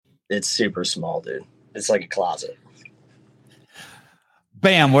It's super small, dude. It's like a closet.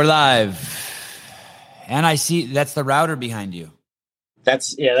 Bam, we're live. And I see that's the router behind you.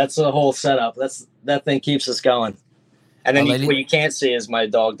 That's the whole setup. That thing keeps us going. And then what you can't see is my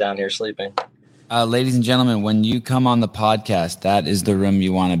dog down here sleeping. Ladies and gentlemen, when you come on the podcast, that is the room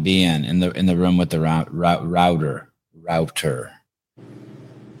you want to be in the room with the router.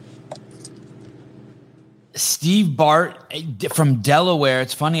 Steve Bart from Delaware.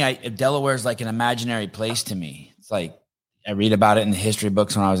 It's funny. Delaware is like an imaginary place to me. It's like I read about it in the history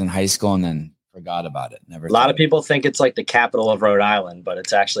books when I was in high school and then forgot about it. Never. A lot of people think it's like the capital of Rhode Island, but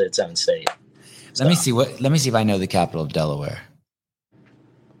it's actually its own state. Let me see if I know the capital of Delaware.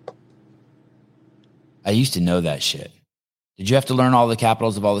 I used to know that shit. Did you have to learn all the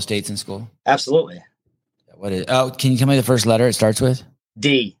capitals of all the states in school? Absolutely. What is? Oh, can you tell me the first letter it starts with?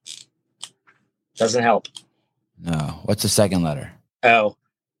 D. Doesn't help. No. What's the second letter? O.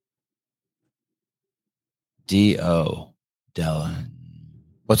 D-O. Della.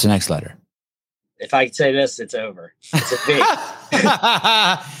 What's the next letter? If I could say this, it's over. It's a V.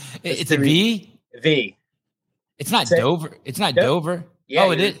 It's a V? V. It's not Dover. It's not Dover.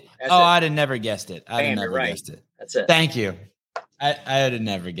 Yeah, it is. Oh, I'd have never guessed it. I'd have never guessed it. That's it. Thank you. I'd have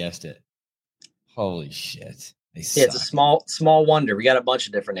never guessed it. Holy shit. It's a small wonder. We got a bunch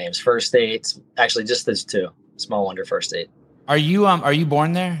of different names. First States. Actually, just those two. Small wonder, First State. Are you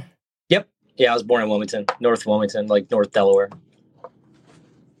born there? Yep. Yeah, I was born in Wilmington, North Wilmington, like North Delaware.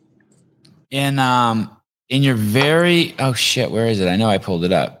 In your very where is it? I know I pulled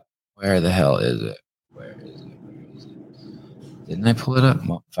it up. Where the hell is it? Where is it? Didn't I pull it up?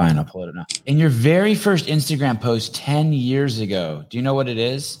 Well, fine, I'll pull it up now. In your very first Instagram post 10 years ago, do you know what it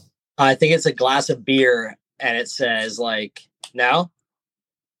is? I think it's a glass of beer, and it says no?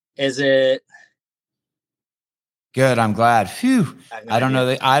 Is it? Good, I'm glad. Phew. I don't know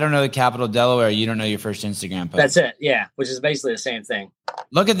the capital of Delaware. You don't know your first Instagram post. That's it. Yeah, which is basically the same thing.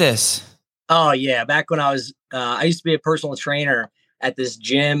 Look at this. Oh yeah, back when I was, I used to be a personal trainer at this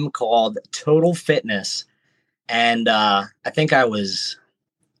gym called Total Fitness, and I think I was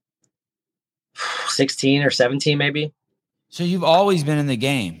 16 or 17, maybe. So you've always been in the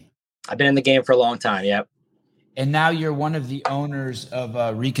game. I've been in the game for a long time. Yep. And now you're one of the owners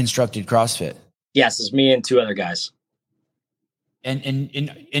of Reconstructed CrossFit. Yes, it's me and two other guys. And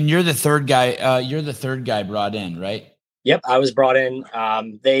you're the third guy. You're the third guy brought in, right? Yep, I was brought in.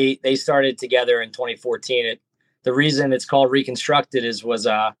 They started together in 2014. The reason it's called Reconstructed was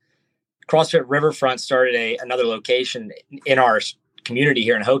CrossFit Riverfront started another location in our community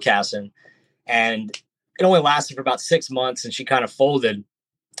here in Hocassin, and it only lasted for about 6 months, and she kind of folded.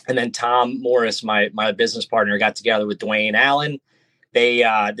 And then Tom Morris, my business partner, got together with Dwayne Allen. They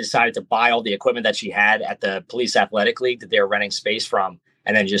decided to buy all the equipment that she had at the Police Athletic League that they were renting space from,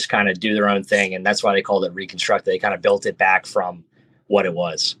 and then just kind of do their own thing. And that's why they called it Reconstructed. They kind of built it back from what it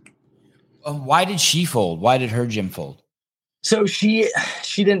was. Why did she fold? Why did her gym fold? So she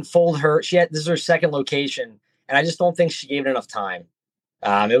didn't fold her. This is her second location, and I just don't think she gave it enough time.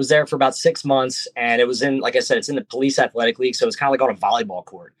 It was there for about 6 months, and it was like I said, it's in the Police Athletic League. So it's kind of like on a volleyball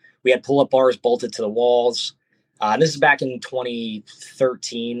court. We had pull-up bars bolted to the walls. This is back in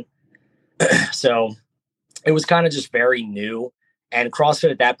 2013. So it was kind of just very new. And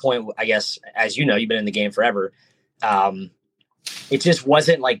CrossFit at that point, I guess, as you know, you've been in the game forever. It just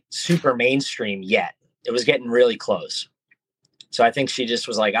wasn't like super mainstream yet. It was getting really close. So I think she just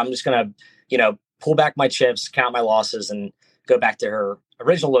was like, I'm just going to, pull back my chips, count my losses, and go back to her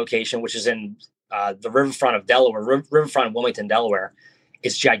original location, which is in the riverfront of Delaware, riverfront of Wilmington, Delaware.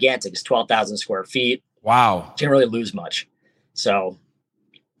 It's gigantic. It's 12,000 square feet. Wow. Didn't really lose much. So,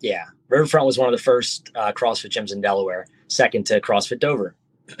 yeah, Riverfront was one of the first CrossFit gyms in Delaware, second to CrossFit Dover.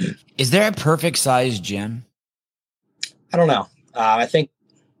 Is there a perfect size gym? I don't know. I think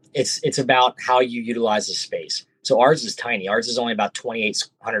it's about how you utilize the space. So ours is tiny. Ours is only about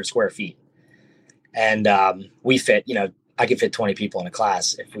 2,800 square feet. And we fit, I could fit 20 people in a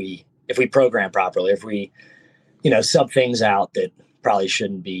class if we program properly, if we, sub things out that probably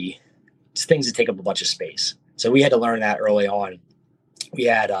shouldn't be. It's things that take up a bunch of space. So we had to learn that early on. We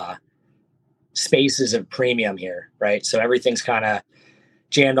had spaces of premium here, right? So everything's kind of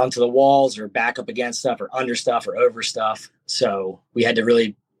jammed onto the walls or back up against stuff or under stuff or over stuff. So we had to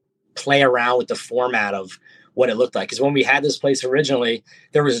really play around with the format of what it looked like. Because when we had this place originally,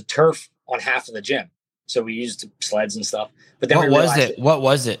 there was a turf on half of the gym. So we used sleds and stuff. But then What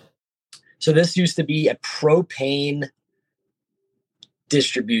was it? So this used to be a propane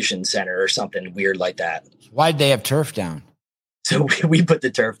distribution center or something weird like that. Why'd they have turf down? So we put the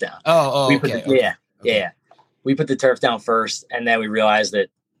turf down. Okay. Yeah. We put the turf down first, and then we realized that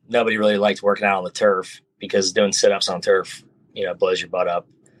nobody really liked working out on the turf because doing sit-ups on turf, blows your butt up.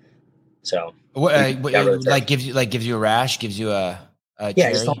 So gives you a rash, gives you a yeah,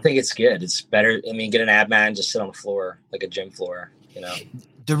 I just don't think it's good. It's better. I mean, get an ab mat and just sit on the floor, like a gym floor,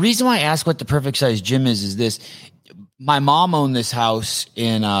 The reason why I ask what the perfect size gym is this. My mom owned this house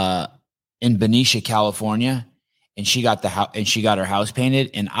in Benicia, California, and she got her house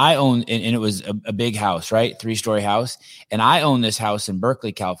painted. And I own, and it was a big house, right? 3-story house. And I own this house in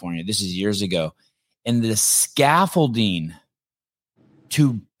Berkeley, California. This is years ago. And the scaffolding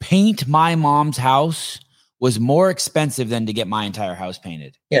to paint my mom's house was more expensive than to get my entire house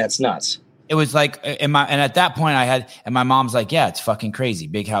painted. Yeah, it's nuts. It was like, and at that point my mom's like, yeah, it's fucking crazy.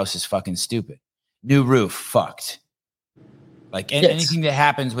 Big house is fucking stupid. New roof, fucked. Like anything that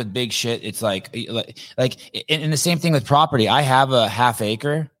happens with big shit, it's like, and the same thing with property. I have a half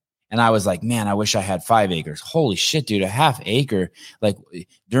acre, and I was like, man, I wish I had 5 acres. Holy shit, dude, a half acre. Like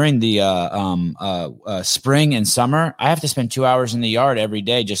during the spring and summer, I have to spend 2 hours in the yard every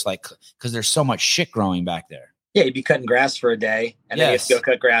day, just like because there's so much shit growing back there. Yeah, you'd be cutting grass for a day, and then you have to go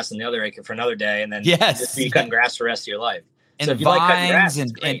cut grass in the other acre for another day, and then just be cutting grass for the rest of your life. And so if you vines like cutting grass,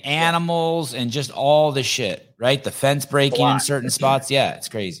 and animals and just all the shit, right? The fence breaking in certain spots. Yeah, it's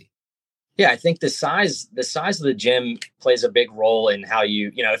crazy. Yeah, I think the size of the gym plays a big role in how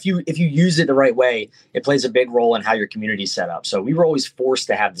if you use it the right way, it plays a big role in how your community's set up. So we were always forced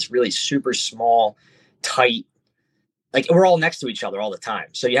to have this really super small, tight, like we're all next to each other all the time.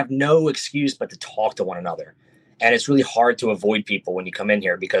 So you have no excuse but to talk to one another. And it's really hard to avoid people when you come in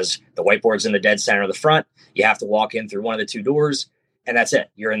here because the whiteboard's in the dead center of the front. You have to walk in through one of the 2 doors, and that's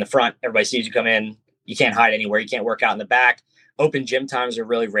it. You're in the front. Everybody sees you come in. You can't hide anywhere. You can't work out in the back. Open gym times are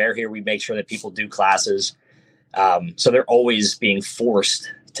really rare here. We make sure that people do classes. So they're always being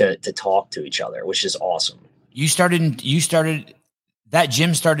forced to talk to each other, which is awesome. That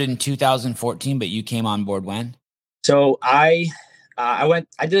gym started in 2014, but you came on board when? So I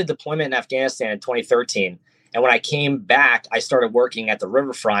did a deployment in Afghanistan in 2013. And when I came back, I started working at the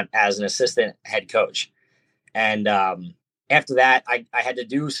Riverfront as an assistant head coach. And after that, I had to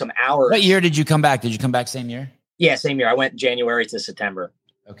do some hours. What year did you come back? Did you come back same year? Yeah, same year. I went January to September.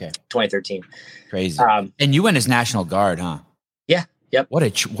 Okay. 2013. Crazy. And you went as National Guard, huh? Yeah. Yep. What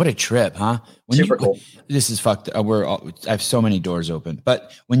a trip, huh? Super cool. This is fucked. I have so many doors open.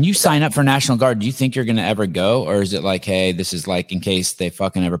 But when you sign up for National Guard, do you think you're going to ever go? Or is it like, hey, this is like in case they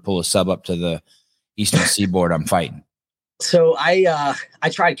fucking ever pull a sub up to the Eastern Seaboard, I'm fighting? So I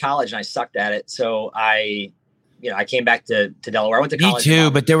tried college and I sucked at it. So I came back to Delaware. I went to college. Me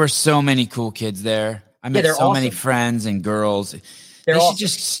too, but there were so many cool kids there. I met so many friends and girls.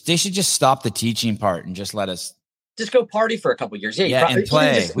 They should just stop the teaching part and just let us just go party for a couple of years. Yeah, and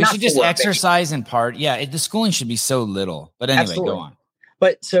play. We should just exercise and part. Yeah, the schooling should be so little. But anyway, Absolutely. Go on.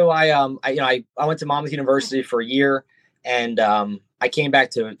 But so I went to Monmouth University for a year, and I came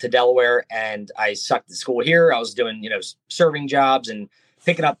back to Delaware, and I sucked at school here. I was doing serving jobs and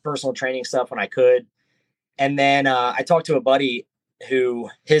picking up personal training stuff when I could. And then I talked to a buddy who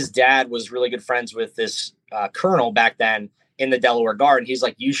his dad was really good friends with this colonel back then in the Delaware Guard. And he's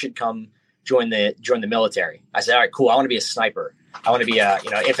like, you should come join the military. I said, all right, cool. I want to be a sniper. I want to be a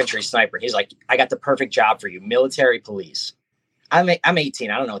infantry sniper. He's like, I got the perfect job for you. Military police. I'm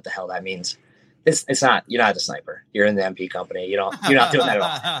 18. I don't know what the hell that means. It's not, you're not a sniper. You're in the MP company. You're not doing that at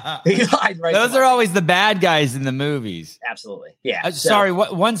all. Those are always the bad guys in the movies. Absolutely. Yeah. Sorry.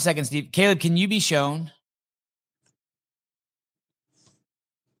 1 second, Steve. Caleb, can you be shown?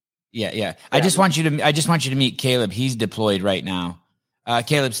 Yeah. I just want you to meet Caleb. He's deployed right now.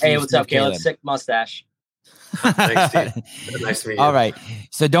 Caleb. Hey, what's up, Caleb? Sick mustache. Thanks, Steve. Nice to meet you. All right.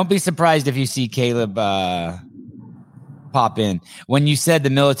 So don't be surprised if you see Caleb pop in. When you said the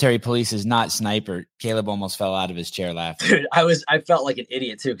military police is not sniper, Caleb almost fell out of his chair laughing. Dude, I felt like an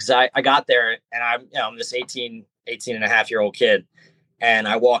idiot too, because I got there and I'm this 18 and a half year old kid, and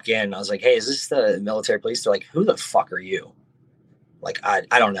I walk in. I was like, hey, is this the military police? They're like, who the fuck are you? Like, I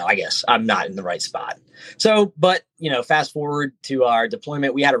don't know. I guess I'm not in the right spot. So, but, fast forward to our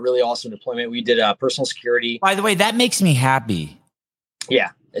deployment. We had a really awesome deployment. We did personal security. By the way, that makes me happy. Yeah,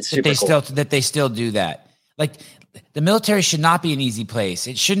 it's super cool. That they still do that. Like, the military should not be an easy place.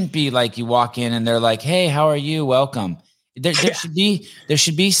 It shouldn't be like you walk in and they're like, hey, how are you? Welcome. There should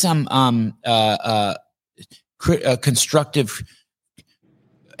be some constructive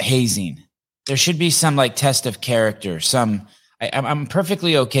hazing. There should be some like test of character, I'm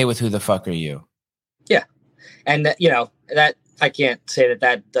perfectly okay with who the fuck are you. Yeah. And that I can't say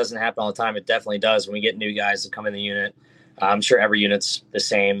that doesn't happen all the time. It definitely does when we get new guys that come in the unit. I'm sure every unit's the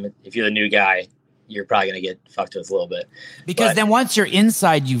same. If you're the new guy, you're probably going to get fucked with a little bit. Because then once you're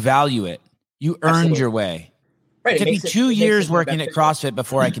inside, you value it. You earned your way. Right. It took me 2 years working at CrossFit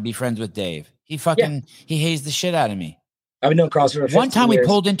before I could be friends with Dave. He hazed the shit out of me. I've been doing CrossFit for 15 One time years. we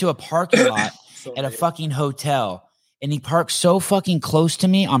pulled into a parking lot at a fucking hotel, and he parked so fucking close to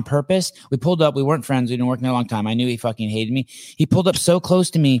me on purpose. We pulled up. We weren't friends. We'd been working a long time. I knew he fucking hated me. He pulled up so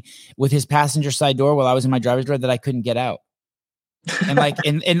close to me with his passenger side door while I was in my driver's door that I couldn't get out. And like,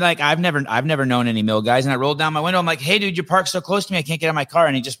 and like, I've never known any mill guys. And I rolled down my window. I'm like, hey, dude, you parked so close to me. I can't get out of my car.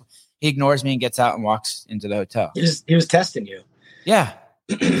 And he ignores me and gets out and walks into the hotel. He was testing you. Yeah.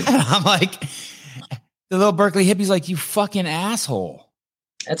 I'm like, the little Berkeley hippie's like, you fucking asshole.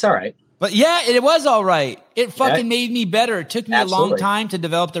 That's all right. But yeah, it was all right. It fucking made me better. It took me a long time to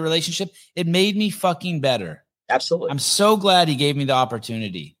develop the relationship. It made me fucking better. Absolutely. I'm so glad he gave me the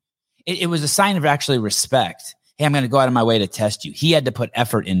opportunity. It was a sign of actually respect. Hey, I'm going to go out of my way to test you. He had to put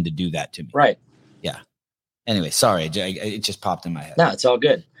effort in to do that to me. Right. Yeah. Anyway, sorry. It just popped in my head. No, it's all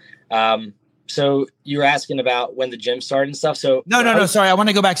good. So you were asking about when the gym started and stuff. So no. Sorry, I want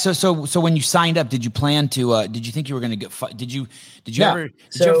to go back. So when you signed up, did you plan to? Did you think you were going to get? Did you ever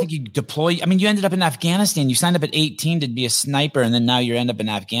think you deploy? I mean, you ended up in Afghanistan. You signed up at 18 to be a sniper, and then now you end up in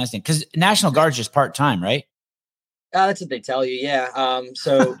Afghanistan because National Guard's just part time, right? That's what they tell you. Yeah.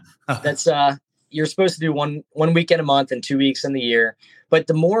 So that's you're supposed to do one weekend a month and 2 weeks in the year. But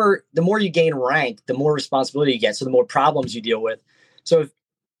the more you gain rank, the more responsibility you get. So the more problems you deal with. So if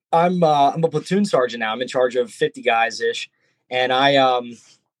I'm a platoon sergeant now. I'm in charge of 50 guys ish, and I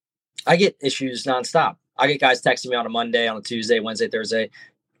get issues nonstop. I get guys texting me on a Monday, on a Tuesday, Wednesday, Thursday,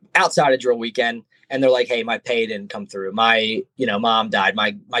 outside of drill weekend, and they're like, "Hey, my pay didn't come through. My mom died.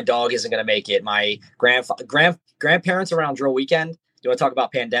 My dog isn't going to make it. My grandparents around drill weekend." You want to talk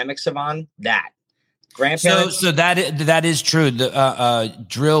about pandemic, Savon? That grandparents. So that is true. The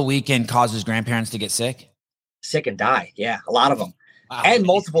drill weekend causes grandparents to get sick and die. Yeah, a lot of them. Wow. And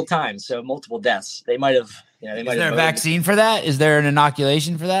multiple times, so multiple deaths. They might have, Is there a vaccine for that? Is there an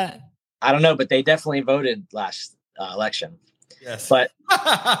inoculation for that? I don't know, but they definitely voted last election. Yes, but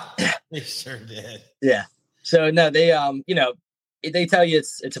they sure did. Yeah. So no, they they tell you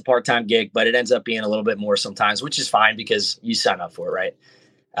it's a part-time gig, but it ends up being a little bit more sometimes, which is fine because you sign up for it, right?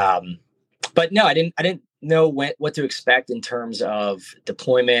 But no, I didn't know what to expect in terms of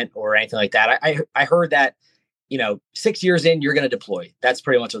deployment or anything like that. I heard that. 6 years in, you're going to deploy. That's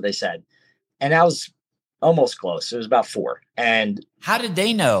pretty much what they said. And that was almost close. It was about 4. And how did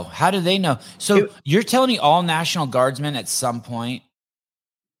they know? So you're telling me all National Guardsmen at some point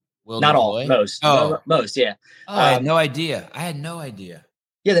will not deploy? All, most. Oh. Most, yeah. Oh, I had no idea.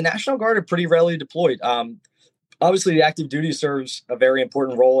 Yeah, the National Guard are pretty rarely deployed. Obviously, the active duty serves a very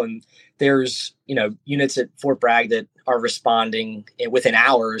important role, and there's units at Fort Bragg that are responding within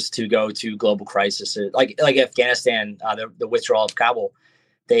hours to go to global crisis, like Afghanistan, the withdrawal of Kabul.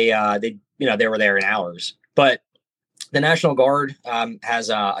 They were there in hours. But the National Guard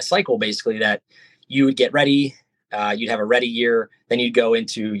has a cycle basically that you would get ready, you'd have a ready year, then you'd go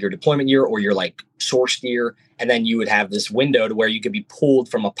into your deployment year or your like sourced year, and then you would have this window to where you could be pulled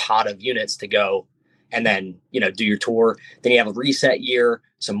from a pot of units to go. And then, do your tour. Then you have a reset year,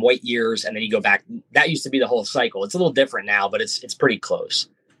 some wait years, and then you go back. That used to be the whole cycle. It's a little different now, but it's pretty close.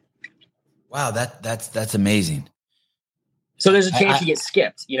 Wow, that's amazing. So there's a chance you get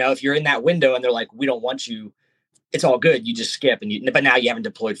skipped. If you're in that window and they're like, "We don't want you," it's all good. You just skip, but now you haven't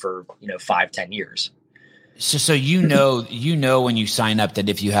deployed for 5-10 years. So when you sign up that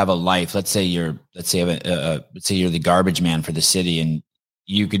if you have a life, let's say you're the garbage man for the city and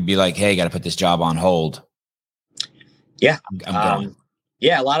you could be like, "Hey, got to put this job on hold." Yeah. I'm going.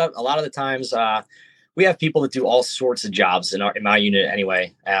 Yeah. A lot of the times, we have people that do all sorts of jobs in my unit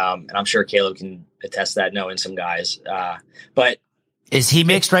anyway. And I'm sure Caleb can attest that knowing some guys. But is he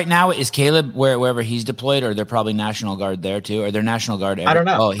mixed right now? Is Caleb wherever he's deployed, or they're probably National Guard there too? Or they're National Guard? I don't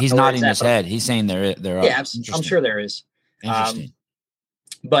know. Oh, he's nodding his head. He's saying there. Yeah, I'm sure there is. Interesting.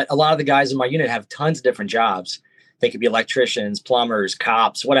 But a lot of the guys in my unit have tons of different jobs. They could be electricians, plumbers,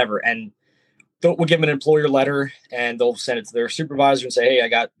 cops, whatever. And we'll give them an employer letter and they'll send it to their supervisor and say, "Hey, I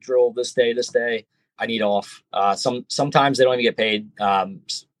got drill this day. I need off." Sometimes they don't even get paid.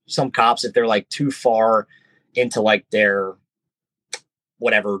 Some cops, if they're like too far into like their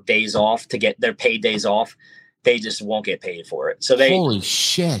whatever days off to get their paid days off, they just won't get paid for it. So holy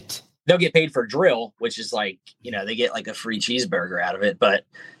shit. They'll get paid for drill, which is like, they get like a free cheeseburger out of it, but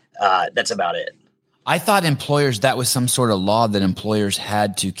that's about it. I thought that was some sort of law that employers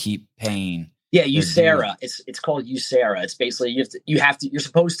had to keep paying. Yeah, USERA. It's called USERA. It's basically you're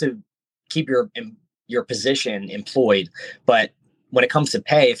supposed to keep your position employed, but when it comes to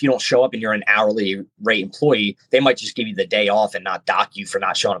pay, if you don't show up and you're an hourly rate employee, they might just give you the day off and not dock you for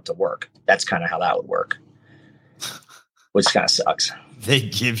not showing up to work. That's kind of how that would work, which kind of sucks. They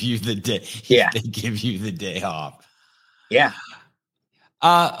give you the day. Yeah. They give you the day off. Yeah.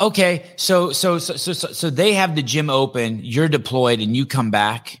 Okay. So they have the gym open, you're deployed, and you come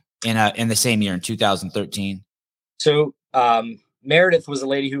back in the same year in 2013. So, Meredith was a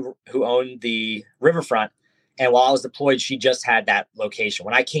lady who owned the riverfront. And while I was deployed, she just had that location.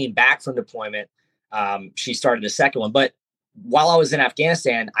 When I came back from deployment, she started a second one. But while I was in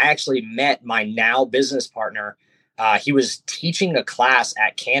Afghanistan, I actually met my now business partner. He was teaching a class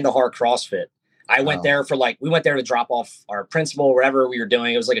at Kandahar CrossFit. I went there we went there to drop off our principal, wherever we were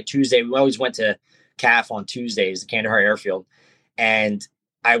doing. It was like a Tuesday. We always went to CAF on Tuesdays, the Kandahar Airfield. And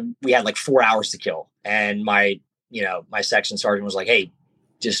we had like 4 hours to kill. And my section sergeant was like, hey,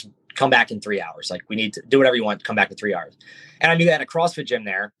 just come back in 3 hours. Like, we need to do whatever you want, come back in 3 hours. And I knew they had a CrossFit gym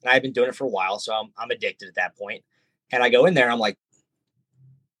there, and I've been doing it for a while. So I'm addicted at that point. And I go in there and I'm like,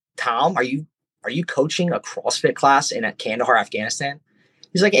 Tom, are you coaching a CrossFit class at Kandahar, Afghanistan?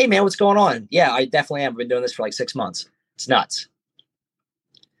 He's like, hey man, what's going on? Yeah, I definitely am. I've been doing this for like 6 months. It's nuts.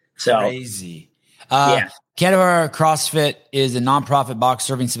 So crazy. Yeah. Kandahar CrossFit is a nonprofit box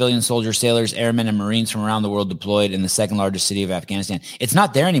serving civilian soldiers, sailors, airmen, and Marines from around the world deployed in the second largest city of Afghanistan. It's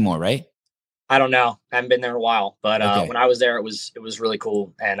not there anymore, right? I don't know. I haven't been there in a while, but when I was there, it was really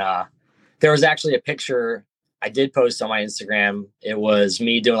cool. And there was actually a picture I did post on my Instagram. It was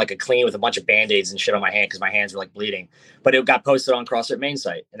me doing like a clean with a bunch of Band-Aids and shit on my hand because my hands were like bleeding. But it got posted on CrossFit main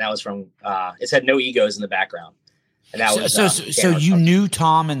site, and that was from. It said no egos in the background, and that was so you knew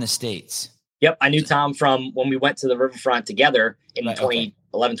Tom in the States. Yep. I knew Tom from when we went to the riverfront together in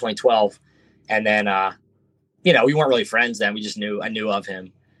 2011, 2012. And then, we weren't really friends then. I knew of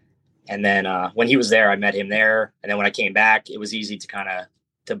him. And then when he was there, I met him there. And then when I came back, it was easy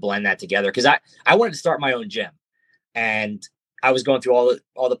to blend that together. Cause I wanted to start my own gym, and I was going through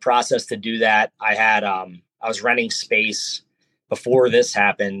all the process to do that. I was renting space before this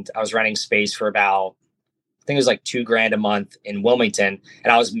happened. I was renting space for about, I think it was like $2,000 a month in Wilmington,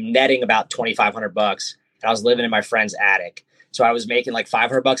 and I was netting about $2,500, and I was living in my friend's attic. So I was making like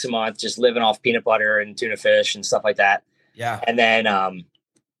 $500 a month, just living off peanut butter and tuna fish and stuff like that. Yeah. And then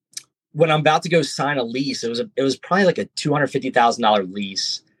when I'm about to go sign a lease, it was probably like a $250,000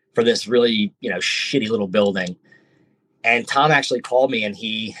 lease for this really, shitty little building. And Tom actually called me, and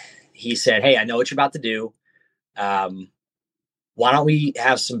he said, hey, I know what you're about to do. Why don't we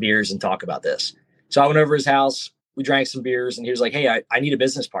have some beers and talk about this? So I went over his house, we drank some beers, and he was like, hey, I need a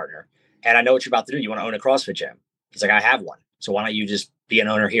business partner, and I know what you're about to do. You want to own a CrossFit gym? He's like, I have one. So why don't you just be an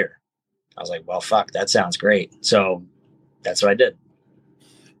owner here? I was like, well, fuck, that sounds great. So that's what I did.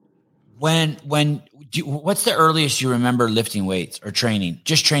 What's the earliest you remember lifting weights or training,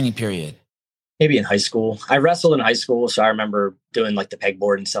 just training period? Maybe in high school. I wrestled in high school. So I remember doing like the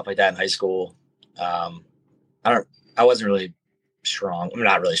pegboard and stuff like that in high school. I wasn't really strong. I'm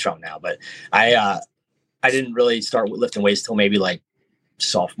not really strong now, but I didn't really start lifting weights till maybe like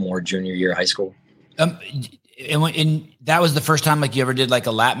sophomore, junior year of high school. And that was the first time like you ever did like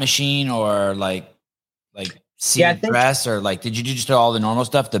a lat machine or like seated press, or like did you just do all the normal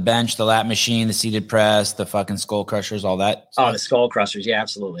stuff? The bench, the lat machine, the seated press, the fucking skull crushers, all that stuff? Oh, the skull crushers, yeah,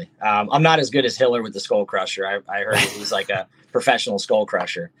 absolutely. I'm not as good as Hiller with the skull crusher. I heard he's like a professional skull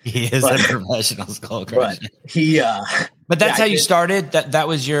crusher. He is a professional skull crusher. But that's how you started. That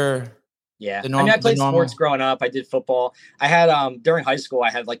was your I played sports growing up. I did football. I had during high school,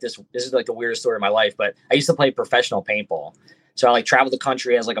 I had like this is like the weirdest story of my life, but I used to play professional paintball. So I like traveled the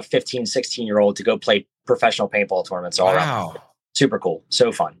country as like a 15, 16-year-old to go play professional paintball tournaments all around. Super cool.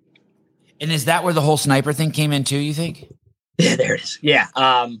 So fun. And is that where the whole sniper thing came in too, you think? Yeah, there it is. Yeah.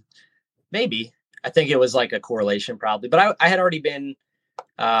 Maybe. I think it was like a correlation probably, but I had already been,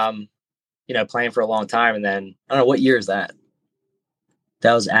 playing for a long time. And then I don't know, what year is that?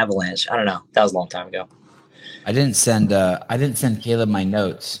 That was Avalanche. I don't know. That was a long time ago. I didn't send Caleb my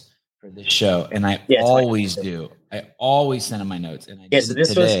notes for this show. And I always do. I always send him my notes. And I did so this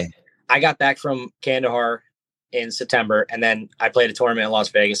today. I got back from Kandahar in September, and then I played a tournament in Las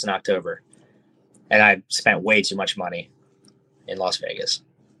Vegas in October. And I spent way too much money in Las Vegas.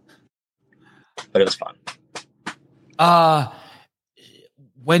 But it was fun.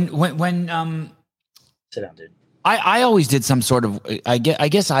 Sit down, dude. I always did some sort of, I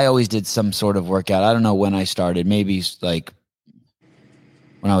guess I always did some sort of workout. I don't know when I started, maybe like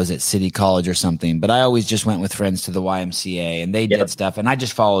when I was at City College or something, but I always just went with friends to the YMCA and they did stuff and I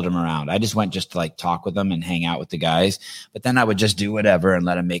just followed them around. I just went just to like talk with them and hang out with the guys, but then I would just do whatever and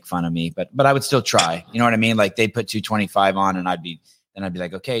let them make fun of me. But I would still try, you know what I mean? Like they'd put 225 on and I'd be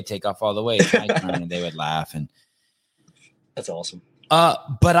like, okay, take off all the weight. And they would laugh. And that's awesome.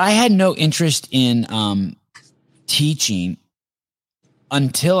 But I had no interest in teaching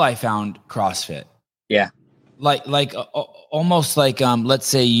until I found CrossFit. Yeah. Like almost like, let's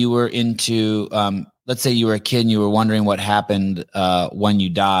say you were into, let's say you were a kid and you were wondering what happened when you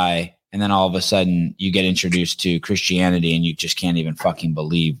die. And then all of a sudden you get introduced to Christianity and you just can't even fucking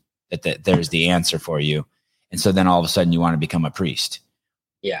believe that there's the answer for you. And so then all of a sudden you want to become a priest.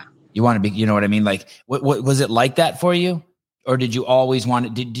 Yeah. You want to be, you know what I mean? Like, what was it like that for you? Or did you always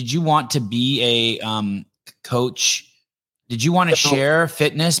want to, did you want to be a coach? Did you want to share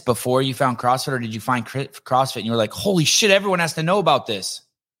fitness before you found CrossFit, or did you find CrossFit and you were like, holy shit, everyone has to know about this?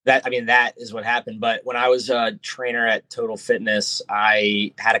 That is what happened. But when I was a trainer at Total Fitness,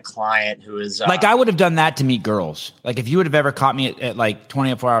 I had a client who was like, I would have done that to meet girls. Like if you would have ever caught me at like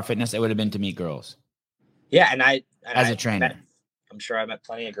 24-hour fitness, it would have been to meet girls. Yeah. And as a trainer, I'm sure I met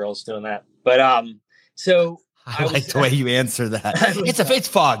plenty of girls doing that. But so I like the way you answer that. It's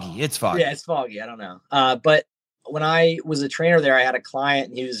foggy. It's foggy. Yeah, it's foggy. I don't know. But when I was a trainer there, I had a client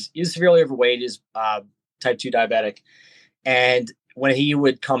and he was severely overweight. He's type 2 diabetic. And when he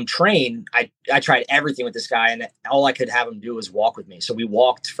would come train, I tried everything with this guy and all I could have him do was walk with me. So we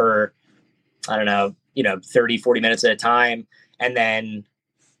walked for, I don't know, 30, 40 minutes at a time. And then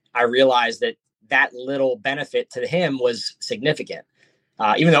I realized that little benefit to him was significant.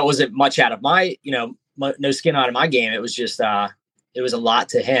 Even though it wasn't much out of my, no skin out of my game. It was just, it was a lot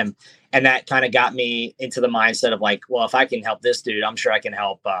to him. And that kind of got me into the mindset of like, well, if I can help this dude, I'm sure I can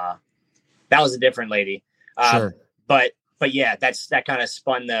help. That was a different lady. Sure. But yeah, that kind of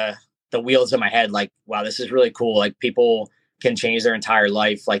spun the wheels in my head. Like, wow, this is really cool. Like people can change their entire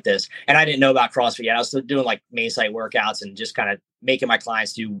life like this. And I didn't know about CrossFit yet. I was still doing like main site workouts and just kind of making my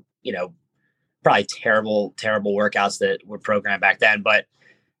clients do, probably terrible workouts that were programmed back then. But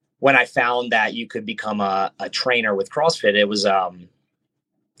when I found that you could become a trainer with CrossFit, it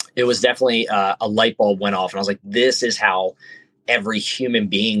was definitely a light bulb went off. And I was like, this is how every human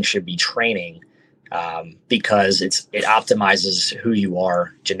being should be training, because it optimizes who you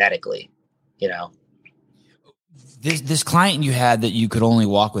are genetically, This client you had that you could only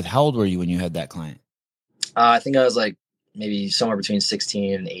walk with, how old were you when you had that client? I think I was like maybe somewhere between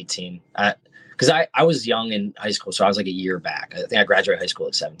 16 and 18. Because I was young in high school, so I was like a year back. I think I graduated high school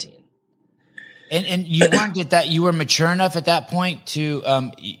at 17. And you weren't at that. You were mature enough at that point to.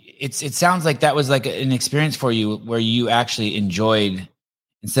 It sounds like that was like an experience for you where you actually enjoyed,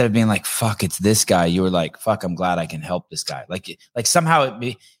 instead of being like, "Fuck, it's this guy." You were like, "Fuck, I'm glad I can help this guy." Like somehow it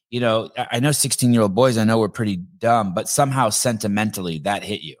be. I know 16-year-old boys. I know we're pretty dumb, but somehow sentimentally that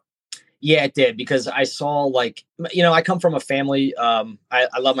hit you. Yeah, it did, because I saw like, I come from a family. I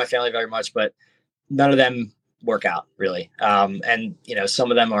love my family very much, but none of them work out really. And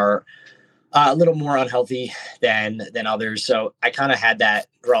some of them are a little more unhealthy than others. So I kind of had that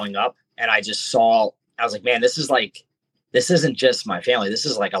growing up, and I was like, man, this isn't just my family. This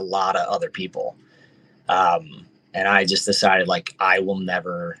is like a lot of other people. And I just decided like, I will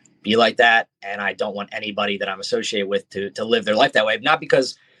never be like that. And I don't want anybody that I'm associated with to live their life that way. Not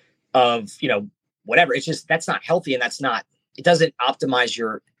because of, whatever. It's just, that's not healthy. And it doesn't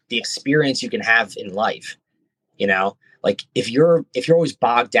optimize the experience you can have in life. Like if you're always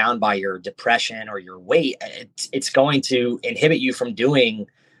bogged down by your depression or your weight, it's going to inhibit you from doing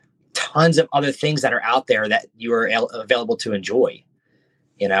tons of other things that are out there that you are available to enjoy,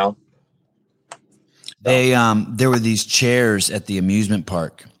 There were these chairs at the amusement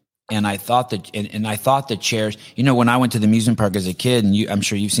park, and I thought that, and I thought the chairs, when I went to the amusement park as a kid, and I'm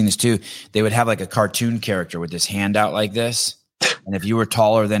sure you've seen this too, they would have like a cartoon character with his hand out like this. And if you were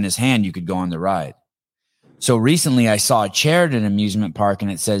taller than his hand, you could go on the ride. So recently I saw a chair at an amusement park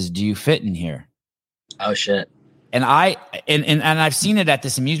and it says, "Do you fit in here?" Oh shit. And I've seen it at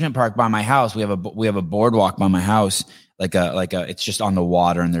this amusement park by my house. We have a boardwalk by my house, like a it's just on the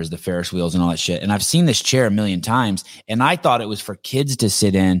water, and there's the Ferris wheels and all that shit. And I've seen this chair a million times, and I thought it was for kids to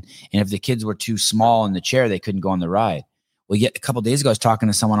sit in. And if the kids were too small in the chair, they couldn't go on the ride. Well, yet a couple of days ago, I was talking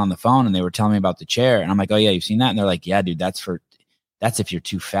to someone on the phone, and they were telling me about the chair, and I'm like, "Oh yeah, you've seen that?" And they're like, "Yeah, dude, that's if you're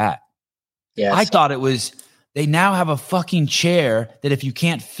too fat." Yeah, I thought it was. They now have a fucking chair that if you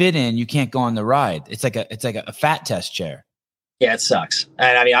can't fit in, you can't go on the ride. It's like a fat test chair. Yeah, it sucks.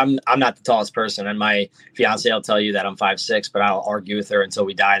 And I mean, I'm not the tallest person, and my fiance will tell you that I'm 5'6", but I'll argue with her until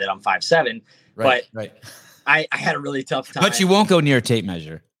we die that I'm 5'7". Right. I had a really tough time. But you won't go near a tape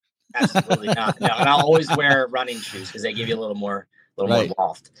measure. Absolutely not. No, and I'll always wear running shoes because they give you a little more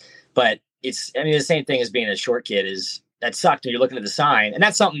loft. But the same thing as being a short kid is that sucked when you're looking at the sign. And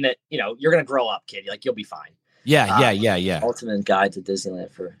that's something that, you're going to grow up, kid. You'll be fine. Yeah. Ultimate guide to Disneyland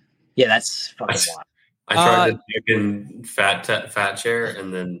that's fucking wild. I tried the fucking fat chair,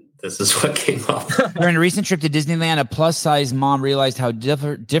 and then this is what came up. During a recent trip to Disneyland, a plus-size mom realized how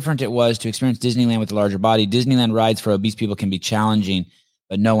different it was to experience Disneyland with a larger body. Disneyland rides for obese people can be challenging,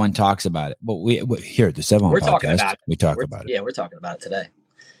 but no one talks about it. But we here at the 7 podcast, we talk about it. Yeah, we're talking about it today.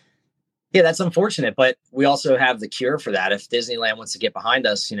 Yeah, that's unfortunate, but we also have the cure for that. If Disneyland wants to get behind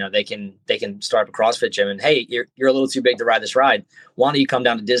us, they can start up a CrossFit gym. And hey, you're a little too big to ride this ride. Why don't you come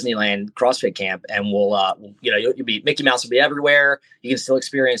down to Disneyland CrossFit camp, and you'll be Mickey Mouse will be everywhere. You can still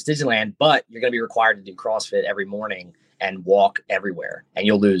experience Disneyland, but you're going to be required to do CrossFit every morning and walk everywhere, and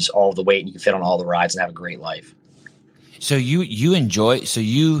you'll lose all of the weight and you can fit on all the rides and have a great life. So you enjoy. So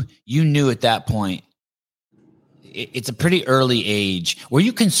you knew at that point. It's a pretty early age. Were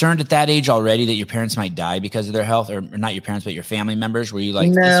you concerned at that age already that your parents might die because of their health, or not your parents, but your family members? Were you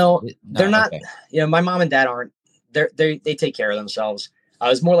like, no, they're not, okay. My mom and dad aren't, they take care of themselves. It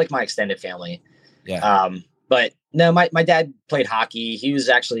was more like my extended family. Yeah. But no, my dad played hockey. He was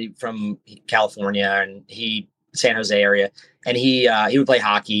actually from California and San Jose area. And he would play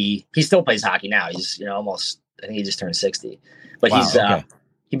hockey. He still plays hockey now. He's, almost, I think he just turned 60, but he's, okay.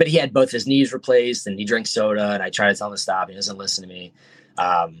 But he had both his knees replaced, and he drinks soda, and I try to tell him to stop. He doesn't listen to me.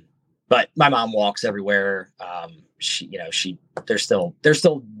 But my mom walks everywhere. They're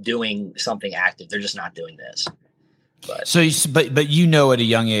still doing something active. They're just not doing this. But at a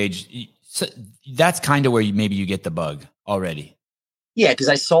young age, so that's kind of where maybe you get the bug already. Yeah, because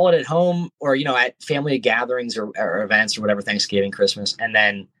I saw it at home or at family gatherings or events or whatever, Thanksgiving, Christmas, and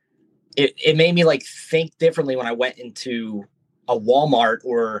then it made me like think differently when I went into a Walmart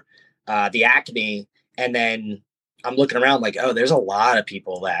or the Acme, and then I'm looking around like, oh, there's a lot of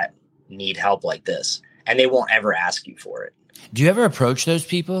people that need help like this, and they won't ever ask you for it. Do you ever approach those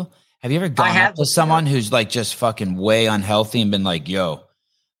people? Have you ever gone up to someone who's like just fucking way unhealthy and been like, yo,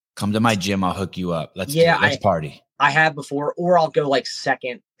 come to my gym, I'll hook you up. Let's party. I have before, or I'll go like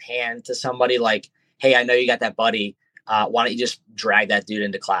second hand to somebody like, hey, I know you got that buddy. Why don't you just drag that dude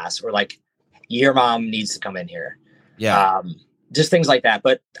into class? Or like, your mom needs to come in here. Yeah. Just things like that.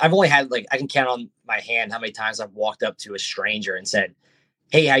 But I've only had I can count on my hand how many times I've walked up to a stranger and said,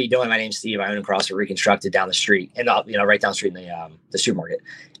 hey, how you doing? My name's Steve. I own CrossFit Reconstructed down the street, and right down the street in the supermarket.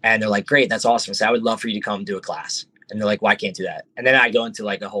 And they're like, great, that's awesome. So I would love for you to come do a class. And they're like, well, I can't do that. And then I go into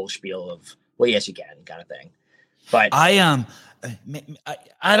like a whole spiel of, well, yes, you can, kind of thing. But I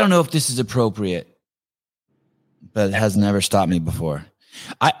don't know if this is appropriate, but it has never stopped me before.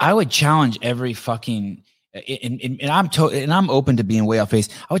 I would challenge every fucking. And I'm open to being way off base.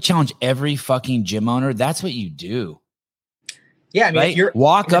 I would challenge every fucking gym owner. That's what you do. Yeah, I mean, right? You're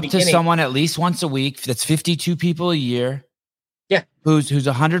walk up to someone at least once a week. That's 52 people a year. Yeah, who's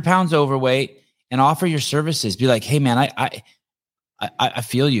 100 pounds overweight, and offer your services. Be like, hey man, I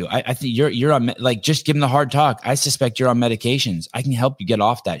feel you. I think you're on, like, just give them the hard talk. I suspect you're on medications. I can help you get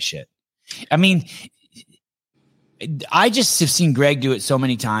off that shit. I mean, I just have seen Greg do it so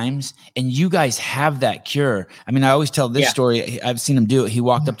many times, and you guys have that cure. I mean, I always tell this story. I've seen him do it. He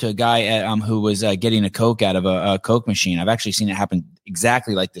walked up to a guy who was getting a Coke out of a Coke machine. I've actually seen it happen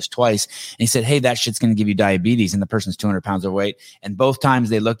exactly like this twice. And he said, hey, that shit's going to give you diabetes. And the person's 200 pounds overweight. And both times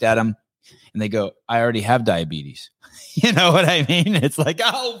they looked at him and they go, I already have diabetes. You know what I mean? It's like,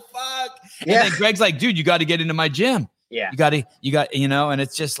 oh, fuck. Yeah. And then Greg's like, dude, you got to get into my gym. Yeah. You got, and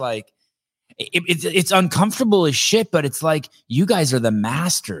it's just like, it's uncomfortable as shit, but it's like, you guys are the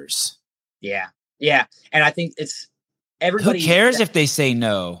masters. Yeah. Yeah. And I think it's everybody. Who cares if they say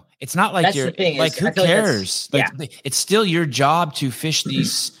no? It's not like you're like, who cares? Like, it's still your job to fish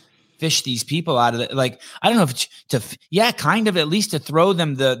these people out of it. Like, I don't know if kind of at least to throw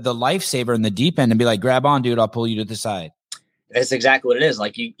them the lifesaver in the deep end and be like, grab on, dude, I'll pull you to the side. That's exactly what it is.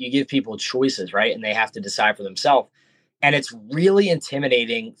 Like you give people choices, right? And they have to decide for themselves. And it's really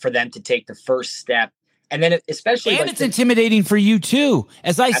intimidating for them to take the first step. And then especially, and it's intimidating for you too.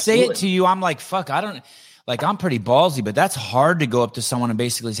 As I say it to you, I'm like, fuck, I'm pretty ballsy, but that's hard to go up to someone and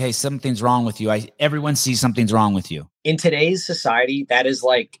basically say, hey, something's wrong with you. Everyone sees something's wrong with you. In today's society, that is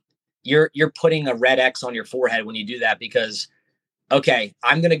like, you're putting a red X on your forehead when you do that, because, okay,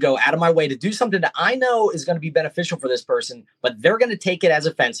 I'm going to go out of my way to do something that I know is going to be beneficial for this person, but they're going to take it as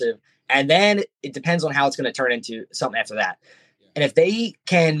offensive. And then it depends on how it's going to turn into something after that. Yeah. And if they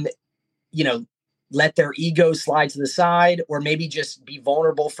can, let their ego slide to the side, or maybe just be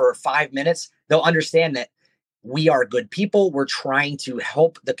vulnerable for 5 minutes, they'll understand that, we are good people. We're trying to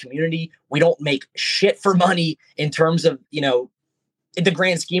help the community. We don't make shit for money in terms of, you know, in the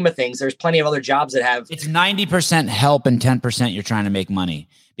grand scheme of things. There's plenty of other jobs that have. It's 90% help and 10% you're trying to make money,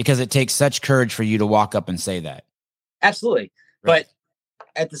 because it takes such courage for you to walk up and say that. Absolutely. Right.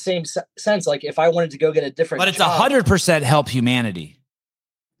 But at the same sense, like if I wanted to go get a different But it's job, 100% help humanity.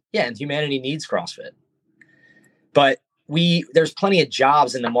 Yeah, and humanity needs CrossFit. But there's plenty of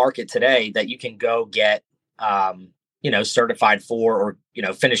jobs in the market today that you can go get, you know, certified for, or, you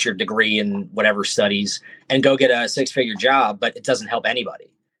know, finish your degree in whatever studies and go get a 6-figure job, but it doesn't help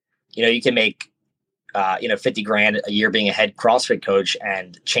anybody. You know, you can make, you know, 50 grand a year being a head CrossFit coach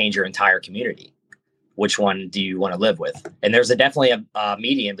and change your entire community. Which one do you want to live with? And there's definitely a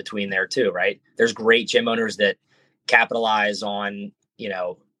median between there too, right? There's great gym owners that capitalize on, you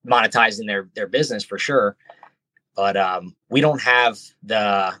know, monetizing their business for sure. But we don't have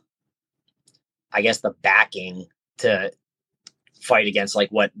the backing to fight against, like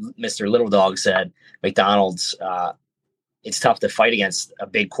what Mr. Little Dog said, McDonald's. It's tough to fight against a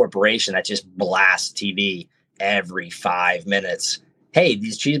big corporation that just blasts TV every 5 minutes. Hey,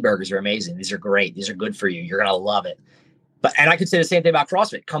 these cheeseburgers are amazing. These are great. These are good for you. You're going to love it. And I could say the same thing about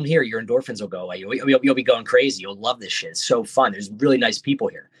CrossFit. Come here. Your endorphins will go away. You'll be going crazy. You'll love this shit. It's so fun. There's really nice people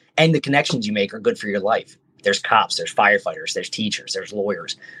here. And the connections you make are good for your life. There's cops, there's firefighters, there's teachers, there's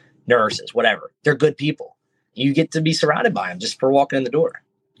lawyers, nurses, whatever. They're good people. You get to be surrounded by them just for walking in the door.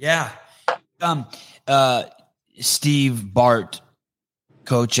 Yeah. Steve Bart,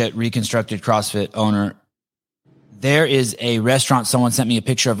 coach at Reconstructed, CrossFit owner. There is a restaurant someone sent me a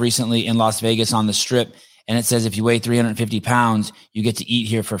picture of recently in Las Vegas on the Strip, and it says if you weigh 350 pounds, you get to eat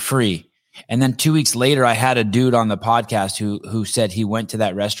here for free. And then 2 weeks later, I had a dude on the podcast who said he went to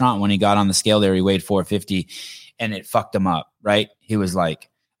that restaurant. When he got on the scale there, he weighed 450, and it fucked him up, right? He was like,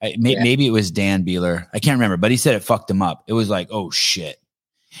 maybe it was Dan Beeler. I can't remember, but he said it fucked him up. It was like, oh, shit.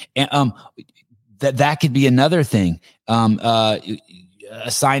 And that could be another thing. A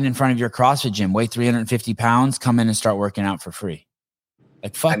sign in front of your CrossFit gym, weigh 350 pounds, come in and start working out for free.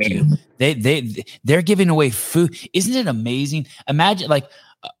 Like, fuck you. They're giving away food. Isn't it amazing? Imagine, like,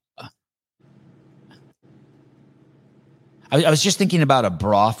 I was just thinking about a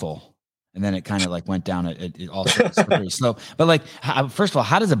brothel, and then it kind of like went down. It also very slow. But like, first of all,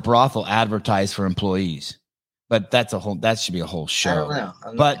 how does a brothel advertise for employees? But that should be a whole show. I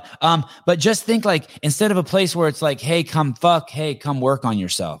don't know. But just think, like, instead of a place where it's like, hey, come fuck, hey, come work on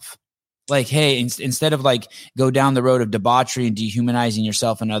yourself. Like, hey, instead of like go down the road of debauchery and dehumanizing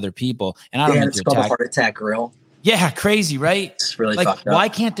yourself and other people. And I don't mean it's called the Heart Attack Grill. Yeah, crazy, right? It's really like, fucked up. Why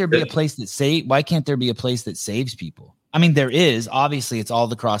can't there be a place that saves people? I mean, there is. Obviously, it's all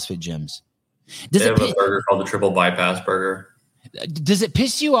the CrossFit gyms. They have a burger called the Triple Bypass Burger. Does it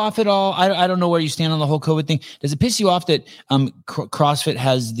piss you off at all? I don't know where you stand on the whole COVID thing. Does it piss you off that CrossFit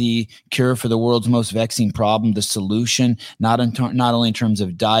has the cure for the world's most vexing problem, the solution, not only in terms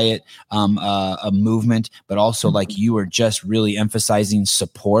of diet, a movement, but also like you are just really emphasizing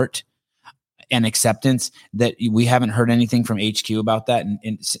support and acceptance, that we haven't heard anything from HQ about that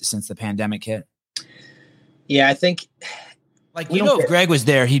since the pandemic hit? Yeah, I think, like, if Greg was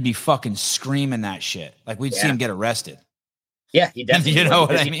there, he'd be fucking screaming that shit. Like, we'd see him get arrested. Yeah, he definitely. You know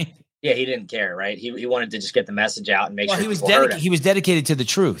what I mean? Yeah, he didn't care, right? He wanted to just get the message out and make sure he was dedicated to the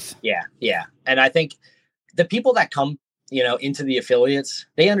truth. Yeah. And I think the people that come, into the affiliates,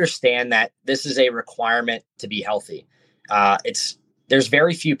 they understand that this is a requirement to be healthy. There's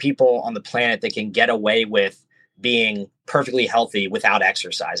very few people on the planet that can get away with being perfectly healthy without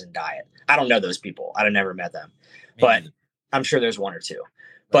exercise and diet. I don't know those people. I've never met them, but I'm sure there's one or two.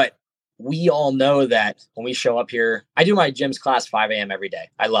 But we all know that when we show up here, I do my gym's class 5 a.m. every day.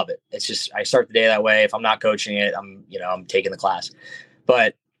 I love it. It's just, I start the day that way. If I'm not coaching it, I'm taking the class.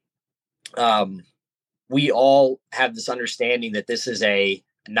 But we all have this understanding that this is a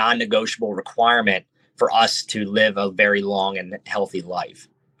non-negotiable requirement for us to live a very long and healthy life,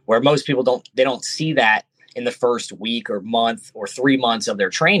 where most people don't see that in the first week or month or 3 months of their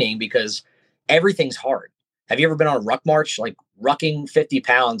training, because everything's hard. Have you ever been on a ruck march? Like, rucking 50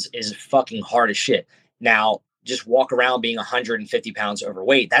 pounds is fucking hard as shit. Now, just walk around being 150 pounds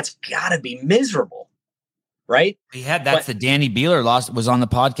overweight. That's gotta be miserable, right? The Danny Beeler was on the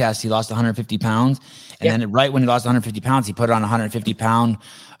podcast. He lost 150 pounds. And then right when he lost 150 pounds, he put on a 150 pound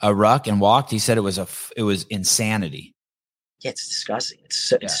ruck and walked. He said it was insanity. Yeah, it's disgusting.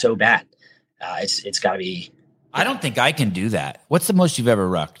 It's so bad. It's gotta be. I don't think I can do that. What's the most you've ever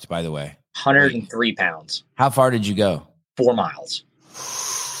rucked, by the way? 103 pounds. How far did you go? 4 miles.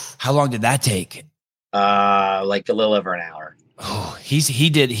 How long did that take? Like a little over an hour. Oh, he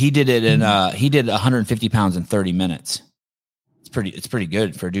did it in he did 150 pounds in 30 minutes. It's pretty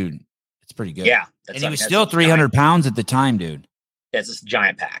good for a dude. It's pretty good. Yeah. And he was still 300 pounds at the time, dude. That's this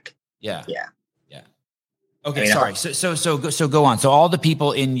giant pack. Yeah. Yeah. Yeah. Okay. Sorry. So go on. So all the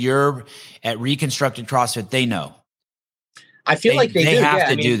people at Reconstructed CrossFit, they know. I feel like they have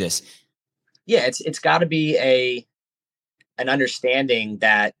to do this. Yeah. It's gotta be an understanding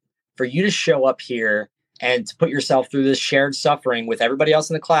that for you to show up here and to put yourself through this shared suffering with everybody else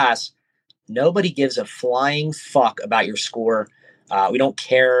in the class, nobody gives a flying fuck about your score. We don't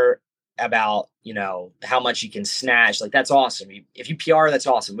care about, how much you can snatch. Like, that's awesome. If you PR, that's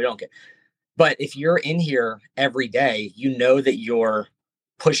awesome. We don't care. But if you're in here every day, you know that you're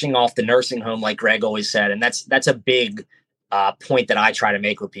pushing off the nursing home, like Greg always said. And that's a big point that I try to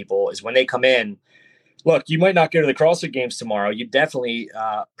make with people is when they come in, look, you might not go to the CrossFit Games tomorrow. You definitely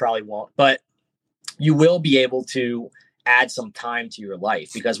probably won't. But you will be able to add some time to your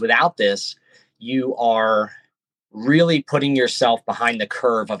life, because without this, you are really putting yourself behind the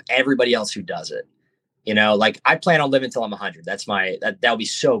curve of everybody else who does it. Like, I plan on living until I'm 100. That would be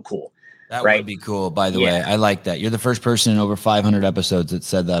so cool. That would be cool. By the way, I like that. You're the first person in over 500 episodes that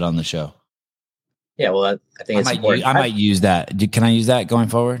said that on the show. Yeah. Well, I think it's important. I might use that. Can I use that going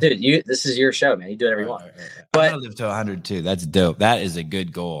forward? Dude, this is your show, man. You do whatever you want. Right. But I'm gonna live to 100 too. That's dope. That is a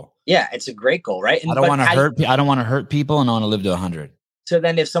good goal. Yeah, it's a great goal, right? I don't want to hurt people, and I want to live to 100. So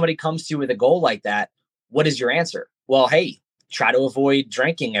then if somebody comes to you with a goal like that, what is your answer? Well, hey, try to avoid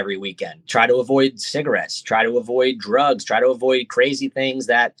drinking every weekend. Try to avoid cigarettes. Try to avoid drugs. Try to avoid crazy things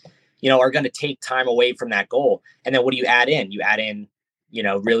that, are going to take time away from that goal. And then what do you add in? You add in,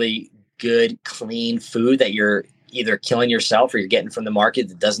 really good, clean food that you're either killing yourself or you're getting from the market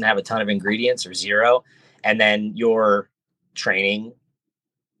that doesn't have a ton of ingredients or zero. And then you're training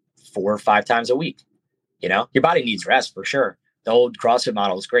 4 or 5 times a week. Your body needs rest for sure. The old CrossFit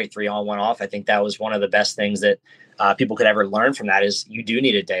model is great. 3 on, 1 off. I think that was one of the best things that people could ever learn from that is you do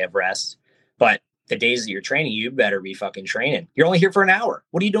need a day of rest, but the days that you're training, you better be fucking training. You're only here for an hour.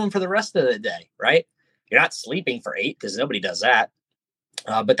 What are you doing for the rest of the day? Right. You're not sleeping for 8 because nobody does that.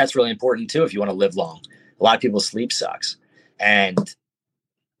 But that's really important too. If you want to live long, a lot of people's sleep sucks. And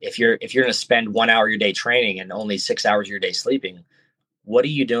if you're going to spend 1 hour of your day training and only 6 hours of your day sleeping, what are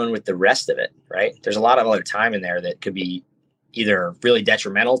you doing with the rest of it? Right. There's a lot of other time in there that could be either really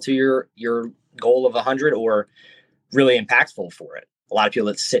detrimental to your goal of 100 or really impactful for it. A lot of people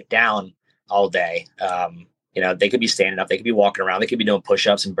that sit down all day, they could be standing up, they could be walking around, they could be doing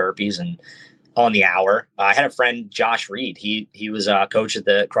push-ups and burpees and on the hour. I had a friend, Josh Reed. He was a coach at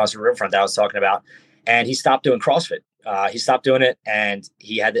the CrossFit Riverfront that I was talking about, and he stopped doing CrossFit. He stopped doing it, and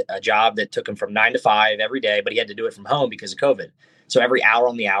he had a job that took him from 9 to 5 every day, but he had to do it from home because of COVID. So every hour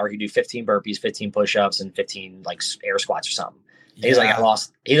on the hour, he'd do 15 burpees, 15 push-ups, and 15 like air squats or something. Yeah. He's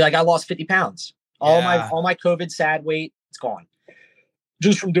like, I lost 50 pounds. All my COVID sad weight, it's gone.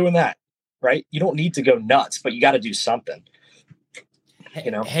 Just from doing that, right? You don't need to go nuts, but you got to do something.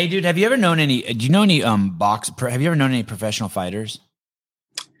 Hey, dude, have you ever known any have you ever known any professional fighters?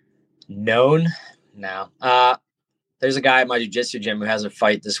 No. There's a guy at my jiu-jitsu gym who has a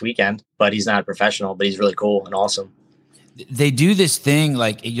fight this weekend, but he's not a professional, but he's really cool and awesome. They do this thing,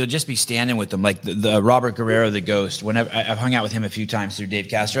 like you'll just be standing with them, like the Robert Guerrero, the Ghost. Whenever I've hung out with him a few times through Dave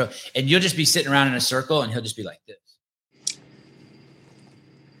Castro, and you'll just be sitting around in a circle, and he'll just be like this,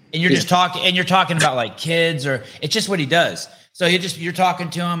 and you're just talking, and you're talking about like kids, or it's just what he does. So you're talking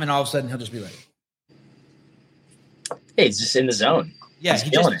to him, and all of a sudden he'll just be like, "Hey, he's just in the zone." Yeah,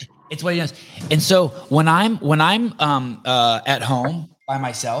 it's what he does. And so when I'm at home by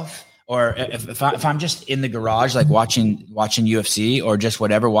myself. Or if I'm just in the garage, like watching UFC or just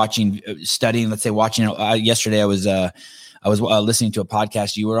whatever, studying, let's say watching. Yesterday I was listening to a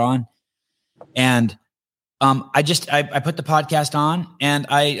podcast you were on, and I put the podcast on and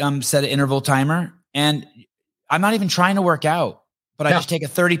I set an interval timer, and I'm not even trying to work out, but I just take a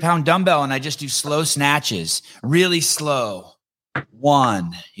 30-pound dumbbell and I just do slow snatches, really slow.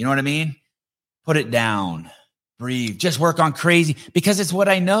 1, you know what I mean? Put it down, breathe, just work on crazy because it's what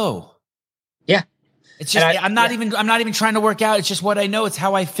I know. Yeah. It's just, I'm not even trying to work out. It's just what I know. It's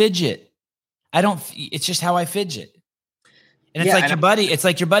how I fidget. It's just how I fidget. And it's like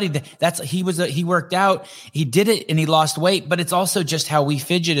your buddy. He worked out, he did it and he lost weight, but it's also just how we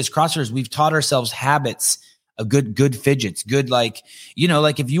fidget as CrossFitters. We've taught ourselves habits of good fidgets, good, like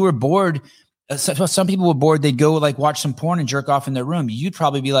if you were bored, some people were bored, they'd go like watch some porn and jerk off in their room. You'd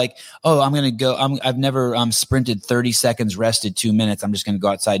probably be like, oh, I've never sprinted 30 seconds, rested 2 minutes. I'm just going to go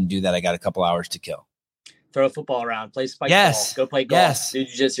outside and do that. I got a couple hours to kill. Throw a football around, play spike ball, go play golf, do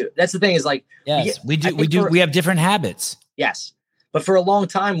jiu-jitsu. That's the thing is like, we have different habits. Yes. But for a long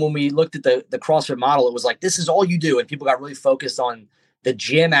time, when we looked at the CrossFit model, it was like, this is all you do. And people got really focused on the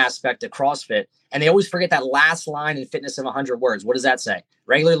gym aspect of CrossFit. And they always forget that last line in Fitness in 100 Words. What does that say?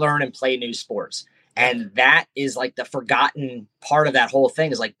 Regularly learn and play new sports. And that is like the forgotten part of that whole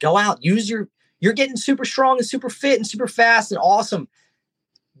thing is like, go out, you're getting super strong and super fit and super fast and awesome.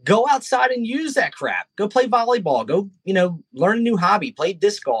 Go outside and use that crap. Go play volleyball. Go, learn a new hobby, play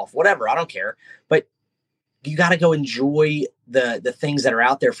disc golf, whatever. I don't care. But you got to go enjoy the things that are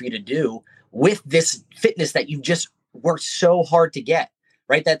out there for you to do with this fitness that you've just worked so hard to get,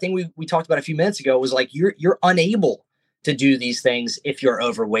 right? That thing we talked about a few minutes ago was like, you're unable to do these things if you're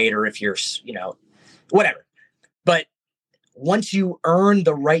overweight or if you're, whatever. But once you earn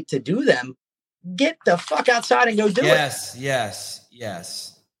the right to do them, get the fuck outside and go do it.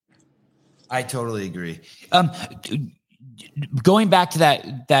 Yes. I totally agree. Going back to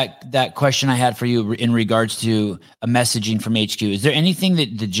that question I had for you in regards to a messaging from HQ, is there anything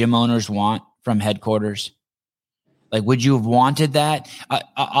that the gym owners want from headquarters? Like, would you have wanted that?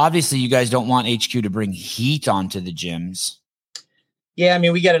 Obviously, you guys don't want HQ to bring heat onto the gyms. Yeah, I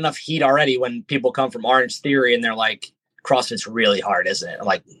mean, we get enough heat already when people come from Orange Theory and they're like, CrossFit's really hard, isn't it? I'm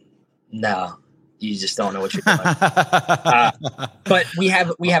like, no, you just don't know what you're doing. But we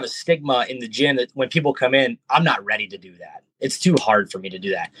have a stigma in the gym that when people come in, I'm not ready to do that. It's too hard for me to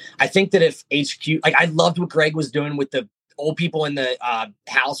do that. I think that if HQ, like I loved what Greg was doing with the old people in the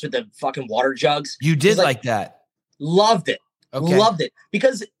house with the fucking water jugs. You did like that. Loved it. Okay. Loved it.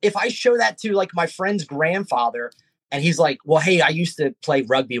 Because if I show that to like my friend's grandfather and he's like, well, hey, I used to play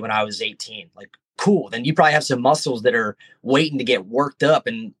rugby when I was 18. Like, cool. Then you probably have some muscles that are waiting to get worked up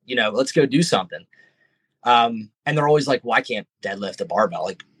and, let's go do something. And they're always like, well, I can't deadlift a barbell.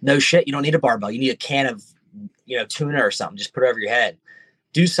 Like, no shit. You don't need a barbell. You need a can of, tuna or something. Just put it over your head.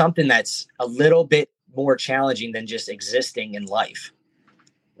 Do something that's a little bit more challenging than just existing in life.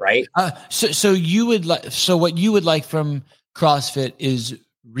 Right. So you would like, so what you would like from CrossFit is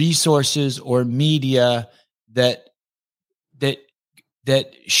resources or media that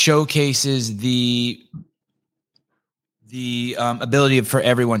showcases the ability for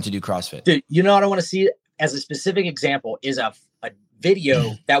everyone to do CrossFit. Dude, what I want to see as a specific example is a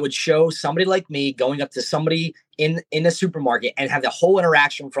video that would show somebody like me going up to somebody in a supermarket and have the whole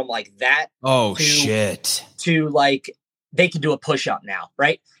interaction from like that. Oh, shit. To like, they can do a push-up now,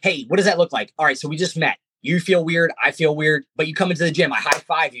 right? Hey, what does that look like? All right, so we just met. You feel weird. I feel weird. But you come into the gym. I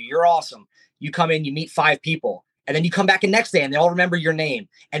high-five you. You're awesome. You come in. You meet 5 people. And then you come back the next day and they all remember your name.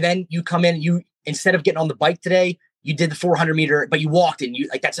 And then you come in. You instead of getting on the bike today, you did the 400 meter, but you walked in. You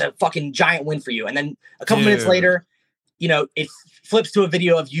like that's a fucking giant win for you. And then a couple minutes later, it flips to a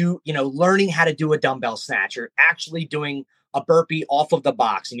video of you, learning how to do a dumbbell snatch. You're actually doing a burpee off of the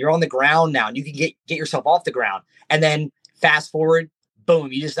box and you're on the ground now and you can get yourself off the ground. And then fast forward,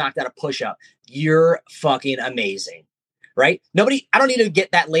 boom, you just knocked out a push-up. You're fucking amazing, right? I don't need to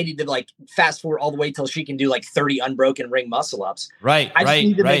get that lady to like fast forward all the way till she can do like 30 unbroken ring muscle ups. Right. I just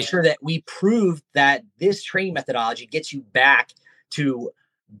need to make sure that we prove that this training methodology gets you back to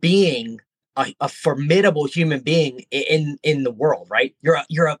being a formidable human being in the world, right?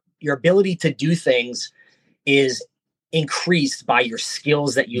 Your ability to do things is increased by your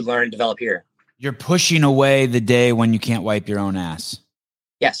skills that you learn and develop here. You're pushing away the day when you can't wipe your own ass.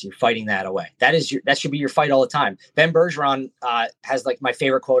 Yes, you're fighting that away. That should be your fight all the time. Ben Bergeron has like my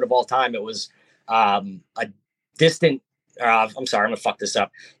favorite quote of all time. It was a distant. I'm sorry, I'm gonna fuck this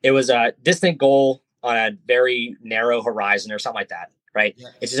up. It was a distant goal on a very narrow horizon or something like that. Right? Yeah.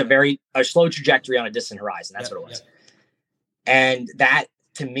 It's just a slow trajectory on a distant horizon. That's what it was. Yeah. And that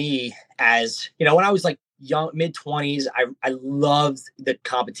to me, as when I was like young, mid-20s, I loved the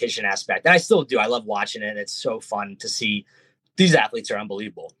competition aspect. And I still do. I love watching it. And it's so fun to see. These athletes are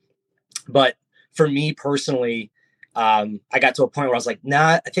unbelievable. But for me personally, I got to a point where I was like,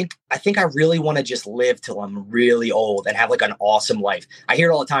 nah, I think I really want to just live till I'm really old and have like an awesome life. I hear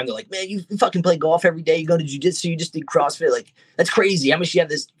it all the time. They're like, man, you fucking play golf every day. You go to jiu-jitsu, you just did CrossFit. Like, that's crazy. How much you have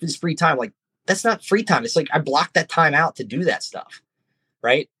this free time? Like, that's not free time. It's like, I blocked that time out to do that stuff.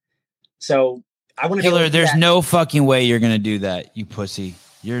 Right. So I want to Taylor, there's no fucking way you're going to do that. You pussy.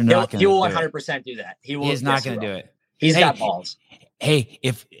 You're not going to. He will 100% do that. He's not going to do it. He's got balls. Hey,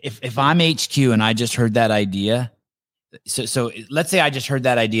 if I'm HQ and I just heard that idea, so let's say I just heard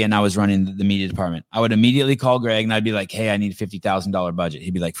that idea and I was running the media department, I would immediately call Greg and I'd be like, hey, I need a $50,000 budget.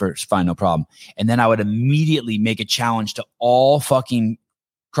 He'd be like, first, fine, no problem. And then I would immediately make a challenge to all fucking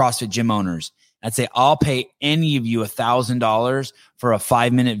CrossFit gym owners. I'd say, I'll pay any of you $1,000 for a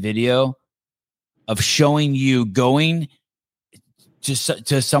 5-minute video of showing you going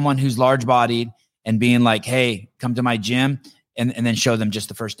to someone who's large bodied and being like, hey, come to my gym, and then show them just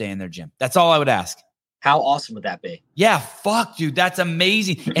the first day in their gym. That's all I would ask. How awesome would that be? Yeah, fuck, dude. That's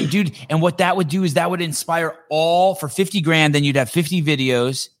amazing. And dude, and what that would do is that would inspire all for 50 grand. Then you'd have 50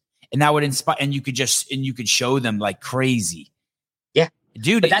 videos, and that would inspire, and you could show them like crazy. Yeah,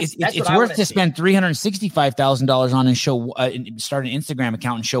 dude, it's worth to spend $365,000 on and show, start an Instagram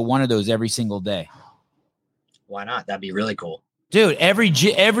account and show one of those every single day. Why not? That'd be really cool. Dude,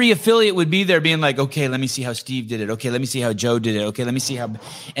 every affiliate would be there being like, okay, let me see how Steve did it. Okay, let me see how Joe did it. Okay, let me see how.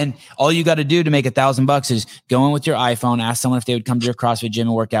 And all you got to do to make $1,000 is go in with your iPhone, ask someone if they would come to your CrossFit gym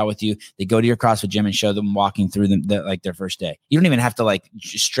and work out with you. They go to your CrossFit gym and show them walking through them like their first day. You don't even have to like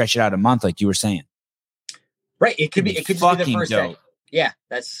stretch it out a month like you were saying. Right. It could just be the first dope. day. Yeah,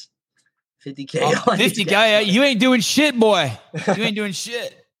 that's $50K. Oh, $50K. You ain't doing shit, boy. You ain't doing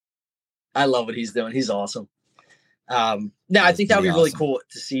shit. I love what he's doing. He's awesome. No, I think that would be really cool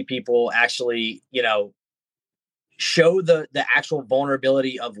to see people actually, show the actual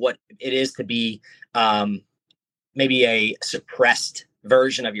vulnerability of what it is to be maybe a suppressed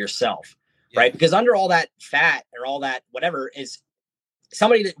version of yourself, right? Because under all that fat or all that whatever is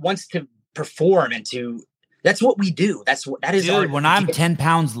somebody that wants to perform and to. That's what we do. That is. Dude, when I'm 10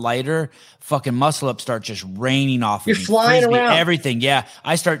 pounds lighter, fucking muscle ups start just raining off. You're flying around. Everything. Yeah.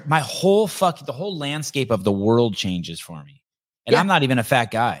 I start the whole landscape of the world changes for me. And I'm not even a fat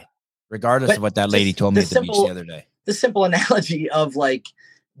guy, regardless of what that lady told me at the beach the other day. The simple analogy of like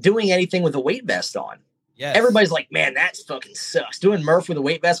doing anything with a weight vest on. Yeah. Everybody's like, man, that fucking sucks. Doing Murph with a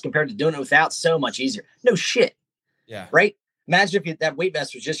weight vest compared to doing it without, so much easier. No shit. Yeah. Right. Imagine if that weight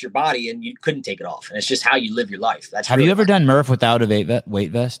vest was just your body and you couldn't take it off, and it's just how you live your life. Have you ever done Murph without a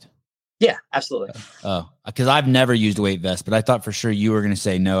weight vest? Yeah, absolutely. Oh, because I've never used a weight vest, but I thought for sure you were going to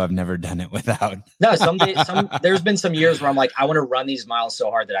say no. I've never done it without. No, there's been some years where I'm like, I want to run these miles so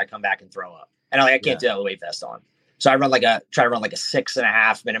hard that I come back and throw up, and I can't do that with a weight vest on. So I try to run like a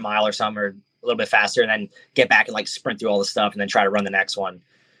 6.5 minute mile or something, or a little bit faster, and then get back and like sprint through all the stuff, and then try to run the next one.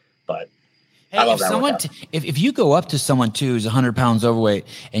 But hey, I love that. If you go up to someone too who's 100 pounds overweight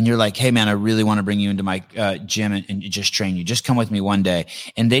and you're like, hey man, I really want to bring you into my gym and just train you. Just come with me one day.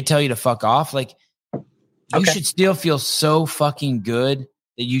 And they tell you to fuck off. Like you should still feel so fucking good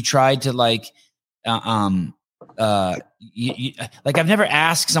that you tried to like, like I've never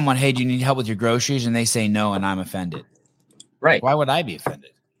asked someone, hey, do you need help with your groceries? And they say no, and I'm offended. Right. Like, why would I be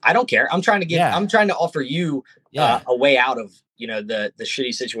offended? I don't care. I'm trying to offer you a way out of, the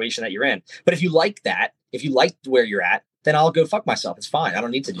shitty situation that you're in. But if you like that, if you like where you're at, then I'll go fuck myself. It's fine. I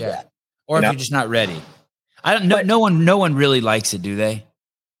don't need to do that. Or if you're just not ready. I don't know. No one really likes it, do they?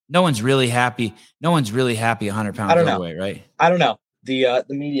 No one's really happy. No one's really happy 100 pounds overweight, right? I don't know. The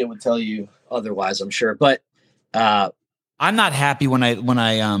media would tell you otherwise, I'm sure. But I'm not happy when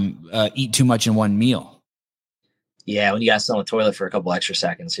I eat too much in one meal. Yeah, when you got to sit on the toilet for a couple extra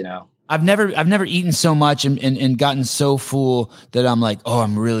seconds, I've never eaten so much and gotten so full that I'm like, oh,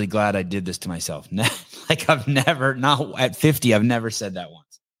 I'm really glad I did this to myself. Like not at 50, I've never said that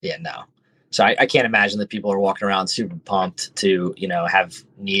once. Yeah, no. So I can't imagine that people are walking around super pumped to, have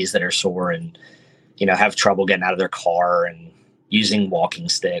knees that are sore and, have trouble getting out of their car and using walking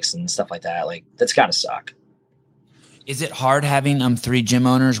sticks and stuff like that. Like that's gotta suck. Is it hard having 3 gym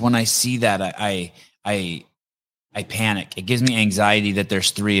owners? When I see that, I panic. It gives me anxiety that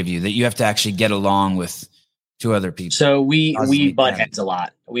there's 3 of you, that you have to actually get along with 2 other people. So we butt heads a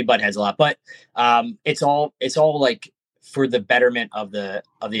lot. But it's all like for the betterment of the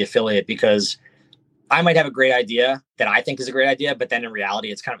affiliate, because I might have a great idea that I think is a great idea, but then in reality,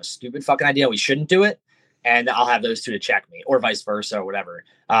 it's kind of a stupid fucking idea. We shouldn't do it. And I'll have those 2 to check me, or vice versa, or whatever.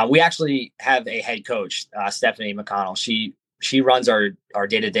 We actually have a head coach, Stephanie McConnell. She runs our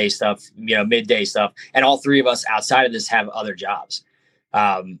day-to-day stuff, midday stuff. And all 3 of us outside of this have other jobs.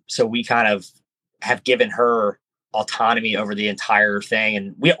 So we kind of have given her autonomy over the entire thing.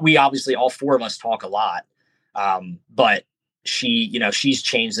 And we obviously, all 4 of us talk a lot. But she's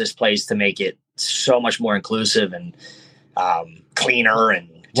changed this place to make it so much more inclusive and cleaner.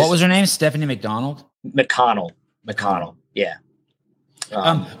 And what was her name? Stephanie McDonald? McConnell. Yeah.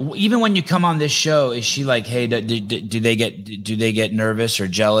 Even when you come on this show, is she like, hey, do they get nervous or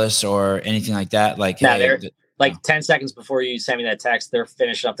jealous or anything like that? Like, no, they're like 10 seconds before you send me that text, they're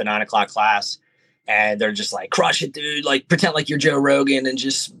finishing up the 9 o'clock class and they're just like, crush it, dude. Like pretend like you're Joe Rogan and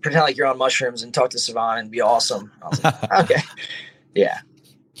just pretend like you're on mushrooms and talk to Savannah and be awesome. I was like, okay. Yeah.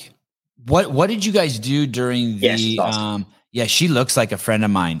 What did you guys do during the, she's awesome. Yeah, she looks like a friend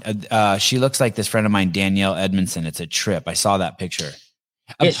of mine. She looks like this friend of mine, Danielle Edmondson. It's a trip. I saw that picture.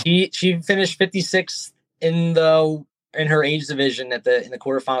 Yeah, she finished 56th in the in her age division in the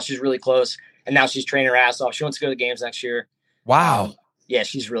quarterfinals. She's really close, and now she's training her ass off. She wants to go to the games next year. Wow. Yeah,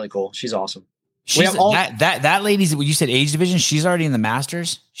 she's really cool. She's awesome. She's that lady's. When you said age division, she's already in the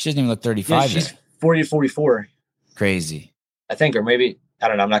Masters. She doesn't even look 35. Yeah, she's 40 to 44. Crazy. I think, or maybe I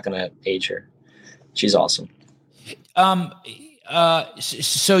don't know. I'm not going to age her. She's awesome.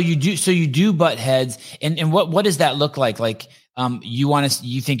 So you do butt heads, and what does that look like? Like,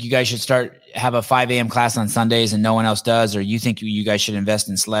 you think you guys should have a 5 a.m. class on Sundays and no one else does, or you think you guys should invest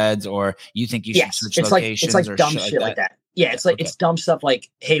in sleds, or you think you should switch locations? It's like dumb shit like that. Yeah, it's like it's dumb stuff like,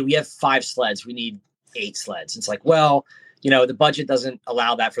 hey, we have 5 sleds, we need 8 sleds. It's like, well, the budget doesn't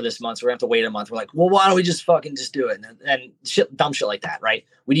allow that for this month, so we're gonna have to wait a month. We're like, well, why don't we just fucking just do it? And dumb shit like that, right?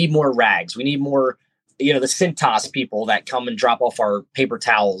 We need more rags. We need more, the Cintas people that come and drop off our paper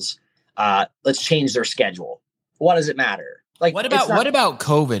towels. Let's change their schedule. What does it matter? Like, what about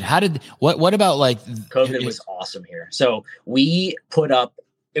COVID? What about like COVID was awesome here. So we put up.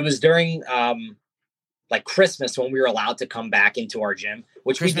 It was during like Christmas when we were allowed to come back into our gym.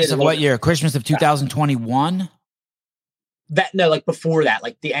 Which Christmas we did of what year? Christmas of 2021. Like before that,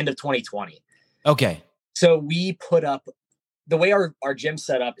 like the end of 2020. Okay. So we put up. The way our gym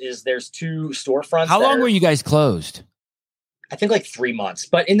set up is there's 2 storefronts. How long were you guys closed? I think like 3 months.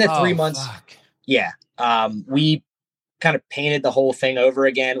 But in the 3 months, yeah, we kind of painted the whole thing over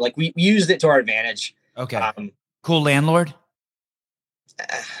again. Like we used it to our advantage. Okay. Cool landlord?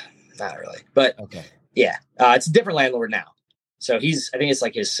 Not really, but okay. Yeah, it's a different landlord now. So I think it's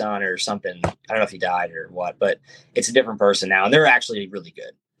like his son or something. I don't know if he died or what, but it's a different person now. And they're actually really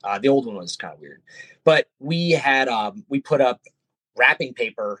good. The old one was kind of weird, but we had, we put up wrapping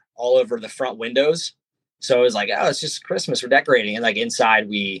paper all over the front windows. So it was like, oh, it's just Christmas. We're decorating. And like inside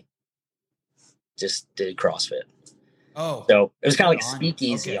we just did CrossFit. Oh, so it was kind of like a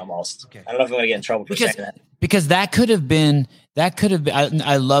speakeasy almost. Okay. I don't know if I'm going to get in trouble for saying that. Because that could have been,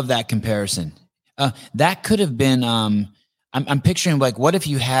 I love that comparison. That could have been, I'm picturing like, what if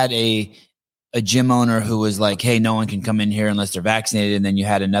you had a gym owner who was like, hey, no one can come in here unless they're vaccinated. And then you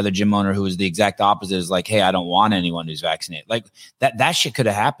had another gym owner who was the exact opposite. Is like, hey, I don't want anyone who's vaccinated. Like that shit could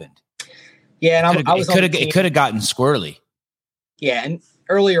have happened. Yeah. And it could have gotten squirrely. Yeah. And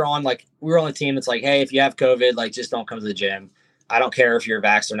earlier on, like we were on the team. It's like, hey, if you have COVID, like just don't come to the gym. I don't care if you're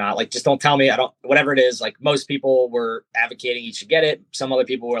vaxxed or not. Like, just don't tell me. Whatever it is. Like most people were advocating you should get it. Some other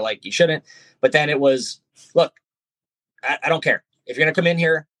people were like, you shouldn't. But then it was, look, I don't care. If you're going to come in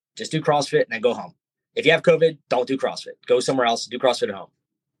here, just do CrossFit and then go home. If you have COVID, don't do CrossFit. Go somewhere else. Do CrossFit at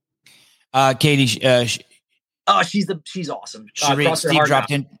home. Katie. She's awesome. Steve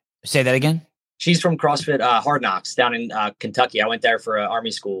dropped in. Say that again. She's from CrossFit Hard Knocks down in Kentucky. I went there for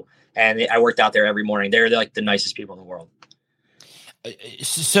Army school, and I worked out there every morning. They're like the nicest people in the world.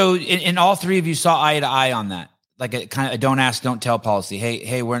 So, in all 3 of you saw eye to eye on that, like a kind of a don't ask, don't tell policy.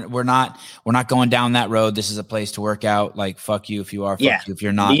 Hey, we're not going down that road. This is a place to work out. Like, fuck you if you are. Fuck you if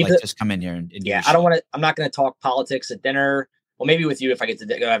you're not. Just come in here and yeah. I don't want to. I'm not going to talk politics at dinner. Well, maybe with you if I get to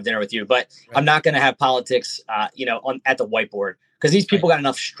go have dinner with you, but right. I'm not going to have politics. At the whiteboard. Because these people got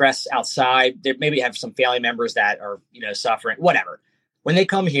enough stress outside. They maybe have some family members that are, suffering, whatever. When they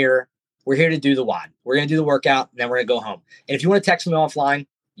come here, we're here to do the WOD. We're going to do the workout, and then we're going to go home. And if you want to text me offline,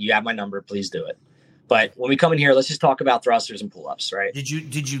 you have my number. Please do it. But when we come in here, let's just talk about thrusters and pull-ups, right? Did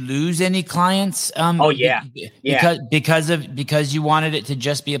you lose any clients? Yeah. Because you wanted it to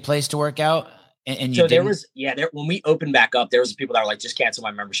just be a place to work out? And so there was, when we opened back up, there was people that were like, just cancel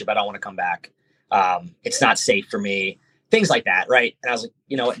my membership. I don't want to come back. It's not safe for me. Things like that, right? And I was like,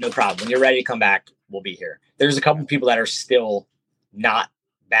 you know what? No problem. When you're ready to come back, we'll be here. There's a couple of people that are still not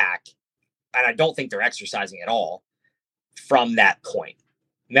back, and I don't think they're exercising at all from that point.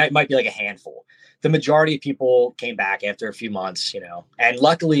 And that might be like a handful. The majority of people came back after a few months, and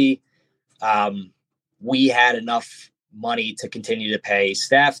luckily we had enough money to continue to pay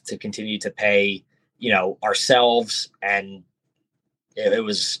staff, to continue to pay, ourselves. And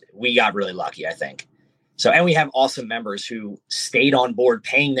we got really lucky, I think. So, and we have awesome members who stayed on board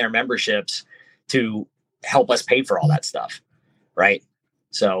paying their memberships to help us pay for all that stuff. Right.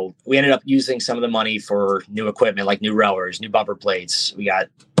 So we ended up using some of the money for new equipment, like new rowers, new bumper plates. We got,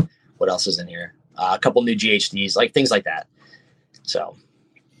 what else is in here? A couple new GHDs, like things like that. So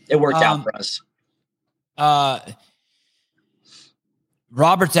it worked out for us.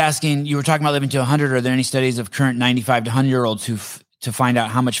 Robert's asking, you were talking about living to 100. Are there any studies of current 95 to 100-year-olds to find out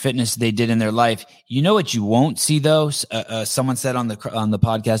how much fitness they did in their life? You know what you won't see though? Someone said on the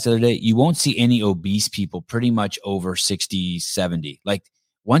podcast the other day, you won't see any obese people pretty much over 60, 70. Like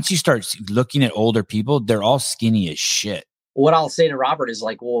once you start looking at older people, they're all skinny as shit. What I'll say to Robert is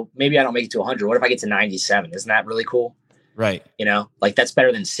like, well, maybe I don't make it to 100. What if I get to 97? Isn't that really cool? Right. You know, like that's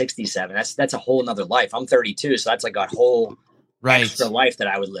better than 67. That's a whole nother life. I'm 32. So that's like a whole extra life that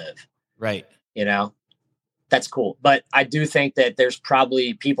I would live. Right. You know, that's cool. But I do think that there's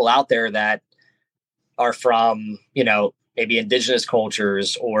probably people out there that are from, you know, maybe indigenous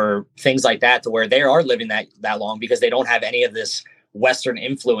cultures or things like that, to where they are living that long because they don't have any of this Western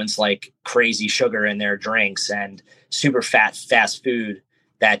influence, like crazy sugar in their drinks and super fast food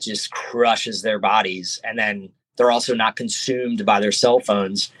that just crushes their bodies. And then they're also not consumed by their cell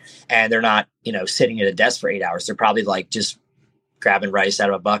phones, and they're not, you know, sitting at a desk for 8 hours. They're probably like just grabbing rice out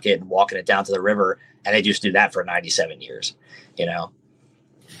of a bucket and walking it down to the river. And they just do that for 97 years, you know?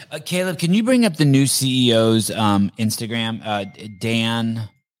 Caleb, can you bring up the new CEO's Instagram? Dan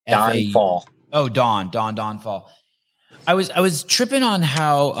Fall. Oh, Don Fall. I was tripping on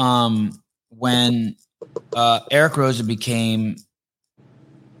how when Eric Rosa became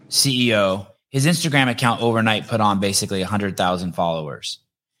CEO, his Instagram account overnight put on basically 100,000 followers.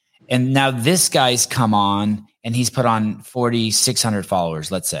 And now this guy's come on and he's put on 4,600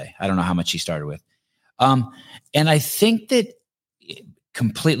 followers, let's say. I don't know how much he started with. And I think that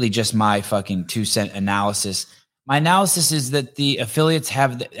completely just my fucking 2-cent analysis. My analysis is that the affiliates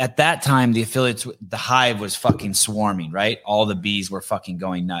at that time, the hive was fucking swarming, right? All the bees were fucking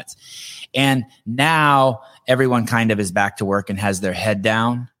going nuts. And now everyone kind of is back to work and has their head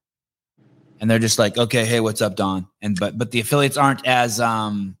down. And they're just like, okay, hey, what's up, Don? But the affiliates aren't as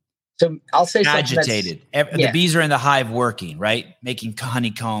so I'll say agitated. The bees are in the hive working, right? Making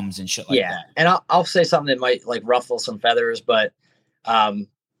honeycombs and shit like that. And I'll say something that might like ruffle some feathers, but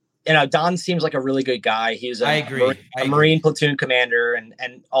you know, Don seems like a really good guy. He's a Marine platoon commander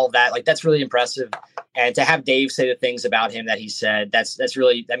and all that. Like, that's really impressive. And to have Dave say the things about him that he said,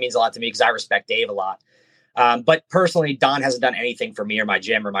 that means a lot to me, because I respect Dave a lot. But personally, Don hasn't done anything for me or my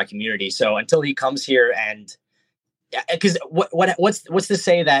gym or my community. So until he comes here, and because what's to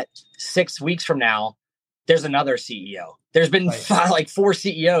say that 6 weeks from now there's another CEO? There's been 4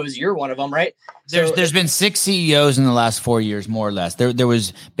 CEOs. You're one of them, right? There's been 6 CEOs in the last 4 years, more or less. There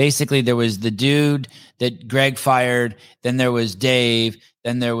was the dude that Greg fired. Then there was Dave.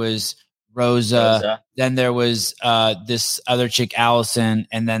 Then there was Rosa. Then there was this other chick, Allison.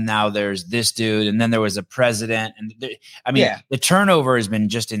 And then now there's this dude. And then there was a president. And the turnover has been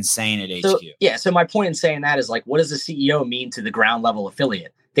just insane at HQ. So my point in saying that is, like, what does the CEO mean to the ground level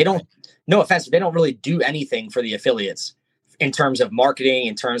affiliate? They don't. No offense, they don't really do anything for the affiliates in terms of marketing,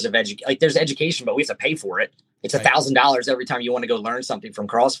 in terms of education. Like, there's education, but we have to pay for it. It's $1,000 every time you want to go learn something from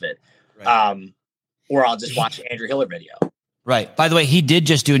CrossFit. Right. Or I'll just watch Andrew Hiller video. Right. By the way, he did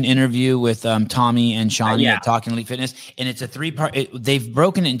just do an interview with Tommy and Shawnee at Talking Elite Fitness, and it's a 3-part. They've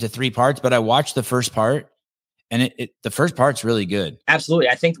broken it into 3 parts, but I watched the first part, and the first part's really good. Absolutely.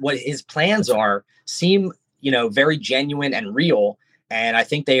 I think what his plans seem, very genuine and real. And I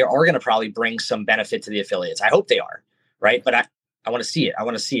think they are going to probably bring some benefit to the affiliates. I hope they are, right? But I want to see it. I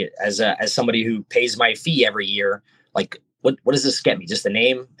want to see it as somebody who pays my fee every year. Like, what does this get me? Just the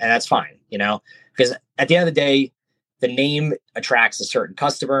name, and that's fine, because at the end of the day, the name attracts a certain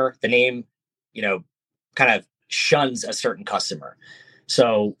customer. The name, kind of shuns a certain customer.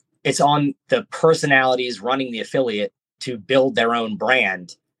 So it's on the personalities running the affiliate to build their own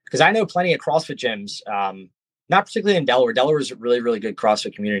brand. Because I know plenty of CrossFit gyms. Not particularly in Delaware. Delaware is a really, really good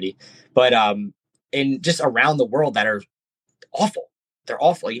CrossFit community, but in just around the world that are awful. They're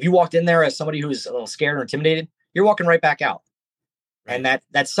awful. Like, if you walked in there as somebody who's a little scared or intimidated, you're walking right back out. Right. And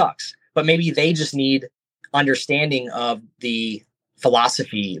that sucks. But maybe they just need understanding of the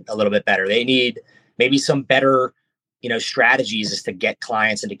philosophy a little bit better. They need maybe some better, strategies as to get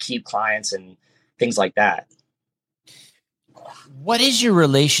clients and to keep clients and things like that. What has your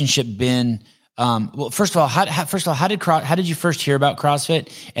relationship been? Well, first of all, how did you first hear about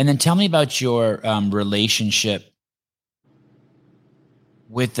CrossFit? And then tell me about your relationship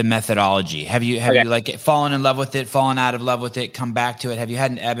with the methodology. Have you like fallen in love with it, fallen out of love with it, come back to it? Have you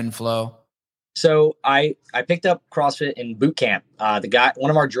had an ebb and flow? So I picked up CrossFit in boot camp. One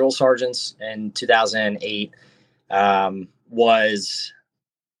of our drill sergeants in 2008 was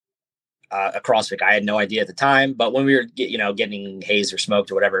a CrossFit guy. I had no idea at the time, but when we were getting hazed or smoked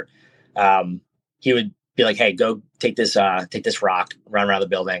or whatever, he would be like, "Hey, go take this rock, run around the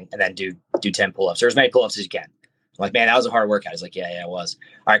building, and then do 10 pull-ups, or as many pull-ups as you can." I'm like, "Man, that was a hard workout." He's like, "Yeah, it was."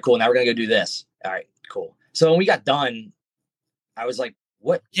 All right, cool. Now we're gonna go do this. All right, cool. So when we got done, I was like,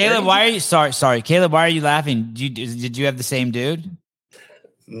 "What, Caleb? Why are you sorry, Caleb? Why are you laughing? Did you have the same dude?"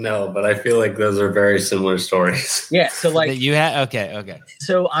 No, but I feel like those are very similar stories. Yeah. So like you had okay.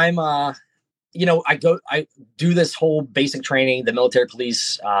 So I'm I do this whole basic training, the military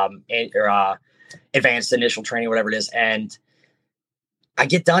police, advanced initial training, whatever it is. And I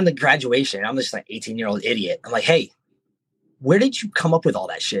get done the graduation. I'm just like 18-year-old idiot. I'm like, hey, where did you come up with all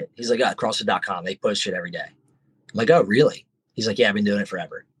that shit? He's like, CrossFit.com. They post shit every day. I'm like, oh, really? He's like, yeah, I've been doing it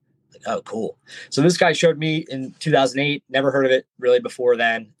forever. I'm like, oh, cool. So this guy showed me in 2008, never heard of it really before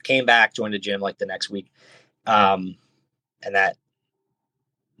then, came back, joined the gym like the next week. And that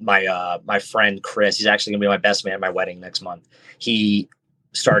my friend Chris, he's actually gonna be my best man at my wedding next month. He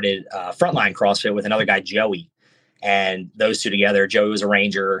started Frontline CrossFit with another guy, Joey, and those two together. Joey was a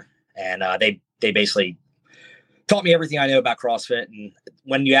ranger, and they basically taught me everything I know about CrossFit. And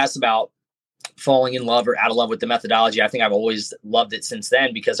when you asked about falling in love or out of love with the methodology, I think I've always loved it since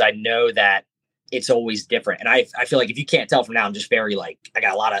then, because I know that it's always different. And I feel like if you can't tell from now, I'm just very like, I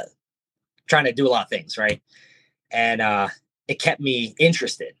got trying to do a lot of things. Right. And it kept me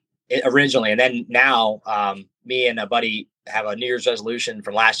interested originally. And then now me and a buddy have a New Year's resolution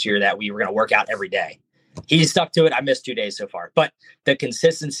from last year that we were going to work out every day. He stuck to it. I missed 2 days so far, but the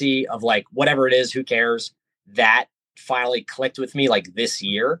consistency of like, whatever it is, who cares, that finally clicked with me like this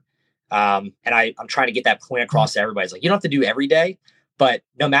year. And I'm trying to get that point across to everybody. It's like, you don't have to do every day, but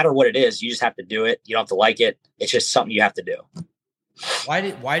no matter what it is, you just have to do it. You don't have to like it. It's just something you have to do. Why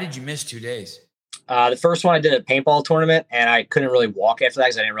did you miss 2 days? The first one I did a paintball tournament, and I couldn't really walk after that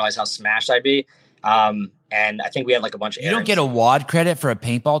because I didn't realize how smashed I'd be. And I think we had like a bunch of errands. You don't get a WOD credit for a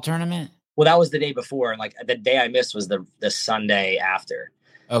paintball tournament? Well, that was the day before. And like the day I missed was the Sunday after.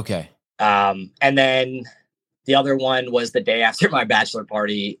 Okay. And then the other one was the day after my bachelor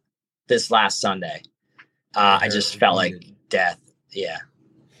party this last Sunday. I just felt like death. Yeah.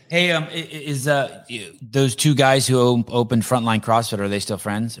 Hey, is those two guys who opened Frontline CrossFit, are they still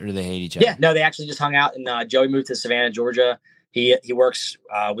friends, or do they hate each other? Yeah, no, they actually just hung out, and Joey moved to Savannah, Georgia. He works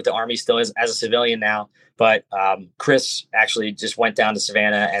with the Army still as a civilian now, but Chris actually just went down to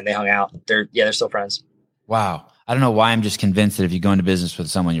Savannah and they hung out. They're still friends. Wow. I don't know why I'm just convinced that if you go into business with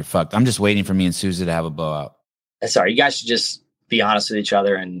someone, you're fucked. I'm just waiting for me and Susie to have a blowout. Sorry, you guys should just be honest with each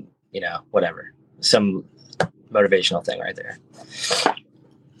other and, whatever. Some motivational thing right there.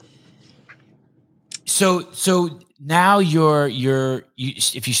 So now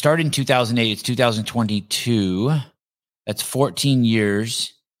if you started in 2008, it's 2022. That's 14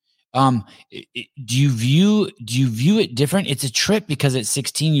 years. Do you view it different? It's a trip because at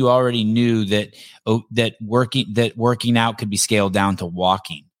 16 you already knew that working out could be scaled down to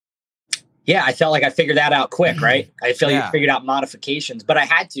walking. Yeah, I felt like I figured that out quick, right? I feel like I figured out modifications, but I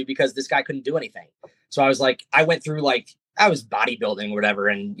had to because this guy couldn't do anything. So I was like, I went through I was bodybuilding or whatever,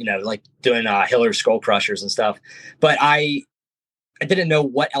 and doing Hiller skull crushers and stuff. But I didn't know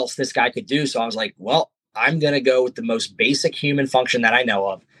what else this guy could do. So I was like, well, I'm gonna go with the most basic human function that I know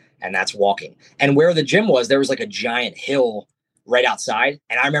of, and that's walking. And where the gym was, there was like a giant hill right outside,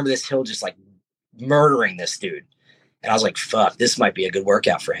 and I remember this hill just like murdering this dude. And I was like, fuck, this might be a good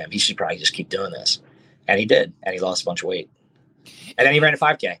workout for him. He should probably just keep doing this. And he did, and he lost a bunch of weight. And then he ran a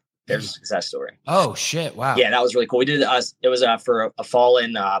 5K. There's a success story. Oh shit! Wow. Yeah, that was really cool. We did it was for a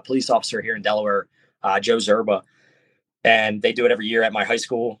fallen police officer here in Delaware, Joe Zerba, and they do it every year at my high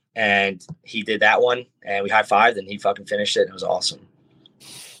school. And he did that one, and we high-fived, and he fucking finished it. And it was awesome.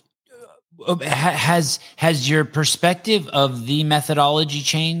 Has your perspective of the methodology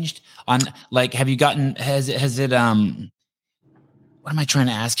changed? On have you gotten? Has it? What am I trying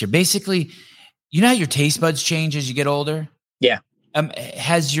to ask here? Basically, how your taste buds change as you get older. Yeah.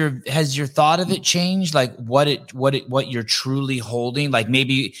 Has your thought of it changed? Like what you're truly holding? Like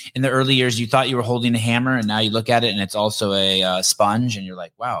maybe in the early years you thought you were holding a hammer, and now you look at it and it's also a sponge, and you're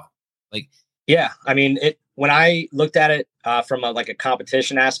like, wow. Yeah. I mean, when I looked at it from a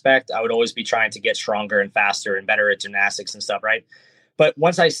competition aspect, I would always be trying to get stronger and faster and better at gymnastics and stuff, right? But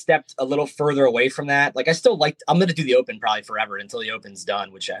once I stepped a little further away from that, I still I'm going to do the open probably forever until the open's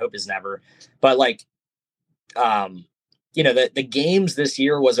done, which I hope is never. But the games this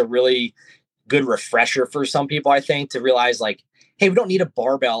year was a really good refresher for some people, I think, to realize hey, we don't need a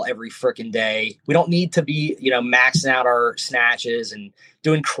barbell every freaking day. We don't need to be, maxing out our snatches and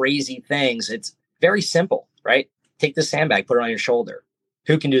doing crazy things. It's very simple, right? Take the sandbag, put it on your shoulder.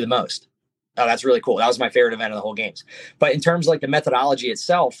 Who can do the most? Oh, that's really cool. That was my favorite event of the whole games. But in terms of the methodology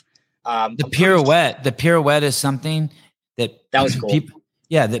itself, the pirouette is something that was cool.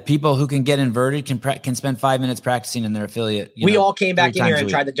 That people who can get inverted can spend 5 minutes practicing in their affiliate. We all came back in here and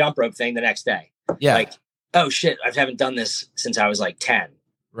tried the jump rope thing the next day. Yeah. Oh shit, I haven't done this since I was 10.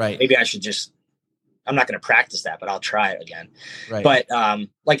 Right. Maybe I should I'm not going to practice that, but I'll try it again. Right. But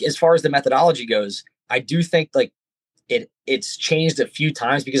as far as the methodology goes, I do think it's changed a few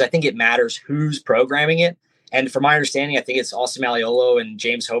times because I think it matters who's programming it. And from my understanding, I think it's Austin Malleolo and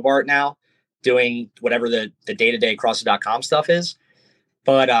James Hobart now. doing whatever the day-to-day CrossFit.com stuff is.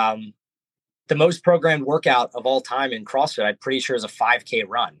 But the most programmed workout of all time in CrossFit, I'm pretty sure is a 5K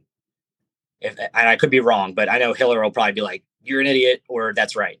run. And I could be wrong, but I know Hiller will probably be like, you're an idiot, or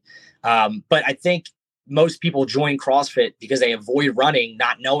that's right. But I think most people join CrossFit because they avoid running,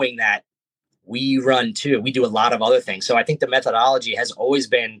 not knowing that we run too. We do a lot of other things. So I think the methodology has always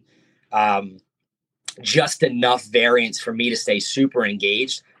been just enough variance for me to stay super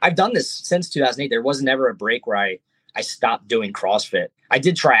engaged. I've done this since 2008. There was never a break where I stopped doing CrossFit. I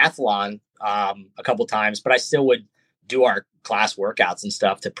did triathlon a couple times, but I still would do our class workouts and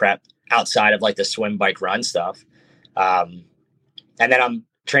stuff to prep outside of like the swim, bike, run stuff. And then I'm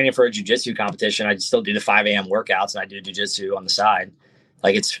training for a jiu-jitsu competition. I still do the 5 a.m. workouts, and I do jiu-jitsu on the side.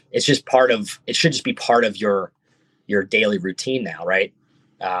 Like it should just be part of your daily routine now. Right.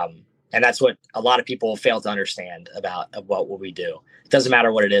 And that's what a lot of people fail to understand about what we do. It doesn't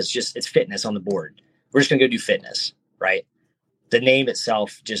matter what it is. It's fitness on the board. We're just going to go do fitness. Right. The name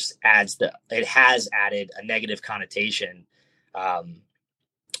itself just it has added a negative connotation,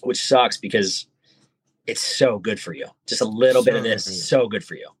 which sucks because it's so good for you. Just a little bit of this is so good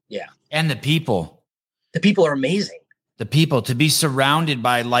for you. Yeah. And the people are amazing. The people, to be surrounded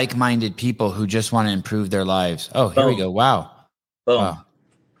by like-minded people who just want to improve their lives. Oh, here we go. Wow. Boom.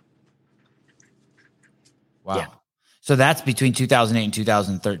 Wow. Yeah. So that's between 2008 and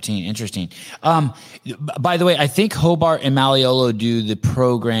 2013. Interesting. By the way, I think Hobart and Malleolo do the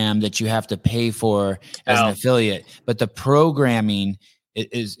program that you have to pay for as an affiliate, but the programming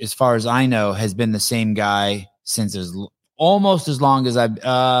is, as far as I know, has been the same guy since almost as long as when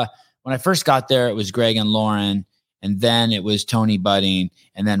I first got there, it was Greg and Lauren, and then it was Tony Budding,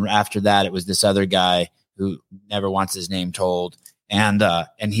 and then after that, it was this other guy who never wants his name told, and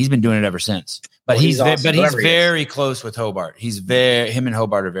he's been doing it ever since. But he's awesome, he's very close with Hobart. Him and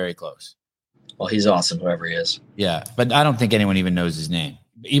Hobart are very close. Well, he's awesome, whoever he is. Yeah, but I don't think anyone even knows his name,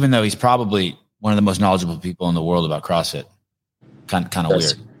 even though he's probably one of the most knowledgeable people in the world about CrossFit. Kind of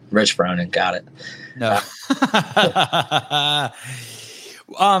weird. Rich Bronin, got it. No.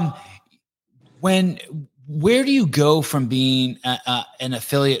 Where do you go from being an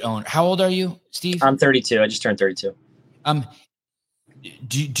affiliate owner? How old are you, Steve? I'm 32. I just turned 32.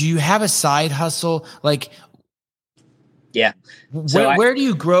 Do you have a side hustle? Like, yeah. Where do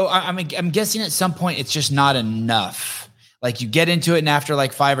you grow? I'm guessing at some point it's just not enough. Like you get into it, and after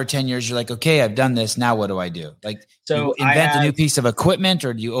like 5 or 10 years, you're like, okay, I've done this. Now what do I do? Like, so you invent a new piece of equipment,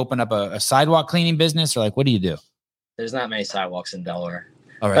 or do you open up a sidewalk cleaning business, or like, what do you do? There's not many sidewalks in Delaware.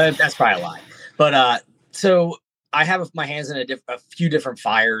 All right, that's probably a lie. But so I have my hands in a few different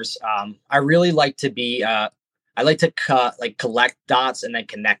fires. I really like to be. I like to collect dots and then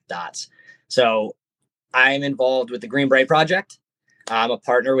connect dots. So I'm involved with the Green Beret Project. I'm a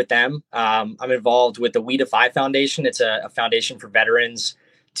partner with them. I'm involved with the We Defy Foundation. It's a foundation for veterans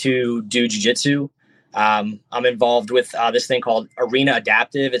to do jiu-jitsu. I'm involved with this thing called Arena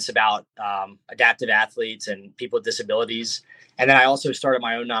Adaptive. It's about adaptive athletes and people with disabilities. And then I also started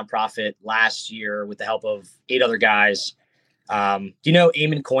my own nonprofit last year with the help of 8 other guys. Do you know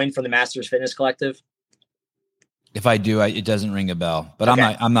Eamon Coyne from the Masters Fitness Collective? If I do, it doesn't ring a bell. But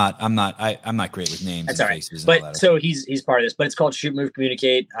okay. I'm not great with names. That's all right. But so he's part of this. But it's called Shoot, Move,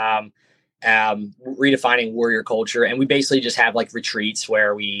 Communicate. Redefining warrior culture, and we basically just have like retreats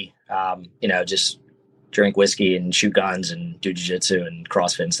where we, just drink whiskey and shoot guns and do jiu-jitsu and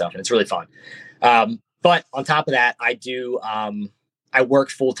CrossFit and stuff, and it's really fun. But on top of that, I work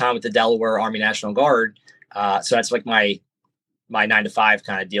full time with the Delaware Army National Guard, so that's like my 9-to-5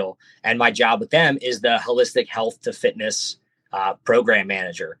 kind of deal. And my job with them is the holistic health to fitness program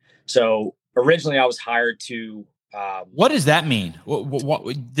manager. So originally I was hired to. What does that mean?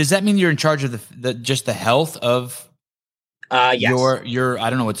 What does that mean? You're in charge of just the health of yes. your I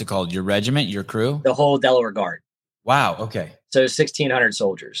don't know what's it called. Your regiment, your crew, the whole Delaware Guard. Wow. Okay. So 1,600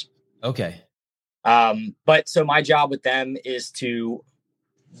 soldiers. Okay. But so my job with them is to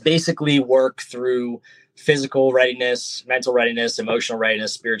basically work through physical readiness, mental readiness, emotional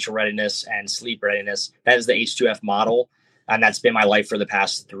readiness, spiritual readiness, and sleep readiness. That is the H2F model. And that's been my life for the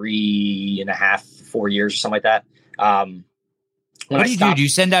past 3.5, 4 years or something like that. What do you do? Do you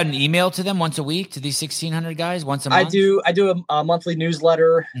send out an email to them once a week, to these 1,600 guys once a month? I do a monthly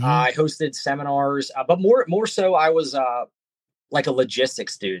newsletter. Mm-hmm. I hosted seminars, but more so I was like a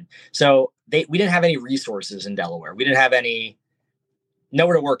logistics dude. So we didn't have any resources in Delaware. We didn't have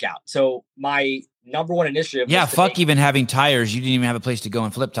nowhere to work out. So my number one initiative. Yeah. Even having tires. You didn't even have a place to go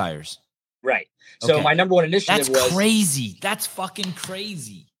and flip tires. Right. So my number one initiative was crazy. That's fucking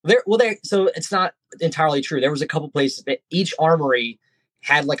crazy. So it's not entirely true. There was a couple places that each armory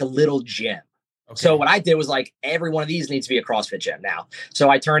had like a little gym. So what I did was like, every one of these needs to be a CrossFit gym now. So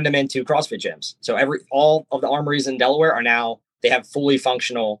I turned them into CrossFit gyms. So all of the armories in Delaware are now, they have fully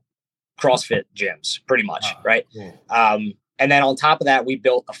functional CrossFit gyms pretty much. Right. Cool. And then on top of that, we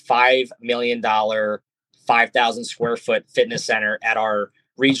built a $5 million, 5,000 square foot fitness center at our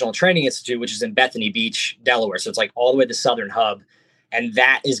regional training institute, which is in Bethany Beach, Delaware. So it's like all the way to Southern Hub. And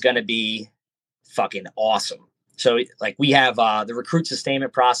that is going to be fucking awesome. So like we have the recruit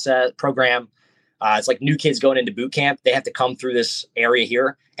sustainment program. It's like new kids going into boot camp. They have to come through this area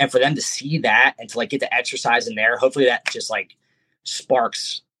here. And for them to see that and to like get the exercise in there, hopefully that just like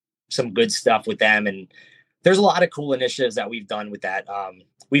sparks some good stuff with them. And there's a lot of cool initiatives that we've done with that.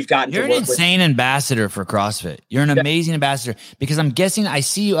 We've gotten You're to work an insane ambassador for CrossFit. You're an amazing ambassador, because I'm guessing I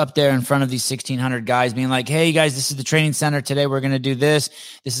see you up there in front of these 1,600 guys being like, hey, guys, this is the training center. Today we're going to do this.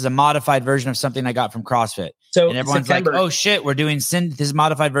 This is a modified version of something I got from CrossFit. So and everyone's September, like, oh, shit, we're doing Cindy, this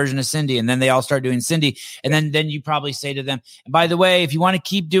modified version of Cindy. And then they all start doing Cindy. And then you probably say to them, and by the way, if you want to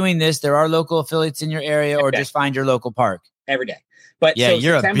keep doing this, there are local affiliates in your area, or just find your local park. Every day. But yeah, so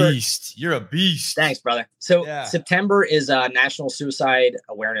you're a beast. You're a beast. Thanks, brother. So September is National Suicide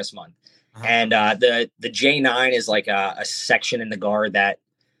Awareness Month. And the J9 is like a section in the Guard that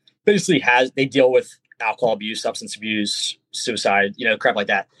basically they deal with alcohol abuse, substance abuse, suicide, crap like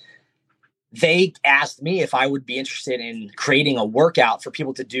that. They asked me if I would be interested in creating a workout for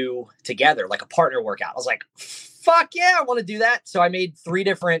people to do together, like a partner workout. I was like, fuck yeah, I want to do that. So I made 3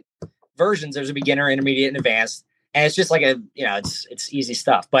 different versions. There's a beginner, intermediate, and advanced. And it's just like it's easy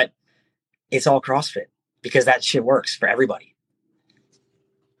stuff, but it's all CrossFit because that shit works for everybody.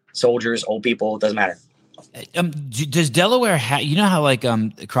 Soldiers, old people, it doesn't matter. Does Delaware how like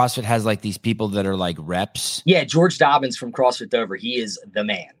CrossFit has like these people that are like reps? Yeah, George Dobbins from CrossFit Dover. He is the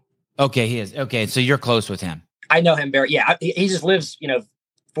man. Okay, he is. Okay, so you're close with him. I know him very. Yeah, he just lives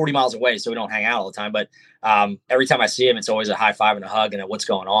 40 miles away, so we don't hang out all the time. But every time I see him, it's always a high five and a hug and what's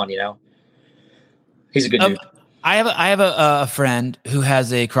going on. He's a good dude. I have a friend who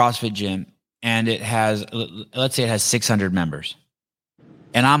has a CrossFit gym, and let's say it has 600 members.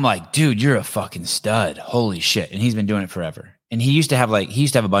 And I'm like, dude, you're a fucking stud. Holy shit. And he's been doing it forever. And he used to have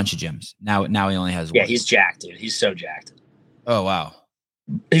a bunch of gyms. Now he only has one. Yeah, he's jacked, dude. He's so jacked. Oh, wow.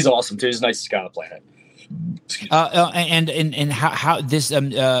 He's awesome too. He's the nicest guy on the planet. And how this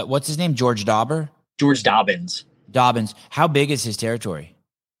what's his name? George Dobbins. How big is his territory?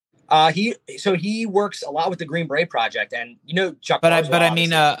 He works a lot with the Green Beret Project, and Chuck. But I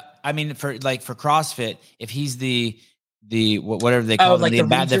mean for CrossFit, if he's the whatever they call like the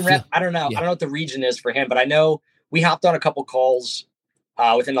region rep. I don't know. Yeah. I don't know what the region is for him, but I know we hopped on a couple calls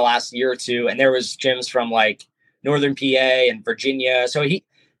within the last year or two, and there was gyms from like Northern PA and Virginia. So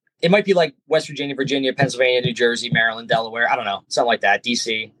it might be like West Virginia, Pennsylvania, New Jersey, Maryland, Delaware. I don't know, something like that.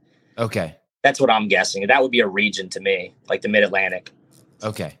 DC. Okay, that's what I'm guessing. That would be a region to me, like the Mid-Atlantic.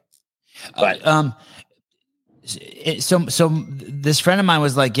 Okay. But so this friend of mine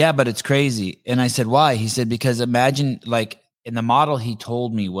was like, yeah, but it's crazy. And I said, why? He said, because imagine like in the model he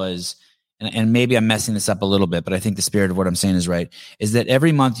told me was, and maybe I'm messing this up a little bit, but I think the spirit of what I'm saying is right, is that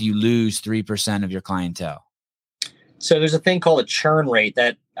every month you lose 3% of your clientele. So there's a thing called a churn rate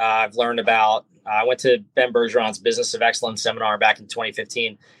that I've learned about. I went to Ben Bergeron's Business of Excellence seminar back in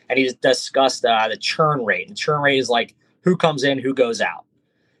 2015, and he discussed the churn rate. And churn rate is like who comes in, who goes out.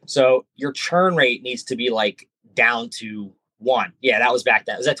 So your churn rate needs to be like down to 1. Yeah, that was back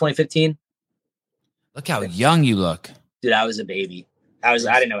then. Was that 2015? Look how young you look. Dude, I was a baby. I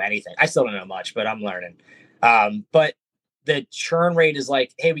didn't know anything. I still don't know much, but I'm learning. But the churn rate is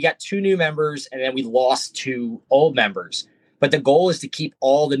like, hey, we got 2 new members and then we lost 2 old members. But the goal is to keep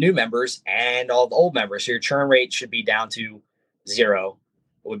all the new members and all the old members. So your churn rate should be down to 0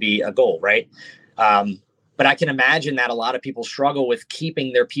 would be a goal, right? But I can imagine that a lot of people struggle with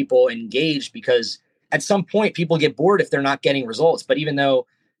keeping their people engaged because at some point people get bored if they're not getting results. But even though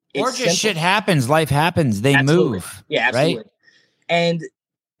it's just shit happens, life happens, they move. Yeah, absolutely. Right? And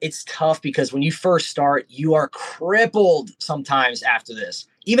it's tough because when you first start, you are crippled sometimes after this.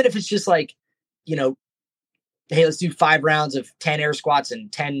 Even if it's just like, hey, let's do 5 rounds of 10 air squats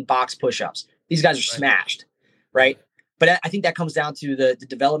and 10 box push-ups. These guys are smashed, right? But I think that comes down to the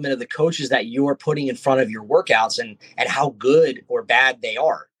development of the coaches that you're putting in front of your workouts and how good or bad they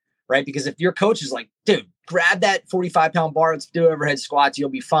are, right? Because if your coach is like, dude, grab that 45-pound bar, let's do overhead squats, you'll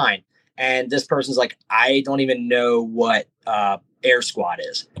be fine. And this person's like, I don't even know what air squat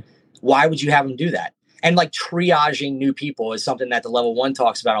is. Why would you have them do that? And like triaging new people is something that the level 1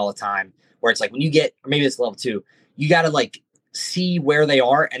 talks about all the time, where it's like when you get, or maybe it's level 2, you got to like see where they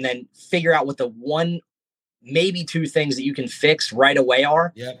are and then figure out what the one maybe 2 things that you can fix right away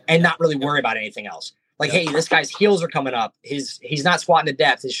and not really worry about anything else. Like, hey, this guy's heels are coming up. He's not squatting to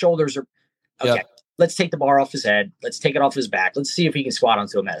depth. His shoulders are okay. Let's take the bar off his head. Let's take it off his back. Let's see if he can squat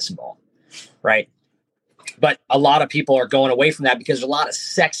onto a medicine ball. Right. But a lot of people are going away from that because there's a lot of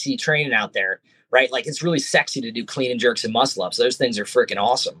sexy training out there, right? Like, it's really sexy to do clean and jerks and muscle ups. Those things are freaking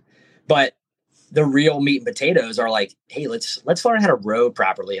awesome. But the real meat and potatoes are like, hey, let's learn how to row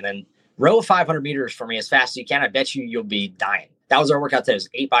properly, and then row 500 meters for me as fast as you can. I bet you'll be dying. That was our workout today. It was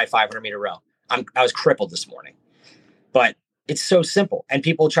 8 by 500 meter row. I was crippled this morning, but it's so simple, and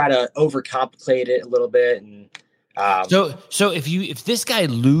people try to overcomplicate it a little bit. And so if this guy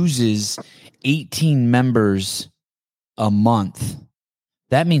loses 18 members a month,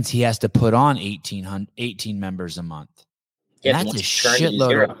 that means he has to put on 18 members a month. Yeah, that's a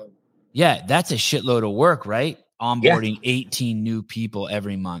shitload. That's a shitload of work, right? Onboarding 18 new people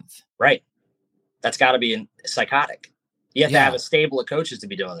every month. Right. That's got to be psychotic. You have to have a stable of coaches to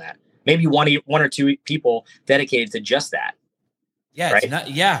be doing that. Maybe one or 2 people dedicated to just that. Yeah.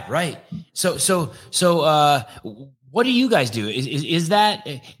 Right? Right. So, what do you guys do? Is that,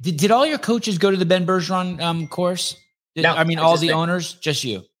 did all your coaches go to the Ben Bergeron course? No, all the owners, just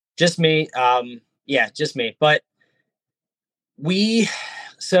you? Just me. Just me. But we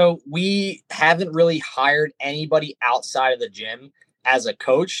haven't really hired anybody outside of the gym as a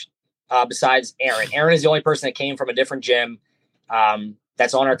coach, besides Aaron. Aaron is the only person that came from a different gym,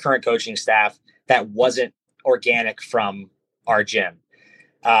 that's on our current coaching staff that wasn't organic from our gym.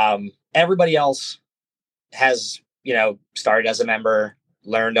 Everybody else has, started as a member,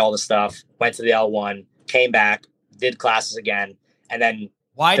 learned all the stuff, went to the L1, came back, did classes again, and then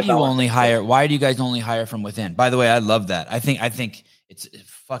why do you guys only hire from within? By the way, I love that. I think it's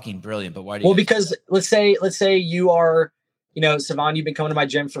fucking brilliant, but why do you because let's say you are, Savon, you've been coming to my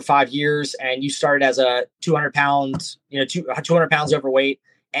gym for 5 years, and you started as a 200 pounds, 200 pounds overweight,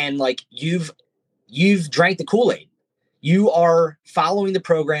 and like you've drank the Kool-Aid. You are following the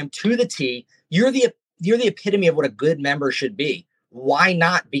program to the T. You're the epitome of what a good member should be. Why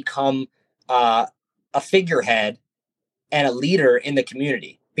not become a figurehead and a leader in the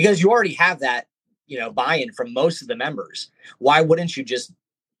community? Because you already have that, buy-in from most of the members. Why wouldn't you just,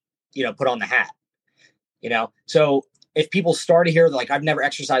 put on the hat? So if people started here, they're like, I've never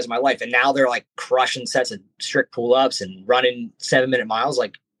exercised in my life, and now they're like crushing sets of strict pull-ups and running 7-minute miles,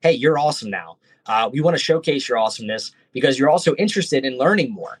 like, hey, you're awesome now. We want to showcase your awesomeness because you're also interested in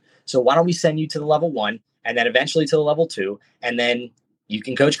learning more. So why don't we send you to the level 1 and then eventually to the level 2, and then you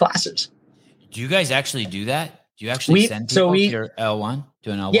can coach classes. Do you guys actually do that? Do you actually send people to your L1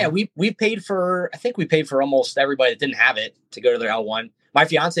 to an L1? Yeah, we paid for almost everybody that didn't have it to go to their L1. My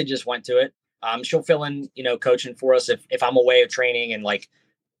fiance just went to it. She'll fill in, coaching for us if I'm away of training and like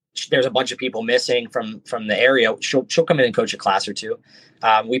there's a bunch of people missing from the area. She'll come in and coach a class or 2.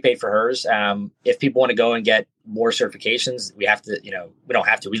 We paid for hers. If people want to go and get more certifications, we have to, we don't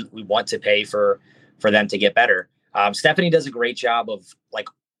have to, we want to pay for them to get better. Stephanie does a great job of like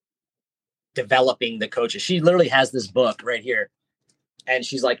developing the coaches. She literally has this book right here, and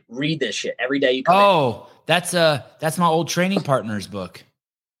she's like, read this shit every day you come in. That's my old training partner's book.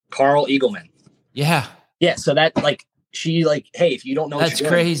 Carl Eagleman. Yeah. Yeah. So that she hey, if you don't know that's what you're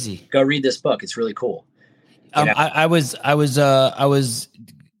crazy, doing, go read this book. It's really cool. I was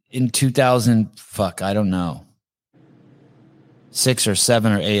in 2000, I don't know, 6 or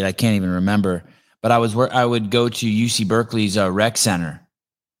 7 or 8. I can't even remember, but I would go to UC Berkeley's rec center,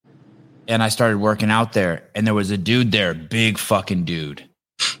 and I started working out there, and there was a dude there, big fucking dude,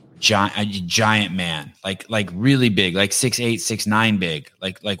 giant man, like really big, like 6'8", 6'9", big,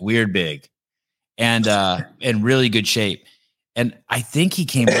 like weird big, and in really good shape. And I think he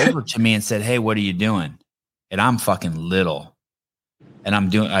came over to me and said, "Hey, what are you doing?" And I'm fucking little, and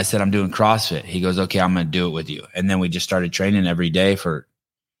I said, "I'm doing CrossFit." He goes, "Okay, I'm going to do it with you." And then we just started training every day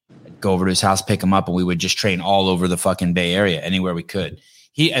go over to his house, pick him up, and we would just train all over the fucking Bay Area, anywhere we could.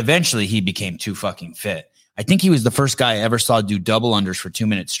 Eventually he became too fucking fit. I think he was the first guy I ever saw do double unders for 2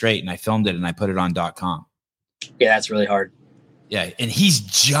 minutes straight, and I filmed it and I put it on .com. Yeah, that's really hard. Yeah, and he's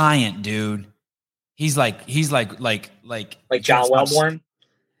giant, dude. He's like John Wellborn.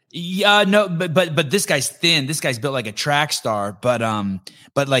 Yeah, no, but this guy's thin. This guy's built like a track star, but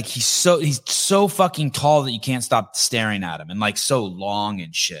like he's so fucking tall that you can't stop staring at him, and like so long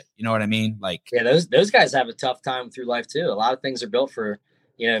and shit. You know what I mean? Like, yeah, those guys have a tough time through life too. A lot of things are built for,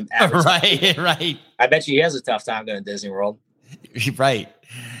 right. I bet you he has a tough time going to Disney World. Right.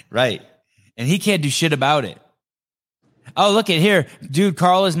 And he can't do shit about it. Oh, look at here. Dude,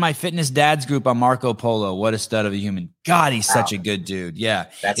 Carl is my fitness dads group on Marco Polo. What a stud of a human. God, he's such a good dude. Yeah.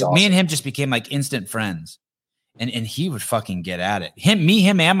 That's awesome. Me and him just became like instant friends. and he would fucking get at it. Him,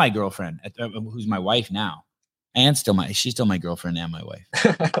 and my girlfriend, who's my wife now, and she's still my girlfriend and my wife.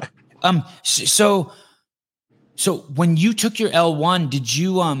 So when you took your L1, did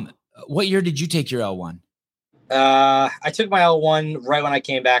you what year did you take your L1? I took my L1 right when I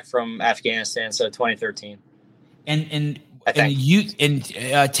came back from Afghanistan, so 2013. And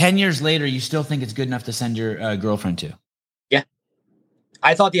 10 years later, you still think it's good enough to send your girlfriend to? Yeah,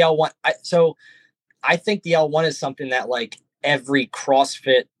 I thought the L1. I think the L1 is something that like every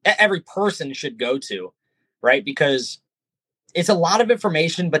CrossFit, every person should go to, right? Because it's a lot of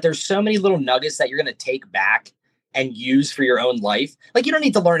information, but there's so many little nuggets that you're going to take back and use for your own life. Like you don't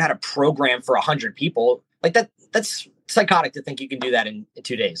need to learn how to program for 100 people. Like that's psychotic to think you can do that in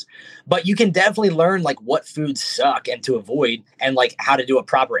 2 days, but you can definitely learn like what foods suck and to avoid, and like how to do a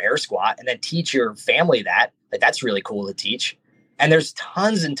proper air squat, and then teach your family that. Like that's really cool to teach. And there's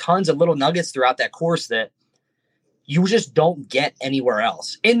tons and tons of little nuggets throughout that course that you just don't get anywhere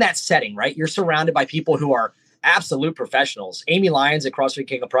else in that setting, right? You're surrounded by people who are absolute professionals. Amy Lyons at CrossFit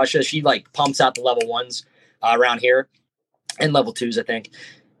King of Prussia, she like pumps out the level 1s around here, and level 2s, I think.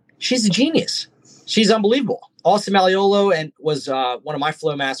 She's a genius. She's unbelievable. Austin Maliolo and was one of my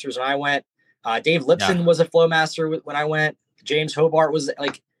flow masters when I went. Dave Lipson was a flow master when I went. James Hobart was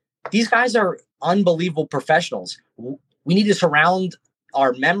like, these guys are unbelievable professionals. We need to surround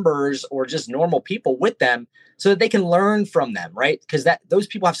our members or just normal people with them so that they can learn from them, right? Because those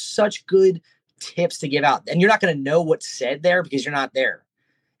people have such good tips to give out, and you're not going to know what's said there because you're not there.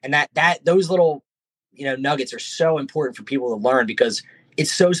 And those little, nuggets are so important for people to learn because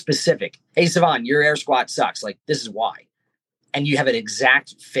it's so specific. Hey, Savan, your air squat sucks. Like, this is why. And you have an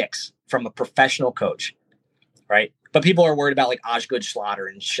exact fix from a professional coach, right? But people are worried about like Osgood Schlatter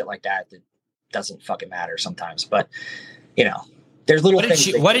and shit like that. That doesn't fucking matter sometimes. But, there's little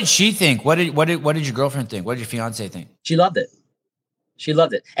things. What did she think? What did your girlfriend think? What did your fiance think? She loved it.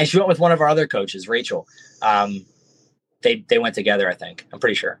 And she went with one of our other coaches, Rachel. They went together, I think. I'm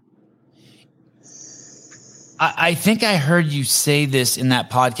pretty sure. I think I heard you say this in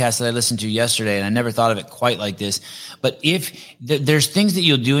that podcast that I listened to yesterday, and I never thought of it quite like this. But if there's things that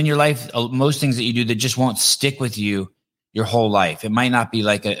you'll do in your life, most things that you do that just won't stick with you your whole life. It might not be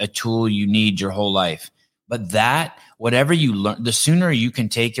like a tool you need your whole life. But whatever you learn, the sooner you can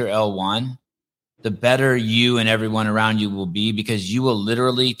take your L1, the better you and everyone around you will be, because you will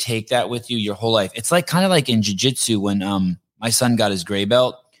literally take that with you your whole life. It's like kind of like in jiu-jitsu when my son got his gray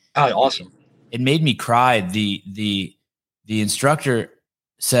belt. Oh, awesome. It made me cry. The instructor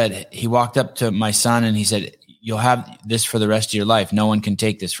said, he walked up to my son and he said, "You'll have this for the rest of your life. No one can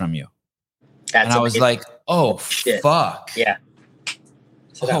take this from you." And I was like, oh, shit. Fuck. Yeah.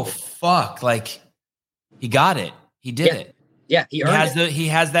 So fuck. Like, he got it. He did it. Yeah. He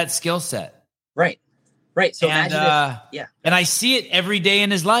has that skill set. Right. So and I see it every day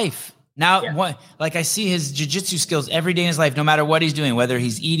in his life. Now, I see his jiu-jitsu skills every day in his life, no matter what he's doing, whether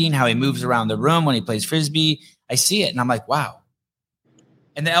he's eating, how he moves around the room, when he plays Frisbee. I see it. And I'm like, wow.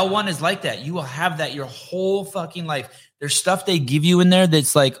 And the L1 is like that. You will have that your whole fucking life. There's stuff they give you in there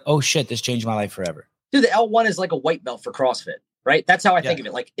that's like, oh shit, this changed my life forever. Dude, the L1 is like a white belt for CrossFit, right? That's how I think of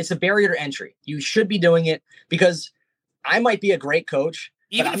it. Like, it's a barrier to entry. You should be doing it, because I might be a great coach.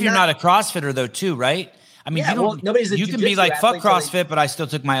 Even if you're not a CrossFitter though, too, right? I mean, you can be like, fuck CrossFit, but I still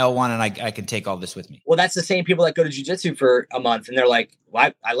took my L1 and I can take all this with me. Well, that's the same people that go to jiu-jitsu for a month and they're like,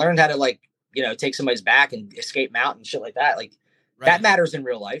 well, I learned how to take somebody's back and escape mount and shit like that. Like, that matters in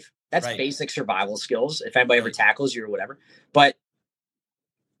real life. That's basic survival skills. If anybody ever tackles you or whatever. But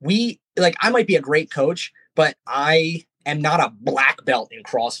I might be a great coach, but I am not a black belt in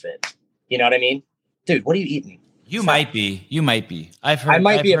CrossFit. You know what I mean? Dude, what are you eating? You might be. I've heard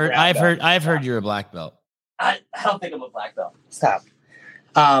you're a black belt. I don't think I'm a black belt. Stop.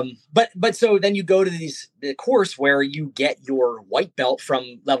 But so then you go to the course where you get your white belt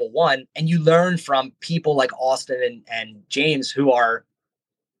from level 1, and you learn from people like Austin and James, who are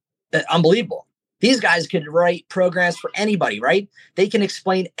unbelievable. These guys could write programs for anybody, right? They can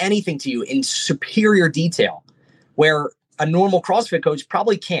explain anything to you in superior detail, where a normal CrossFit coach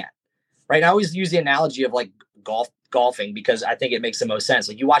probably can't, right? I always use the analogy of like golfing, because I think it makes the most sense.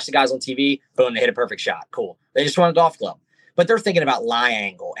 Like, you watch the guys on TV, boom, they hit a perfect shot. Cool. They just want a golf club. But they're thinking about lie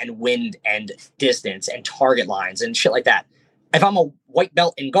angle and wind and distance and target lines and shit like that. If I'm a white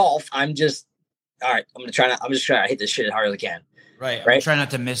belt in golf, I'm just, all right, I'm just trying to hit this shit as hard as I can. Right. I'm trying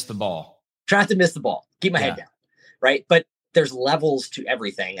not to miss the ball. Keep my head down. Right. But there's levels to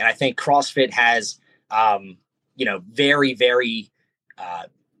everything. And I think CrossFit has, very, very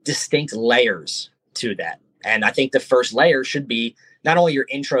distinct layers to that. And I think the first layer should be not only your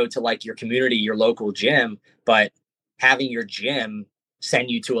intro to like your community, your local gym, but having your gym send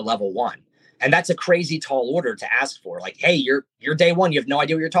you to a level 1. And that's a crazy tall order to ask for. Like, hey, you're day 1. You have no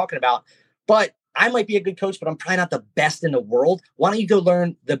idea what you're talking about, but I might be a good coach, but I'm probably not the best in the world. Why don't you go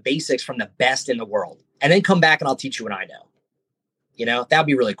learn the basics from the best in the world and then come back and I'll teach you what I know. You know, that'd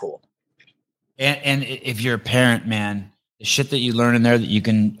be really cool. And if you're a parent, man, the shit that you learn in there that you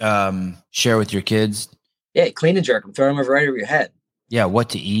can share with your kids. Yeah, clean and jerk them, throw them right over your head. Yeah, what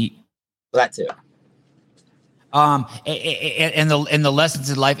to eat. Well, that too. And the lessons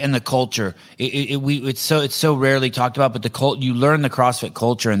in life and the culture. It's so rarely talked about, but you learn the CrossFit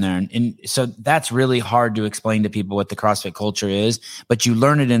culture in there, and so that's really hard to explain to people what the CrossFit culture is. But you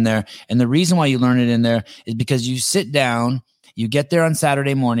learn it in there, and the reason why you learn it in there is because you sit down. You get there on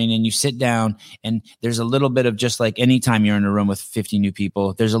Saturday morning and you sit down, and there's a little bit of, just like anytime you're in a room with 50 new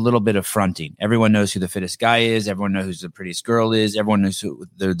people, there's a little bit of fronting. Everyone knows who the fittest guy is. Everyone knows who the prettiest girl is. Everyone knows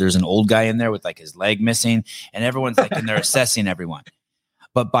there's an old guy in there with like his leg missing, and everyone's like, and they're assessing everyone.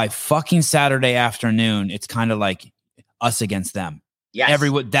 But by fucking Saturday afternoon, it's kind of like us against them. Yes.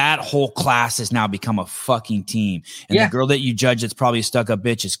 That whole class has now become a fucking team. And the girl that you judge that's probably a stuck-up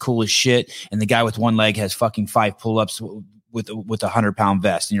bitch is cool as shit. And the guy with one leg has fucking 5 pull-ups with a 100-pound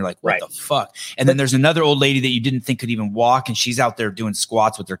vest, and you're like, what the fuck? And then there's another old lady that you didn't think could even walk, and she's out there doing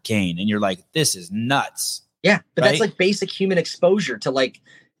squats with her cane, and you're like, this is nuts. Yeah, but that's like basic human exposure to like,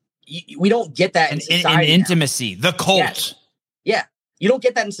 we don't get that in society. And intimacy, the cult. Yes. Yeah, you don't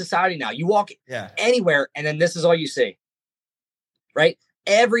get that in society now. You walk anywhere, and then this is all you see. Right?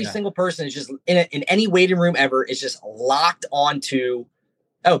 Every single person is just in any waiting room ever is just locked onto.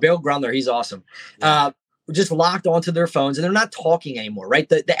 Oh, Bill Grundler, he's awesome. Yeah. Just locked onto their phones, and they're not talking anymore, right?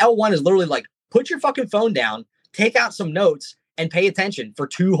 The L1 is literally like, put your fucking phone down, take out some notes, and pay attention for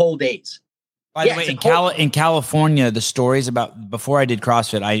 2 whole days. By the way, in California, the stories about, before I did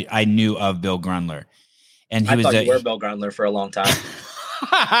CrossFit, I knew of Bill Grundler, and I thought you were Bill Grundler for a long time.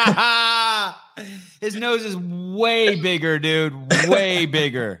 His nose is way bigger, dude, way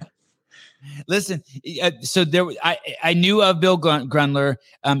bigger. Listen, so I knew of Bill Grundler.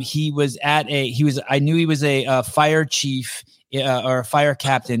 I knew he was a fire chief or a fire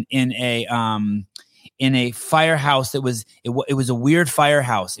captain in a firehouse that was, it was a weird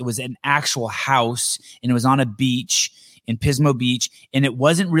firehouse. It was an actual house, and it was on a beach in Pismo Beach, and it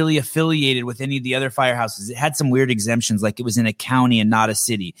wasn't really affiliated with any of the other firehouses. It had some weird exemptions, like it was in a county and not a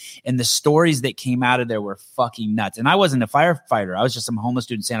city. And the stories that came out of there were fucking nuts. And I wasn't a firefighter. I was just some homeless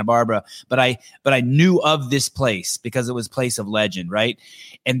dude in Santa Barbara, but I knew of this place because it was a place of legend, right?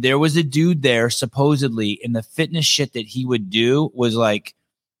 And there was a dude there, supposedly, and the fitness shit that he would do was like,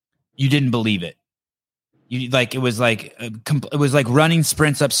 you didn't believe it. It was like running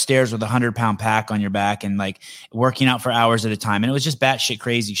sprints upstairs with a 100-pound pack on your back and like working out for hours at a time. And it was just batshit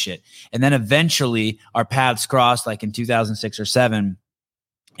crazy shit. And then eventually our paths crossed like in 2006 or 7.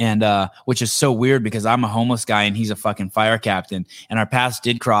 And, which is so weird because I'm a homeless guy and he's a fucking fire captain, and our paths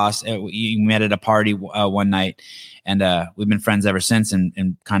did cross. We met at a party one night, and, we've been friends ever since,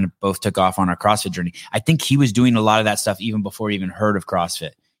 and kind of both took off on our CrossFit journey. I think he was doing a lot of that stuff even before he even heard of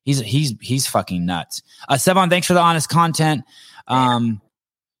CrossFit. He's fucking nuts. Sevon, thanks for the honest content.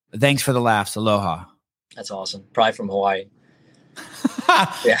 Thanks for the laughs. Aloha. That's awesome. Probably from Hawaii.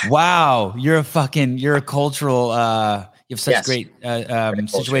 Wow. You're a cultural, you have such great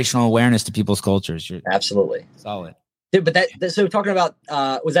situational awareness to people's cultures. You're absolutely solid. Dude, but so talking about,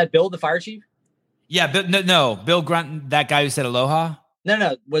 was that Bill, the fire chief? Yeah. No, Bill Grunt, that guy who said aloha.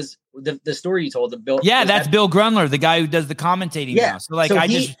 No, was the story you told, the Bill. Yeah, that's Bill Grundler, the guy who does the commentating now. So like, but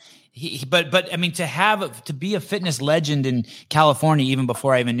I mean, to be a fitness legend in California, even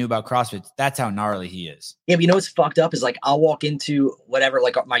before I even knew about CrossFit, that's how gnarly he is. Yeah, but you know what's fucked up is like, I'll walk into whatever,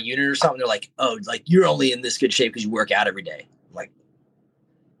 like my unit or something. They're like, oh, like you're only in this good shape because you work out every day. I'm like,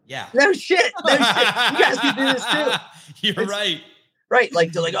 yeah, no shit. You guys can do this too. You're right. Right.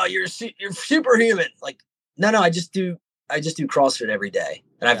 Like they're like, oh, you're superhuman. Like, no, I just do CrossFit every day,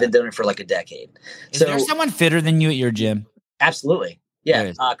 and I've been doing it for like a decade. Is there someone fitter than you at your gym? Absolutely.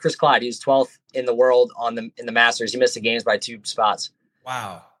 Yeah. Chris Clyde, he's 12th in the world in the Masters. He missed the games by 2 spots.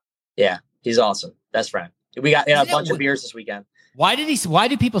 Wow. Yeah. He's awesome. Best friend. We got a bunch of beers this weekend. Why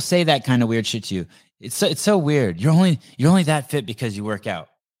do people say that kind of weird shit to you? It's so weird. You're only that fit because you work out.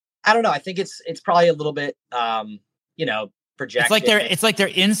 I don't know. I think it's probably a little bit, projected. It's like their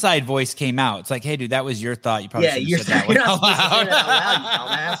inside voice came out. It's like, hey, dude, that was your thought. You probably shouldn't have said that one out loud.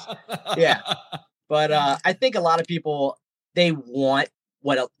 You dumbass. Yeah, but I think a lot of people, they want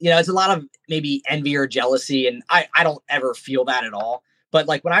it's a lot of maybe envy or jealousy, and I don't ever feel that at all. But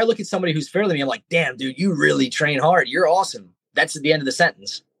like when I look at somebody who's fair than me, I'm like, damn, dude, you really train hard. You're awesome. that's the end of the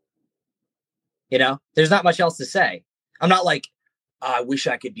sentence. You know, there's not much else to say. I'm not like, I wish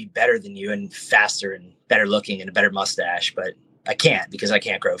I could be better than you and faster and better looking and a better mustache, but I can't because I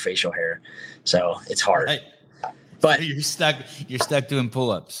can't grow facial hair. So it's hard. Right. But so you're stuck doing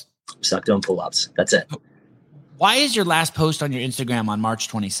pull-ups. I'm stuck doing pull-ups. That's it. Why is your last post on your Instagram on March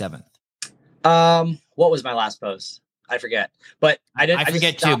 27th? What was my last post? I forget. But I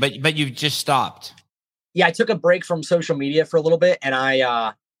forget too, but you've just stopped. Yeah, I took a break from social media for a little bit, and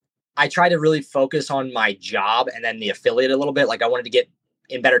I tried to really focus on my job and then the affiliate a little bit. Like I wanted to get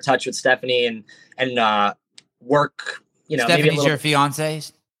in better touch with Stephanie and work, you know. Stephanie's your fiance?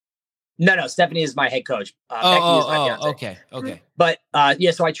 No, Stephanie is my head coach. Becky is my fiance. Okay. But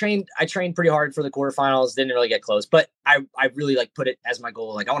so I trained pretty hard for the quarterfinals. Didn't really get close, but I really like put it as my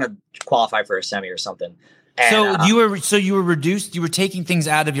goal. Like I want to qualify for a semi or something. And, you were reduced. You were taking things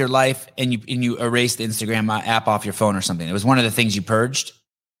out of your life, and you erased the Instagram app off your phone or something. It was one of the things you purged.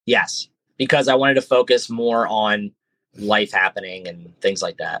 Yes, because I wanted to focus more on life happening and things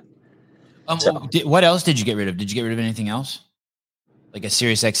like that. What else did you get rid of? Did you get rid of anything else? Like a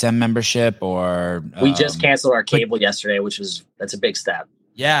Sirius XM membership or we just canceled our cable yesterday, that's a big step.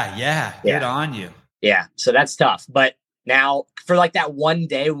 Yeah. Good on you. Yeah. So that's tough. But now for like that one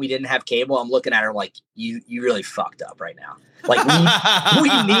day when we didn't have cable, I'm looking at her like, you really fucked up right now. Like we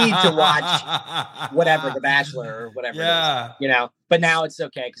need to watch whatever, The Bachelor or whatever. Yeah. It is, you know, but now it's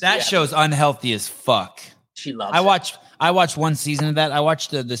okay. That show's unhealthy as fuck. She loves it. I watched one season of that. I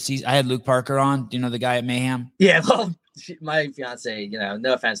watched the season. I had Luke Parker on. Do you know the guy at Mayhem? Yeah. Well, my fiance, you know,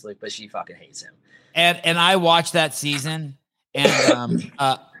 no offense, Luke, but she fucking hates him. And I watched that season, and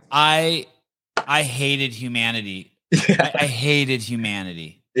I hated humanity. Yeah. I hated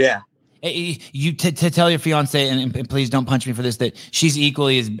humanity. Yeah. You to tell your fiance, and please don't punch me for this, that she's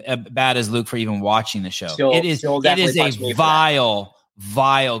equally as bad as Luke for even watching the show. It is a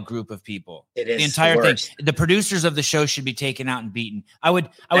vile group of people. It is the entire thing. The producers of the show should be taken out and beaten. I would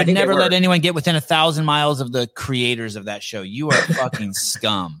never let anyone get within 1,000 miles of the creators of that show. You are fucking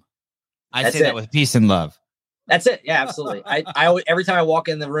scum. I say that with peace and love. That's it. Yeah, absolutely. I every time I walk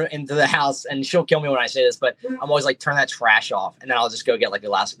in the room into the house, and she'll kill me when I say this, but I'm always like, turn that trash off, and then I'll just go get like a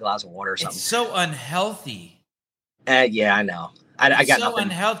glass of water or something. It's so unhealthy. Yeah, I know. I got so nothing.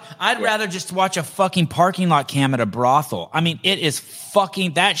 Unhealthy. I'd rather just watch a fucking parking lot cam at a brothel. I mean, it is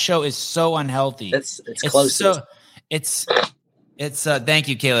fucking. That show is so unhealthy. It's close. So it's. Thank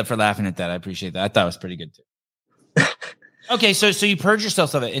you, Caleb, for laughing at that. I appreciate that. I thought it was pretty good too. Okay, so you purge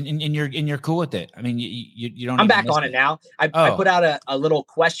yourself of it, and you're cool with it. I mean, you don't. I'm back on it now. I put out a little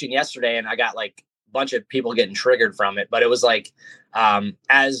question yesterday, and I got like a bunch of people getting triggered from it. But it was like,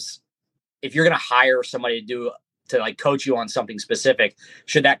 as if you're gonna hire somebody to like coach you on something specific,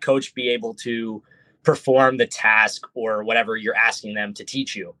 should that coach be able to perform the task or whatever you're asking them to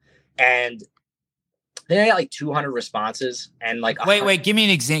teach you? And then I got like 200 responses, and like wait, give me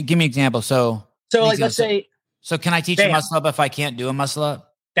an example. So like let's say. So can I teach a muscle up if I can't do a muscle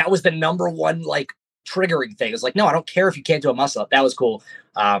up? That was the number one like triggering thing. It's like, no, I don't care if you can't do a muscle up. That was cool.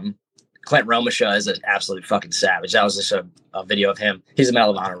 Clint Romasha is an absolute fucking savage. That was just a video of him. He's a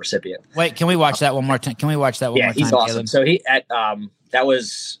Medal of Honor recipient. Wait, can we watch that one more time? Yeah, he's awesome. Caleb? So he at that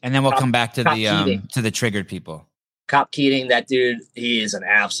was, and then we'll come back to the triggered people. Cop Keating, that dude, he is an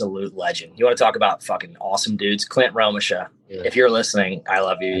absolute legend. You want to talk about fucking awesome dudes? Clint Romasha. Yeah. If you're listening, I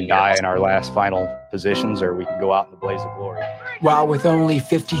love you. And die in our last final positions, or we can go out in the blaze of glory. While with only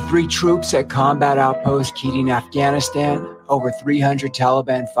 53 troops at combat outpost Keating, Afghanistan, over 300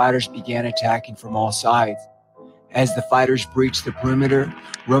 Taliban fighters began attacking from all sides. As the fighters breached the perimeter,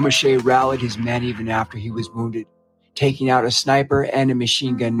 Romashe rallied his men even after he was wounded, taking out a sniper and a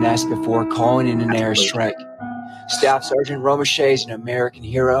machine gun nest before calling in an airstrike. Staff Sergeant Romashe is an American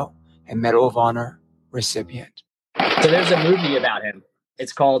hero and Medal of Honor recipient. So there's a movie about him.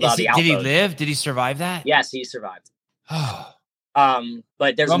 It's called The Outpost. Did he live? Did he survive that? Yes, he survived. Oh.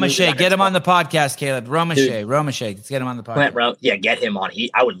 But there's Romashe, get him on the podcast, Caleb. Romashe, let's get him on the podcast. Get him on.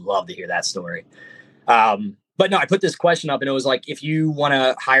 I would love to hear that story. But no, I put this question up, and it was like, if you want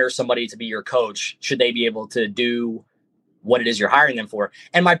to hire somebody to be your coach, should they be able to do what it is you're hiring them for?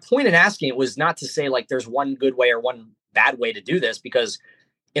 And my point in asking it was not to say like there's one good way or one bad way to do this, because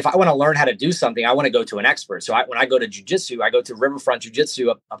if I want to learn how to do something, I want to go to an expert. So when I go to jiu-jitsu, I go to Riverfront Jiu-Jitsu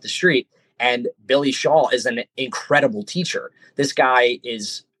up the street, and Billy Shaw is an incredible teacher. This guy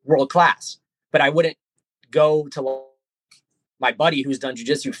is world class, but I wouldn't go to my buddy who's done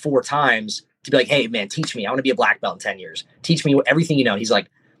jiu-jitsu 4 times to be like, hey man, teach me. I want to be a black belt in 10 years. Teach me everything you know. He's like,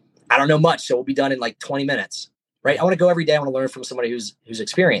 I don't know much, so we'll be done in like 20 minutes. Right. I want to go every day. I want to learn from somebody who's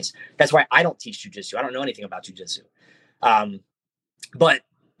experienced. That's why I don't teach jiu-jitsu. I don't know anything about jiu-jitsu. But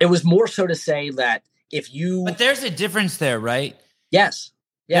it was more so to say that if you, But there's a difference there, right? yes.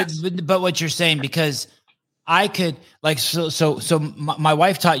 But what you're saying, because I could like, so my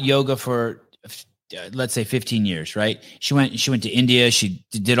wife taught yoga for, let's say 15 years, right? She went to India. She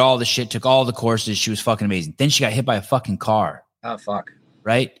did all the shit, took all the courses. She was fucking amazing. Then she got hit by a fucking car. Oh, fuck.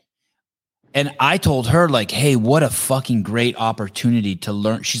 Right. And I told her like, hey, what a fucking great opportunity to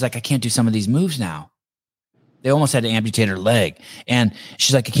learn. She's like, I can't do some of these moves now. They almost had to amputate her leg. And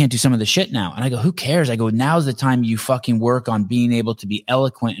she's like, I can't do some of the shit now. And I go, who cares? I go, now's the time you fucking work on being able to be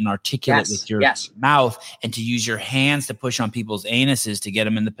eloquent and articulate with your mouth and to use your hands to push on people's anuses to get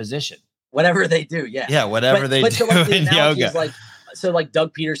them in the position. Whatever they do. Yeah. Yeah. Whatever they do so like the in yoga. Is like, so like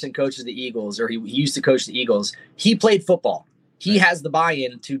Doug Peterson coaches the Eagles, or he used to coach the Eagles. He played football. He has the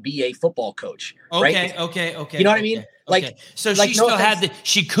buy-in to be a football coach. Okay. Right? Okay. You know what I mean? Like, so like, she still had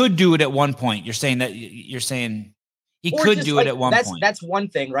she could do it at one point. You're saying he could do it at one point. That's one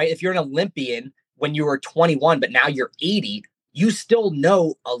thing, right? If you're an Olympian when you were 21, but now you're 80, you still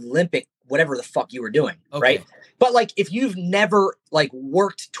know Olympic, whatever the fuck you were doing. Okay. Right. But like, if you've never like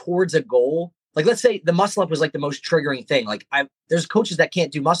worked towards a goal, like let's say the muscle up was like the most triggering thing. Like there's coaches that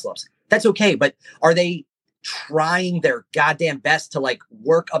can't do muscle ups. That's okay. But are they trying their goddamn best to like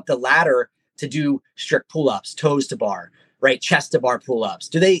work up the ladder to do strict pull-ups, toes to bar, right? Chest to bar pull-ups?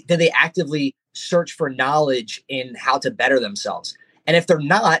 Do they actively search for knowledge in how to better themselves? And if they're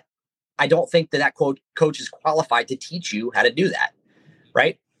not, I don't think that coach is qualified to teach you how to do that.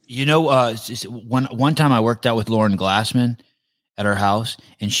 Right. You know, one time I worked out with Lauren Glassman at her house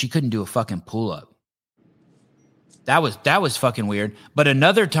and she couldn't do a fucking pull-up. That was fucking weird. But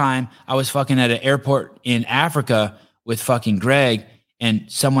another time I was fucking at an airport in Africa with fucking Greg, and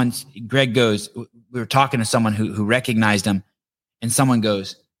Greg goes, we were talking to someone who recognized him, and someone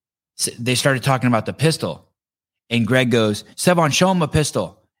goes, they started talking about the pistol, and Greg goes, Sevon, show him a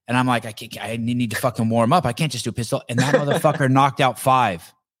pistol. And I'm like, I need to fucking warm up. I can't just do a pistol. And that motherfucker knocked out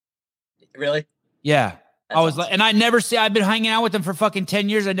 5. Really? Yeah. That's I was awesome. like, and I've been hanging out with him for fucking 10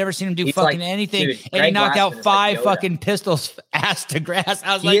 years. I've never seen him do He's fucking like, anything. dude, and he Greg knocked out Glassman is 5 like fucking pistols ass to grass.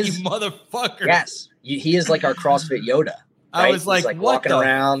 I was you motherfucker. Yes. He is like our CrossFit Yoda. Right? I was like what walking the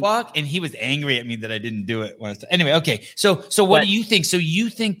around. Fuck? And he was angry at me that I didn't do it. Anyway, okay. So what do you think? So you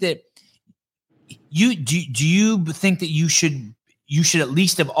think that do you think that you should at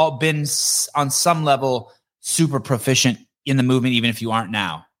least have all been on some level super proficient in the movement, even if you aren't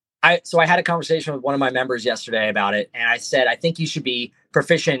now? So I had a conversation with one of my members yesterday about it. And I said, I think you should be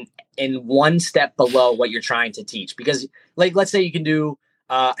proficient in one step below what you're trying to teach. Because like, let's say you can do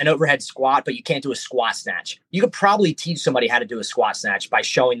an overhead squat, but you can't do a squat snatch. You could probably teach somebody how to do a squat snatch by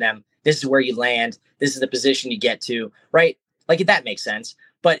showing them this is where you land. This is the position you get to, right? Like, if that makes sense.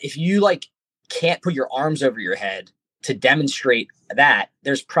 But if you like can't put your arms over your head to demonstrate that,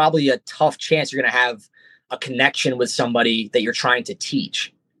 there's probably a tough chance you're going to have a connection with somebody that you're trying to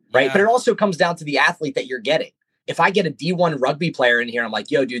teach. Right. Yeah. But it also comes down to the athlete that you're getting. If I get a D1 rugby player in here, I'm like,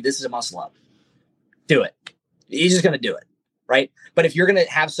 yo, dude, this is a muscle up. Do it. He's just going to do it. Right. But if you're going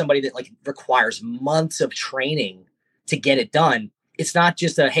to have somebody that like requires months of training to get it done, it's not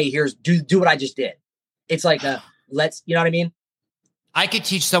just a, hey, here's do what I just did. It's like you know what I mean? I could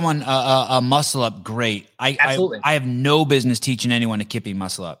teach someone a muscle up. Great. Absolutely. I have no business teaching anyone a kipping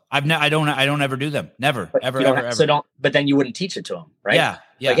muscle up. I don't ever do them. Never, But ever. So but then you wouldn't teach it to them. Right. Yeah.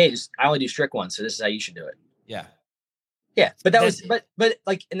 Like, hey, I only do strict ones. So this is how you should do it. Yeah. Yeah. But but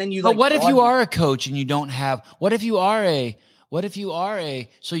like, and then you, but what if you are a coach and you don't have, what if you are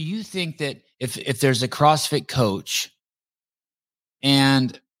so you think that if there's a CrossFit coach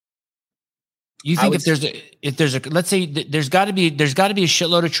and you think if there's a let's say there's got to be a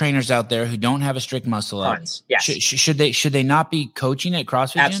shitload of trainers out there who don't have a strict muscle up. Yes. Should they not be coaching at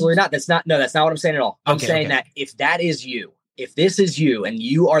CrossFit? Absolutely gyms? not. That's not what I'm saying at all. I'm saying that if that is you, if this is you and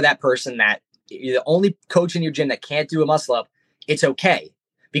you are that person that you're the only coach in your gym that can't do a muscle up, it's okay.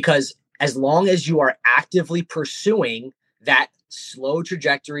 Because as long as you are actively pursuing that slow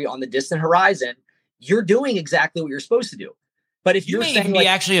trajectory on the distant horizon, you're doing exactly what you're supposed to do. But if you're saying be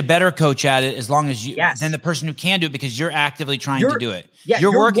actually a better coach at it as long as you than the person who can do it because you're actively trying to do it. Yeah,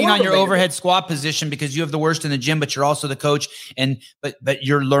 you're working on your overhead squat position because you have the worst in the gym, but you're also the coach but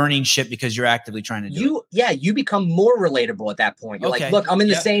you're learning shit because you're actively trying to do it. Yeah, you become more relatable at that point. You're like, look, I'm in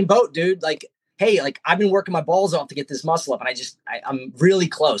the same boat, dude. Like, hey, like I've been working my balls off to get this muscle up and I'm really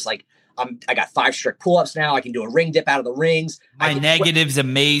close. Like I got 5 strict pull-ups now. I can do a ring dip out of the rings. My negative's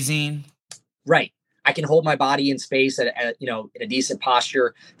amazing. Right. I can hold my body in space at in a decent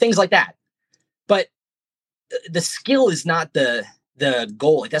posture, things like that. But the skill is not the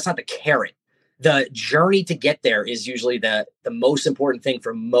goal. Like, that's not the carrot. the journey to get there is usually the most important thing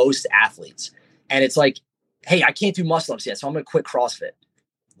for most athletes. And it's like, hey, I can't do muscle ups yet, so I'm going to quit CrossFit.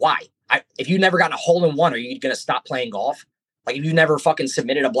 Why? If you've never gotten a hole in one, are you going to stop playing golf? Like, if you never fucking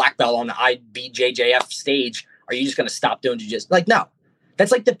submitted a black belt on the IBJJF stage, are you just going to stop doing jiu-jitsu? Like, no.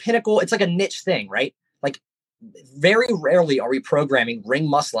 That's like the pinnacle. It's like a niche thing, right? Like, very rarely are we programming ring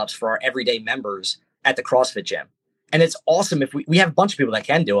muscle ups for our everyday members at the CrossFit gym. And it's awesome if we have a bunch of people that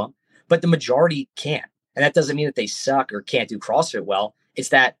can do them, but the majority can't. And that doesn't mean that they suck or can't do CrossFit well. It's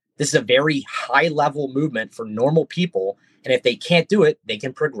that this is a very high level movement for normal people. And if they can't do it, they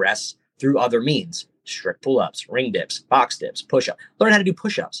can progress through other means. Strict pull-ups, ring dips, box dips, push-up. Learn how to do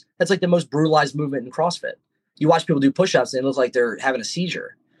push-ups. That's like the most brutalized movement in CrossFit. You watch people do push-ups and it looks like they're having a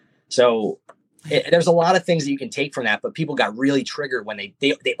seizure. So there's a lot of things that you can take from that, but people got really triggered when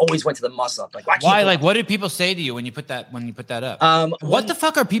they always went to the muscle up. Like, why? Like, what did people say to you when you put that up? What the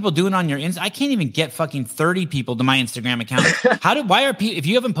fuck are people doing on your I can't even get fucking 30 people to my Instagram account. Why are people, if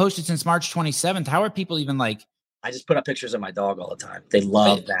you haven't posted since March 27th, how are people even like? I just put up pictures of my dog all the time. They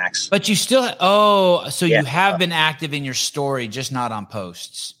love Max. But you still, you have been active in your story, just not on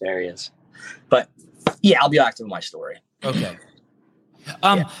posts. There he is. But yeah, I'll be active in my story. Okay.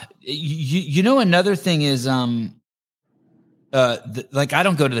 You know, another thing is, like, I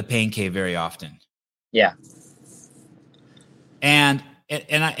don't go to the pain cave very often. Yeah. And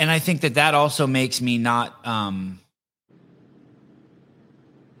I think that also makes me not,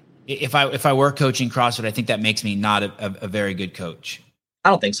 if I were coaching CrossFit, I think that makes me not a very good coach. I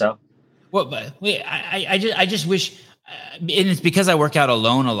don't think so. Well, but wait, I just wish, and it's because I work out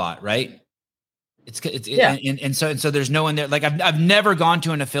alone a lot, right? And so there's no one there. Like, I've never gone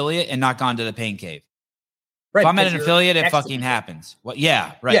to an affiliate and not gone to the pain cave. Right. If I'm at an affiliate, it fucking happens. Well,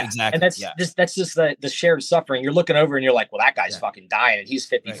 yeah, right. Yeah. Exactly. And that's just the shared suffering. You're looking over and you're like, well, that guy's fucking dying and he's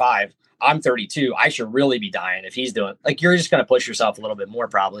 55. Right. I'm 32. I should really be dying if he's doing, like, you're just going to push yourself a little bit more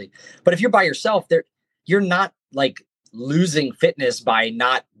probably. But if you're by yourself there, you're not like losing fitness by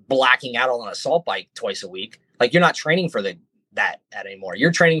not blacking out on an assault bike twice a week. Like, you're not training for that anymore.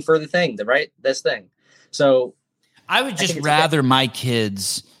 You're training for this thing. So I would just rather my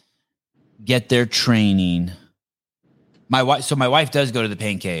kids get their training. My wife does go to the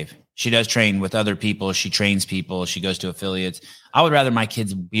pain cave. She does train with other people. She trains people. She goes to affiliates. I would rather my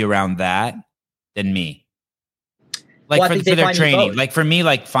kids be around that than me. Like, for their training. Like, for me,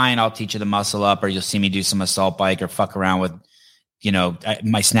 like, fine, I'll teach you the muscle up, or you'll see me do some assault bike or fuck around with, you know,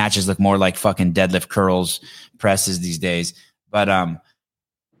 my snatches look more like fucking deadlift curls presses these days. But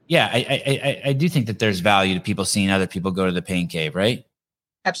yeah, I do think that there's value to people seeing other people go to the pain cave, right?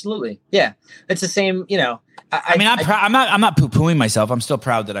 Absolutely. Yeah. It's the same, you know. I'm not poo-pooing myself. I'm still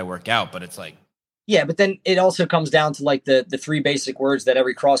proud that I work out, but it's like, yeah, but then it also comes down to like the three basic words that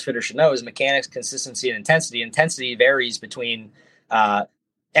every CrossFitter should know is mechanics, consistency, and intensity. Intensity varies between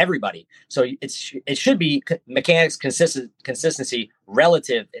everybody. So it should be mechanics, consistency,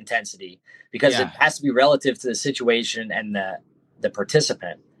 relative intensity, because it has to be relative to the situation and the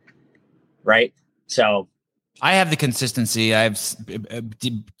participant. Right. So I have the consistency. I have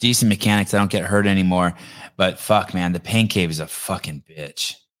decent mechanics. I don't get hurt anymore, but fuck, man, the pain cave is a fucking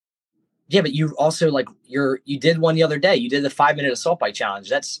bitch. Yeah. But you also you did one the other day. You did the 5-minute assault bike challenge.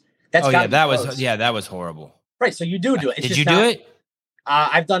 That was horrible. Right. So you do it. Did you do it?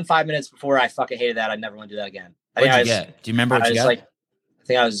 I've done 5 minutes before. I fucking hated that. I never want to do that again. What'd you get? Do you remember what you got? I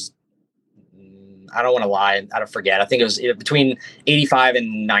think I was, I don't want to lie. I don't forget. I think it was between 85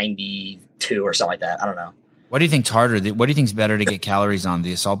 and 92 or something like that. I don't know. What do you think's harder? What do you think's better to get calories on,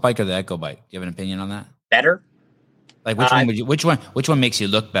 the assault bike or the echo bike? Do you have an opinion on that? Better? Like, which one makes you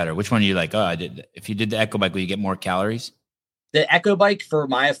look better? Which one are you like, if you did the echo bike, will you get more calories? The echo bike for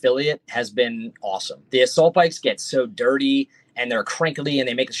my affiliate has been awesome. The assault bikes get so dirty and they're crinkly and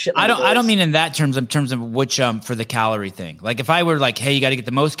they make a shit. I don't mean in that terms, in terms of which, for the calorie thing. Like, if I were like, hey, you got to get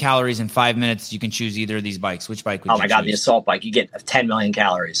the most calories in 5 minutes, you can choose either of these bikes. Which bike would you choose? Oh my God, the assault bike, you get 10 million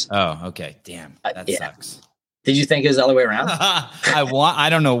calories. Oh, okay. Damn. That sucks. Did you think it was the other way around? I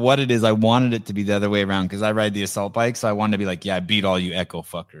don't know what it is. I wanted it to be the other way around because I ride the assault bike. So I wanted to be like, yeah, I beat all you echo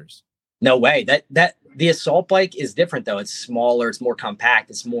fuckers. No way. That the assault bike is different though. It's smaller. It's more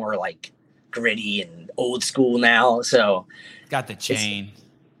compact. It's more like gritty and old school now. So got the chain.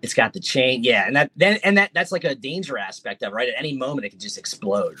 It's got the chain. Yeah. And that's like a danger aspect of it, right? At any moment it could just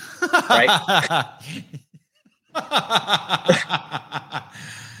explode. Right.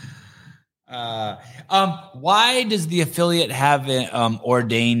 Why does the affiliate have an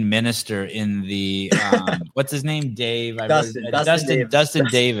ordained minister in the what's his name? Dave. Dustin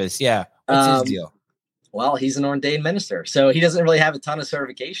Davis. Yeah. What's his deal? Well, he's an ordained minister, so he doesn't really have a ton of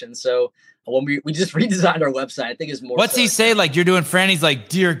certifications. So when we just redesigned our website, I think it's more. What's he say? Like you're doing Franny's like,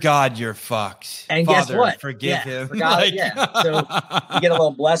 dear God, you're fucked. And Father, guess what? forgive him. So you get a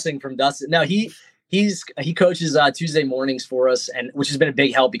little blessing from Dustin. No, he coaches Tuesday mornings for us, and which has been a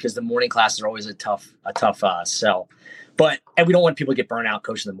big help because the morning classes are always a tough sell. And we don't want people to get burnt out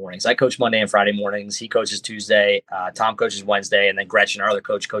coaching the mornings. I coach Monday and Friday mornings. He coaches Tuesday. Tom coaches Wednesday, and then Gretchen, our other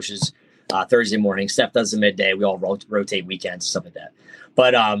coach, coaches Thursday morning. Steph does the midday. We all rotate weekends, stuff like that.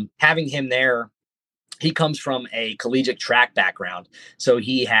 But having him there, he comes from a collegiate track background. So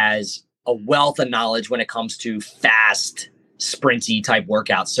he has a wealth of knowledge when it comes to fast, sprinty type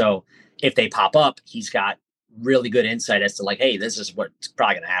workouts. So if they pop up, he's got really good insight as to like, hey, this is what's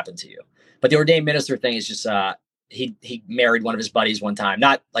probably going to happen to you. But the ordained minister thing is just he married one of his buddies one time.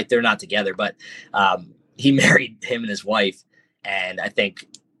 Not like they're not together, but he married him and his wife. And I think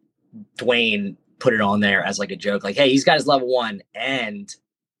Dwayne put it on there as like a joke, like, hey, he's got his level 1 and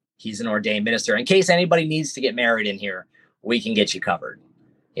he's an ordained minister. In case anybody needs to get married in here, we can get you covered.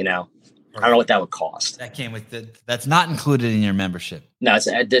 You know, I don't know what that would cost. That came with that's not included in your membership. No, it's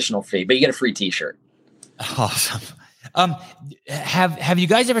an additional fee, but you get a free t-shirt. Awesome. Have you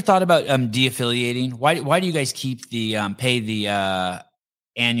guys ever thought about de-affiliating? Why do you guys keep the pay the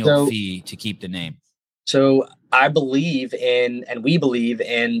annual fee to keep the name? So I believe in, and we believe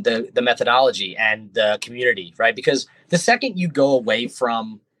in the methodology and the community, right? Because the second you go away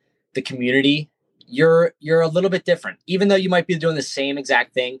from the community, you're a little bit different. Even though you might be doing the same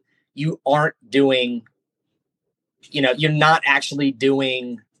exact thing, you aren't doing, you're not actually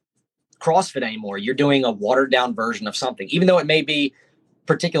doing CrossFit anymore. You're doing a watered down version of something, even though it may be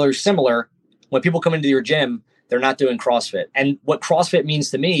particularly similar. When people come into your gym, they're not doing CrossFit. And what CrossFit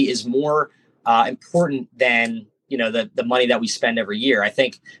means to me is more important than, the money that we spend every year. I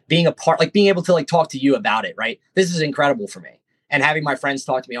think being a part, like being able to like talk to you about it, right? This is incredible for me. And having my friends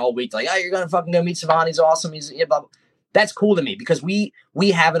talk to me all week, like, oh, you're going to fucking go meet Savan. He's awesome. He's blah, blah. That's cool to me because we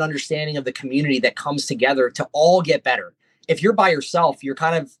have an understanding of the community that comes together to all get better. If you're by yourself, you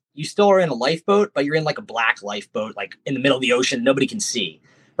still are in a lifeboat, but you're in like a black lifeboat, like in the middle of the ocean. Nobody can see,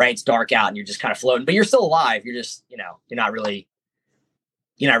 right? It's dark out and you're just kind of floating, but you're still alive. You're just, you're not really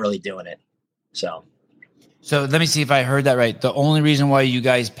doing it. So let me see if I heard that right. The only reason why you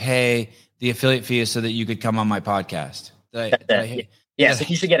guys pay the affiliate fee is so that you could come on my podcast. So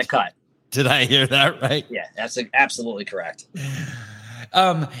you should get a cut. Did I hear that right? Yeah, that's absolutely correct.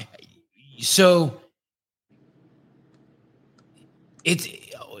 So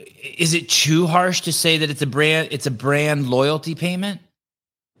is it too harsh to say that it's a brand loyalty payment?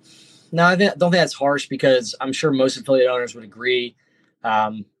 No, I don't think that's harsh because I'm sure most affiliate owners would agree.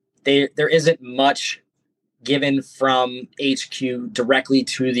 There isn't much given from HQ directly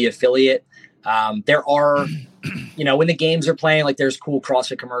to the affiliate. There are, when the games are playing, like there's cool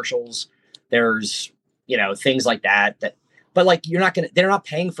CrossFit commercials, there's, things like that, but like, they're not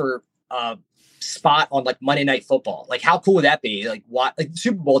paying for a spot on like Monday Night Football. Like how cool would that be? Like what, like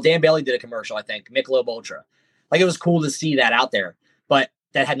Super Bowl, Dan Bailey did a commercial, I think, Michelob Ultra. Like it was cool to see that out there, but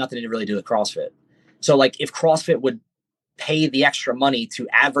that had nothing to really do with CrossFit. So like if CrossFit would pay the extra money to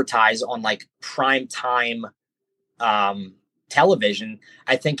advertise on like prime time television,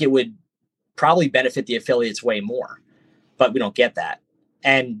 I think it would probably benefit the affiliates way more, but we don't get that.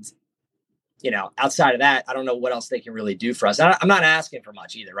 And, outside of that, I don't know what else they can really do for us. I'm not asking for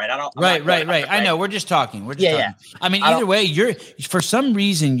much either, right? Right. I know. We're just talking. Yeah. I mean, either way, for some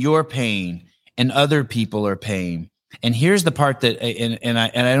reason you're paying and other people are paying. And here's the part that, and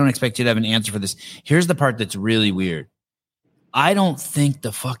I don't expect you to have an answer for this. Here's the part that's really weird. I don't think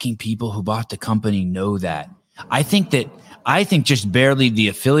the fucking people who bought the company know that. I think just barely the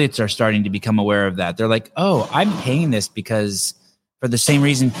affiliates are starting to become aware of that. They're like, oh, I'm paying this because for the same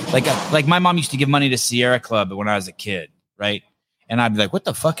reason, like my mom used to give money to Sierra Club when I was a kid, right? And I'd be like, what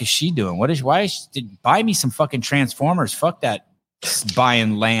the fuck is she doing? Buy me some fucking Transformers. Fuck that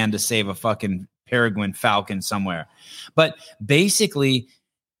buying land to save a fucking Peregrine Falcon somewhere. But basically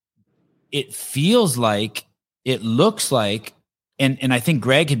it looks like, and I think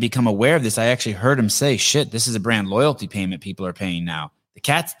Greg had become aware of this. I actually heard him say, shit, this is a brand loyalty payment people are paying now.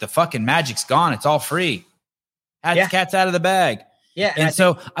 The fucking magic's gone. It's all free. Cat's out of the bag. Yeah.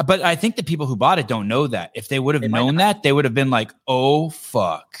 But I think the people who bought it don't know that. If they would have known that, they would have been like, oh,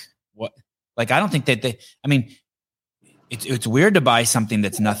 fuck. What? Like, I don't think that it's weird to buy something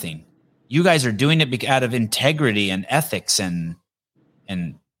that's nothing. You guys are doing it out of integrity and ethics and.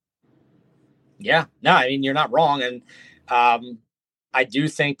 Yeah, no, I mean, you're not wrong. And I do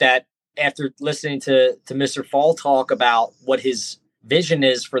think that after listening to Mr. Fall talk about what his vision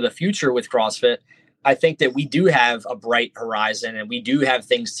is for the future with CrossFit, I think that we do have a bright horizon and we do have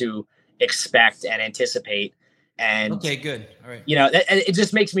things to expect and anticipate. And okay, good. All right. It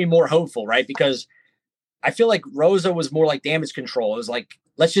just makes me more hopeful, right? Because I feel like Rosa was more like damage control. It was like,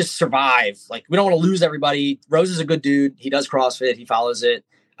 let's just survive. Like, we don't want to lose everybody. Rosa's a good dude. He does CrossFit. He follows it.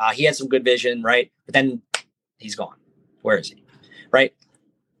 He had some good vision, right? But then he's gone. Where is he? Right?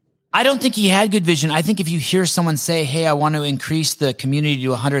 I don't think he had good vision. I think if you hear someone say, "Hey, I want to increase the community to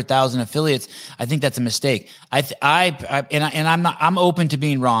 100,000 affiliates," I think that's a mistake. I'm open to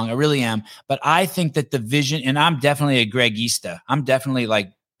being wrong. I really am. But I think that the vision, and I'm definitely a Gregista. I'm definitely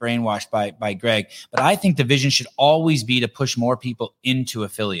like brainwashed by Greg. But I think the vision should always be to push more people into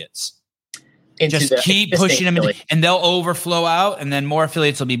affiliates. Just keep pushing them in, and they'll overflow out, and then more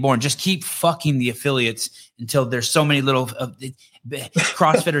affiliates will be born. Just keep fucking the affiliates until there's so many little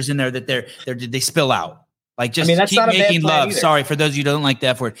CrossFitters in there that they spill out. Like, just keep making love. Either. Sorry for those of you who don't like the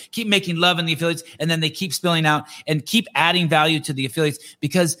F word. Keep making love in the affiliates, and then they keep spilling out, and keep adding value to the affiliates,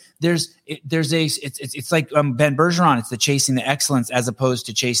 because it's like Ben Bergeron. It's the chasing the excellence as opposed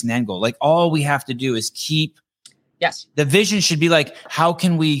to chasing the end goal. Like, all we have to do is keep. Yes. The vision should be like, how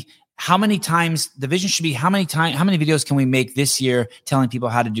many videos can we make this year telling people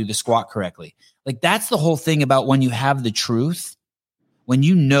how to do the squat correctly? Like, that's the whole thing about when you have the truth, when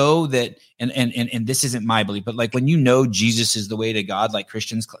you know that, and this isn't my belief, but like when you know Jesus is the way to God, like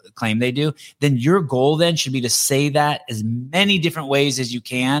Christians claim they do, then your goal then should be to say that as many different ways as you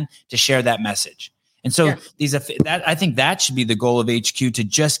can to share that message. And so I think that should be the goal of HQ, to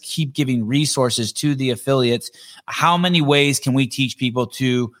just keep giving resources to the affiliates. How many ways can we teach people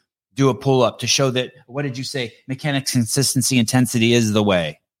to do a pull up to show that, what did you say? Mechanics, consistency, intensity is the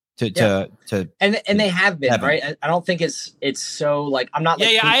way to and they have been heaven. Right. I don't think it's so like, I'm not.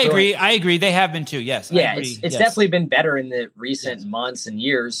 Like, I agree. They have been too. Yes. Yeah. It's definitely been better in the recent months and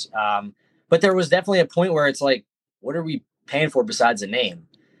years. But there was definitely a point where it's like, what are we paying for besides a name?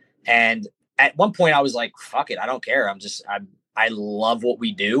 And at one point I was like, fuck it. I don't care. I love what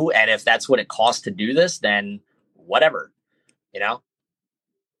we do. And if that's what it costs to do this, then whatever,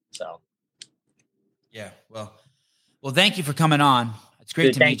 So, yeah, well, thank you for coming on. It's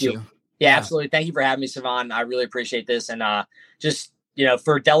great to meet you. Yeah, absolutely. Thank you for having me, Savon. I really appreciate this. And just,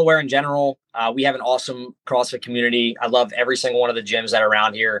 for Delaware in general, we have an awesome CrossFit community. I love every single one of the gyms that are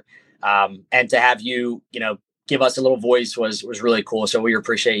around here. And to have you, give us a little voice was really cool. So we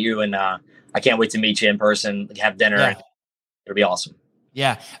appreciate you. And I can't wait to meet you in person, have dinner. Yeah. It'll be awesome.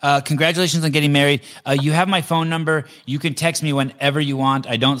 Yeah. Congratulations on getting married. You have my phone number. You can text me whenever you want.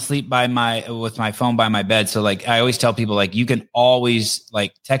 I don't sleep with my phone by my bed. So like, I always tell people, like, you can always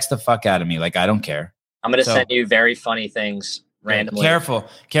like text the fuck out of me. Like, I don't care. I'm going to send you very funny things randomly. Careful.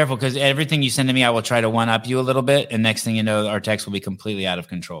 Because everything you send to me, I will try to one up you a little bit. And next thing you know, our text will be completely out of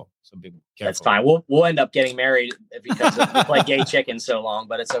control. So be careful. That's fine. We'll end up getting married because we play gay chicken so long,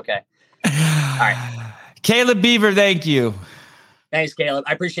 but it's okay. All right. Caleb Beaver, thank you. Thanks, Caleb.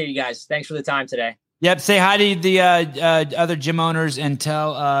 I appreciate you guys. Thanks for the time today. Yep. Say hi to the other gym owners and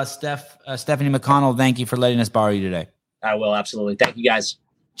tell Stephanie McConnell, thank you for letting us borrow you today. I will. Absolutely. Thank you, guys.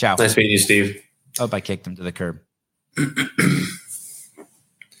 Ciao. Nice meeting you, Steve. Hope I kicked them to the curb.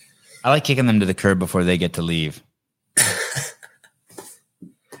 I like kicking them to the curb before they get to leave.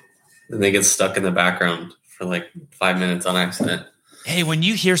 And they get stuck in the background for like 5 minutes on accident. Hey, when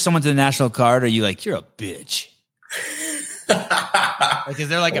you hear someone's in the National Guard, are you like, you're a bitch? Like, is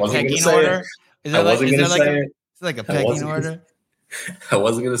there like a pecking order? Is there like a pecking order? I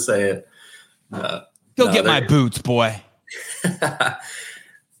wasn't going to say it. Go get my boots, boy.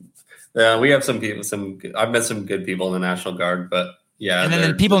 We have some people. I've met some good people in the National Guard, but yeah. And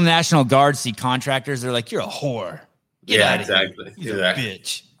then people in the National Guard see contractors. They're like, "You're a whore." Get out exactly. Of here. You're a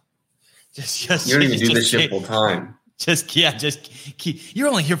bitch. Just you don't even do this shit full time. Just keep. You're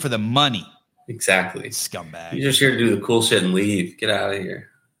only here for the money. Exactly. Scumbag. You're just here to do the cool shit and leave. Get out of here.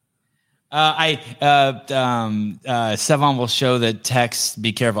 Sevon will show the text.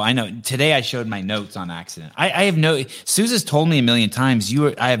 Be careful. I know today I showed my notes on accident. I have no. Susan's told me a million times.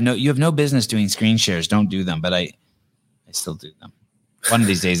 You have no business doing screen shares. Don't do them. But I still do them. One of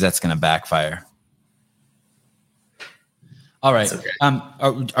these days that's going to backfire. All right.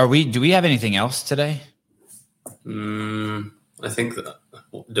 Okay. Do we have anything else today? I think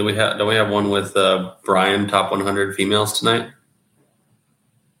do we have one with Brian top 100 females tonight?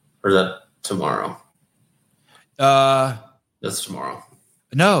 Or is that tomorrow? That's tomorrow.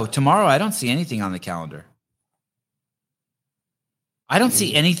 No, tomorrow I don't see anything on the calendar. I don't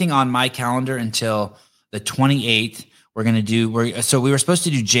see anything on my calendar until the 28th. We were supposed to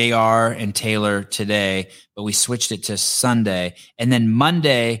do JR and Taylor today, but we switched it to Sunday. And then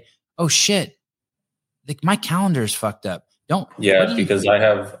Monday, oh shit. like my calendar is fucked up. Because I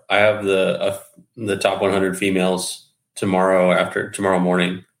have the top 100 females tomorrow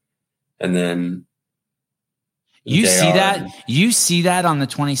morning, and then you see that on the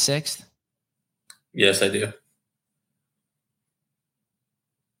 26th. Yes, I do.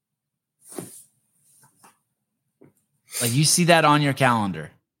 Like you see that on your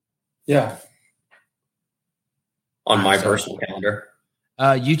calendar. Yeah. On my personal calendar.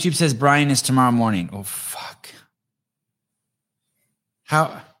 YouTube says Brian is tomorrow morning. Oh, fuck.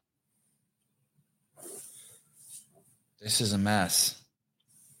 How? This is a mess.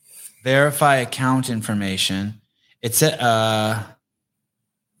 Verify account information. It's wow,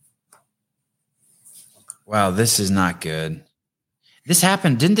 this is not good.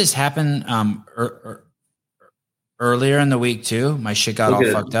 Didn't this happen earlier in the week too? My shit got all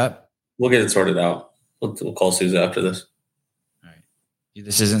fucked up. We'll get it sorted out. We'll call Susan after this. All right.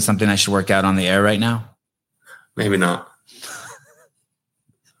 This isn't something I should work out on the air right now? Maybe not.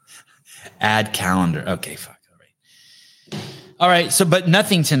 Add calendar. Okay, fuck. All right. So, but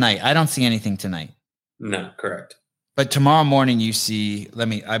nothing tonight. I don't see anything tonight. No, correct. But tomorrow morning you see,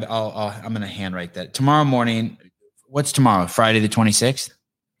 I'm going to handwrite that. Tomorrow morning, what's tomorrow? Friday the 26th?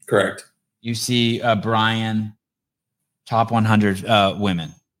 Correct. You see Brian, top 100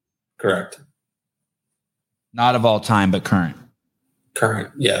 women. Correct. Not of all time, but current.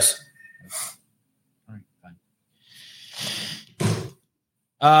 Current, yes. All right,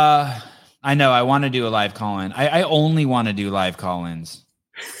 fine. I know. I want to do a live call-in. I only want to do live call-ins.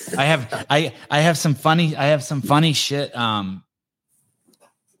 I have some funny shit. The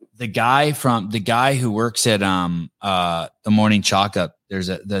guy who works at the Morning Chalk Up. There's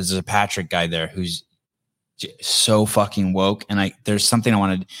a Patrick guy there who's so fucking woke. And there's some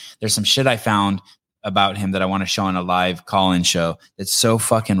shit I found about him that I want to show on a live call-in show. That's so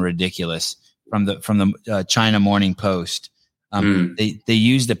fucking ridiculous from the China Morning Post. They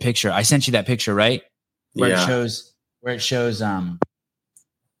used a picture. I sent you that picture, right? Where it shows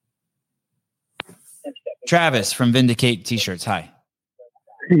Travis from Vindicate T-shirts. Hi.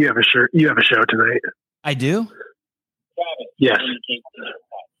 You have a show tonight. I do? Yes.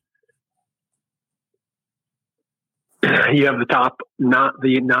 You have the top, not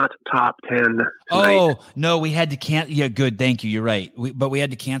top 10 tonight. Oh, no, we had to cancel. Yeah, good. Thank you. You're right. But we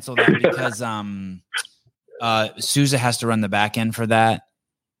had to cancel that because Sousa has to run the back end for that.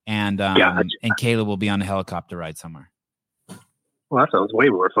 And Kayla will be on a helicopter ride somewhere. Well, that sounds way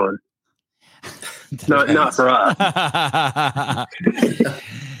more fun. not for us.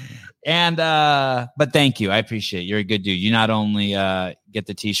 And but thank you. I appreciate it. You're a good dude. You not only get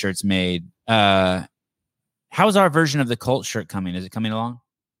the t-shirts made. How's our version of the Cult shirt coming? Is it coming along?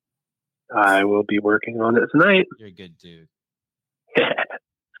 I will be working on it tonight. You're a good dude.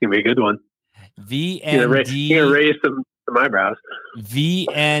 It's gonna be a good one. VND. You're gonna raise some eyebrows.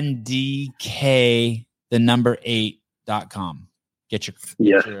 VNDK the number 8.com. Get your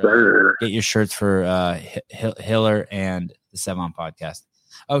shirts for Hiller and the 7 podcast.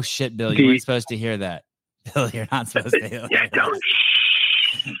 Oh shit, Bill, you weren't supposed to hear that. Bill, you're not supposed to hear that. Yeah, don't.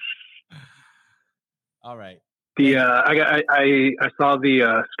 All right. I saw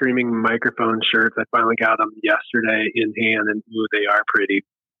the screaming microphone shirts. I finally got them yesterday in hand, and they are pretty.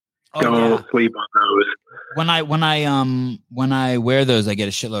 Don't sleep on those. When I wear those, I get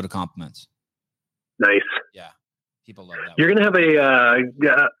a shitload of compliments. Nice. Yeah, people love that. You're gonna have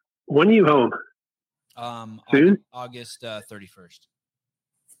when are you home? Soon? August 31st.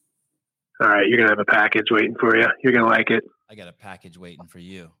 All right, you're gonna have a package waiting for you. You're gonna like it. I got a package waiting for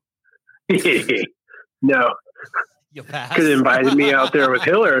you. No. You pass. Could have invited me out there with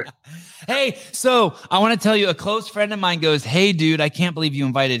Hiller. Hey, so I want to tell you, a close friend of mine goes, "Hey, dude, I can't believe you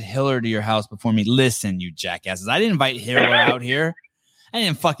invited Hiller to your house before me." Listen, you jackasses. I didn't invite Hiller out here. I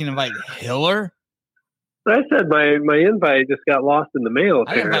didn't fucking invite Hiller. I said my invite just got lost in the mail,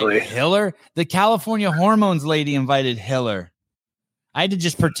 apparently. I didn't invite Hiller. The California Hormones lady invited Hiller. I had to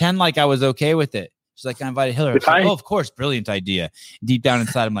just pretend like I was okay with it. She's like, "I invited Hiller." Like, oh, of course, brilliant idea. Deep down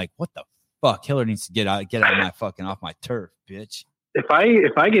inside, I'm like, what the fuck? Hiller needs to get out of my fucking off my turf, bitch. If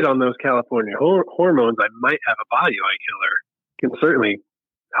I get on those California hormones, I might have a body like Hiller. Can certainly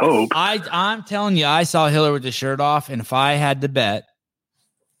hope. I'm telling you, I saw Hiller with the shirt off, and if I had to bet,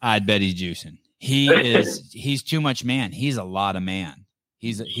 I'd bet he's juicing. He's too much man. He's a lot of man.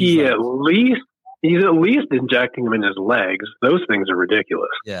 He's at least injecting them in his legs. Those things are ridiculous.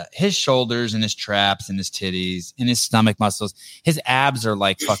 Yeah, his shoulders and his traps and his titties and his stomach muscles. His abs are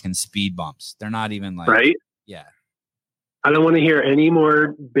like fucking speed bumps. They're not even like right. Yeah. I don't want to hear any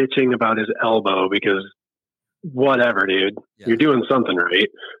more bitching about his elbow because whatever, dude. Yeah. You're doing something right.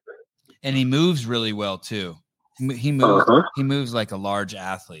 And he moves really well too. He moves. He moves like a large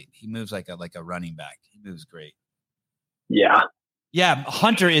athlete. He moves like a running back. He moves great. Yeah. Yeah,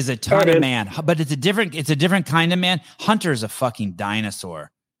 Hunter is a ton of man, but it's a different kind of man. Hunter is a fucking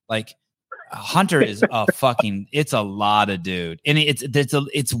dinosaur. Like Hunter is it's a lot of dude. And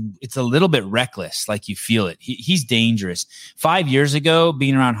it's a little bit reckless. Like you feel it. He's dangerous. 5 years ago,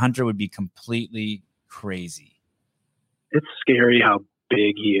 being around Hunter would be completely crazy. It's scary how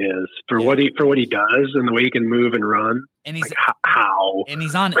big he is for what he does and the way he can move and run. And he's like, how? And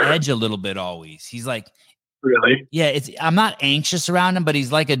he's on edge a little bit always. He's like, really? Yeah, I'm not anxious around him, but he's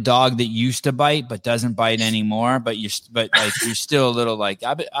like a dog that used to bite but doesn't bite anymore. But you're still a little like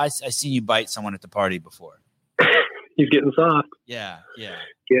I seen you bite someone at the party before. He's getting soft. Yeah.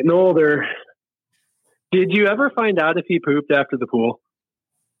 Getting older. Did you ever find out if he pooped after the pool?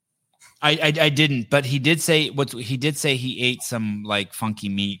 I didn't, but he did say he ate some like funky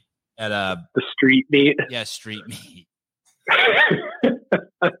meat at the street meat. Yeah, street meat.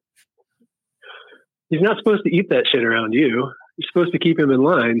 He's not supposed to eat that shit around you. You're supposed to keep him in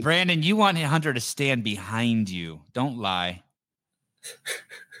line. Brandon, you want Hunter to stand behind you. Don't lie.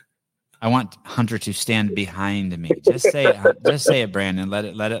 I want Hunter to stand behind me. Just say it. Just say it, Brandon. Let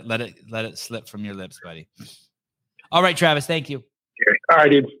it slip from your lips, buddy. All right, Travis. Thank you. All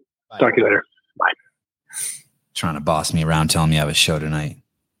right, dude. Bye. Talk to you later. Bye. Trying to boss me around, telling me I have a show tonight.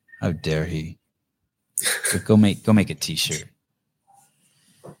 How dare he? Go make a t-shirt.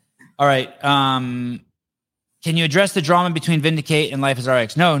 All right. Can you address the drama between Vindicate and Life is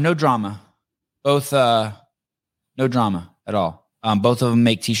RX? No drama. Both, no drama at all. Both of them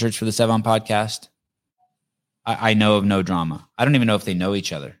make t-shirts for the Sevon podcast. I know of no drama. I don't even know if they know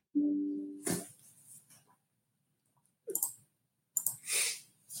each other.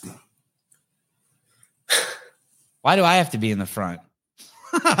 Why do I have to be in the front?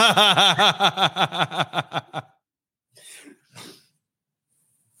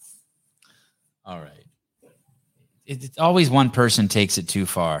 All right. It's always one person takes it too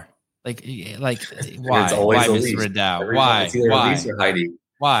far. Like why? Why, Mr. Riddell? Why? Elise or Heidi.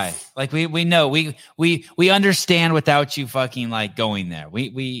 Why? Like we know we understand without you fucking like going there.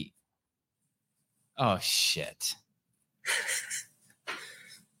 We oh shit.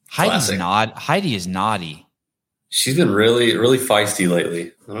 Heidi is naughty. She's been really, really feisty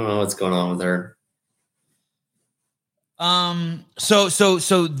lately. I don't know what's going on with her. I'm going to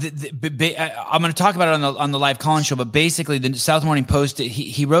talk about it on the live call-in show, but basically the South Morning Post,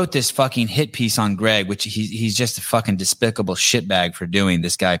 he wrote this fucking hit piece on Greg, which he's just a fucking despicable shitbag for doing,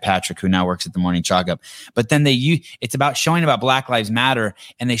 this guy, Patrick, who now works at the Morning Chalk Up. But then it's about showing about Black Lives Matter.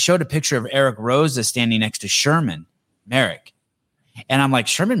 And they showed a picture of Eric Rosa standing next to Sherman Merrick. And I'm like,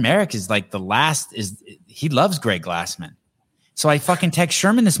 Sherman Merrick is like he loves Greg Glassman. So I fucking text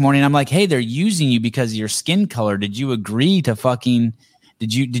Sherman this morning. I'm like, hey, they're using you because of your skin color. Did you agree to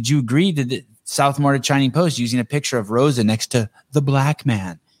did you agree to the South Morning Post using a picture of Rosa next to the black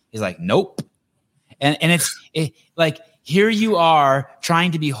man? He's like, nope. And it's like, here you are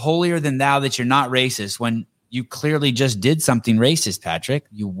trying to be holier than thou that you're not racist when you clearly just did something racist, Patrick.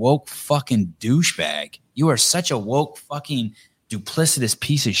 You woke fucking douchebag. You are such a woke fucking duplicitous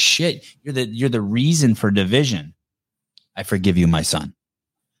piece of shit. You're the reason for division. I forgive you, my son.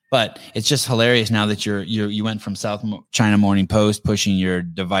 But it's just hilarious now that you went from South China Morning Post pushing your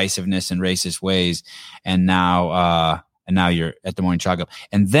divisiveness and racist ways, and now you're at the Morning Chalk Up.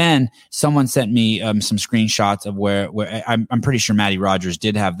 And then someone sent me some screenshots of where I'm pretty sure Maddie Rogers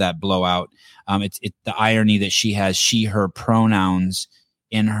did have that blowout. It's the irony that she has her pronouns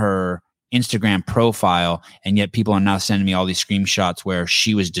in her Instagram profile, and yet people are now sending me all these screenshots where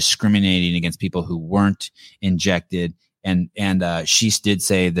she was discriminating against people who weren't injected. And she did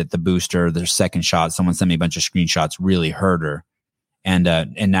say that the booster, the second shot, someone sent me a bunch of screenshots, really hurt her. And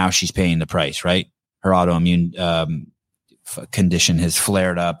now she's paying the price, right? Her autoimmune condition has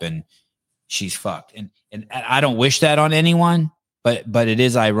flared up and she's fucked. And I don't wish that on anyone, but it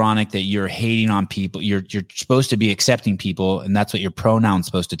is ironic that you're hating on people. You're supposed to be accepting people, and that's what your pronoun's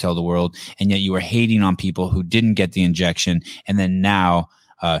supposed to tell the world. And yet you are hating on people who didn't get the injection. And then now,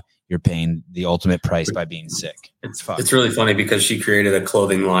 you're paying the ultimate price by being sick. It's really funny because she created a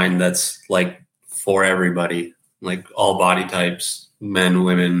clothing line that's like for everybody, like all body types, men,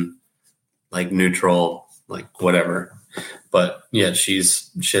 women, like neutral, like whatever. But yet she's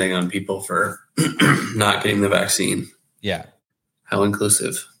shitting on people for not getting the vaccine. Yeah. How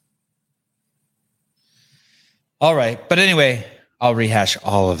inclusive. All right. But anyway, I'll rehash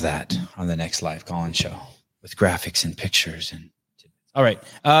all of that on the next live call-in show with graphics and pictures and all right.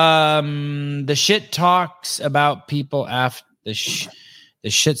 The shit talks about people after The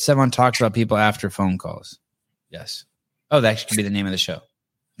shit someone talks about people after phone calls. Yes. Oh, that could be the name of the show.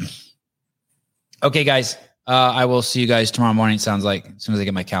 Okay, guys. I will see you guys tomorrow morning. Sounds like as soon as I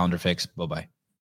get my calendar fixed. Bye-bye.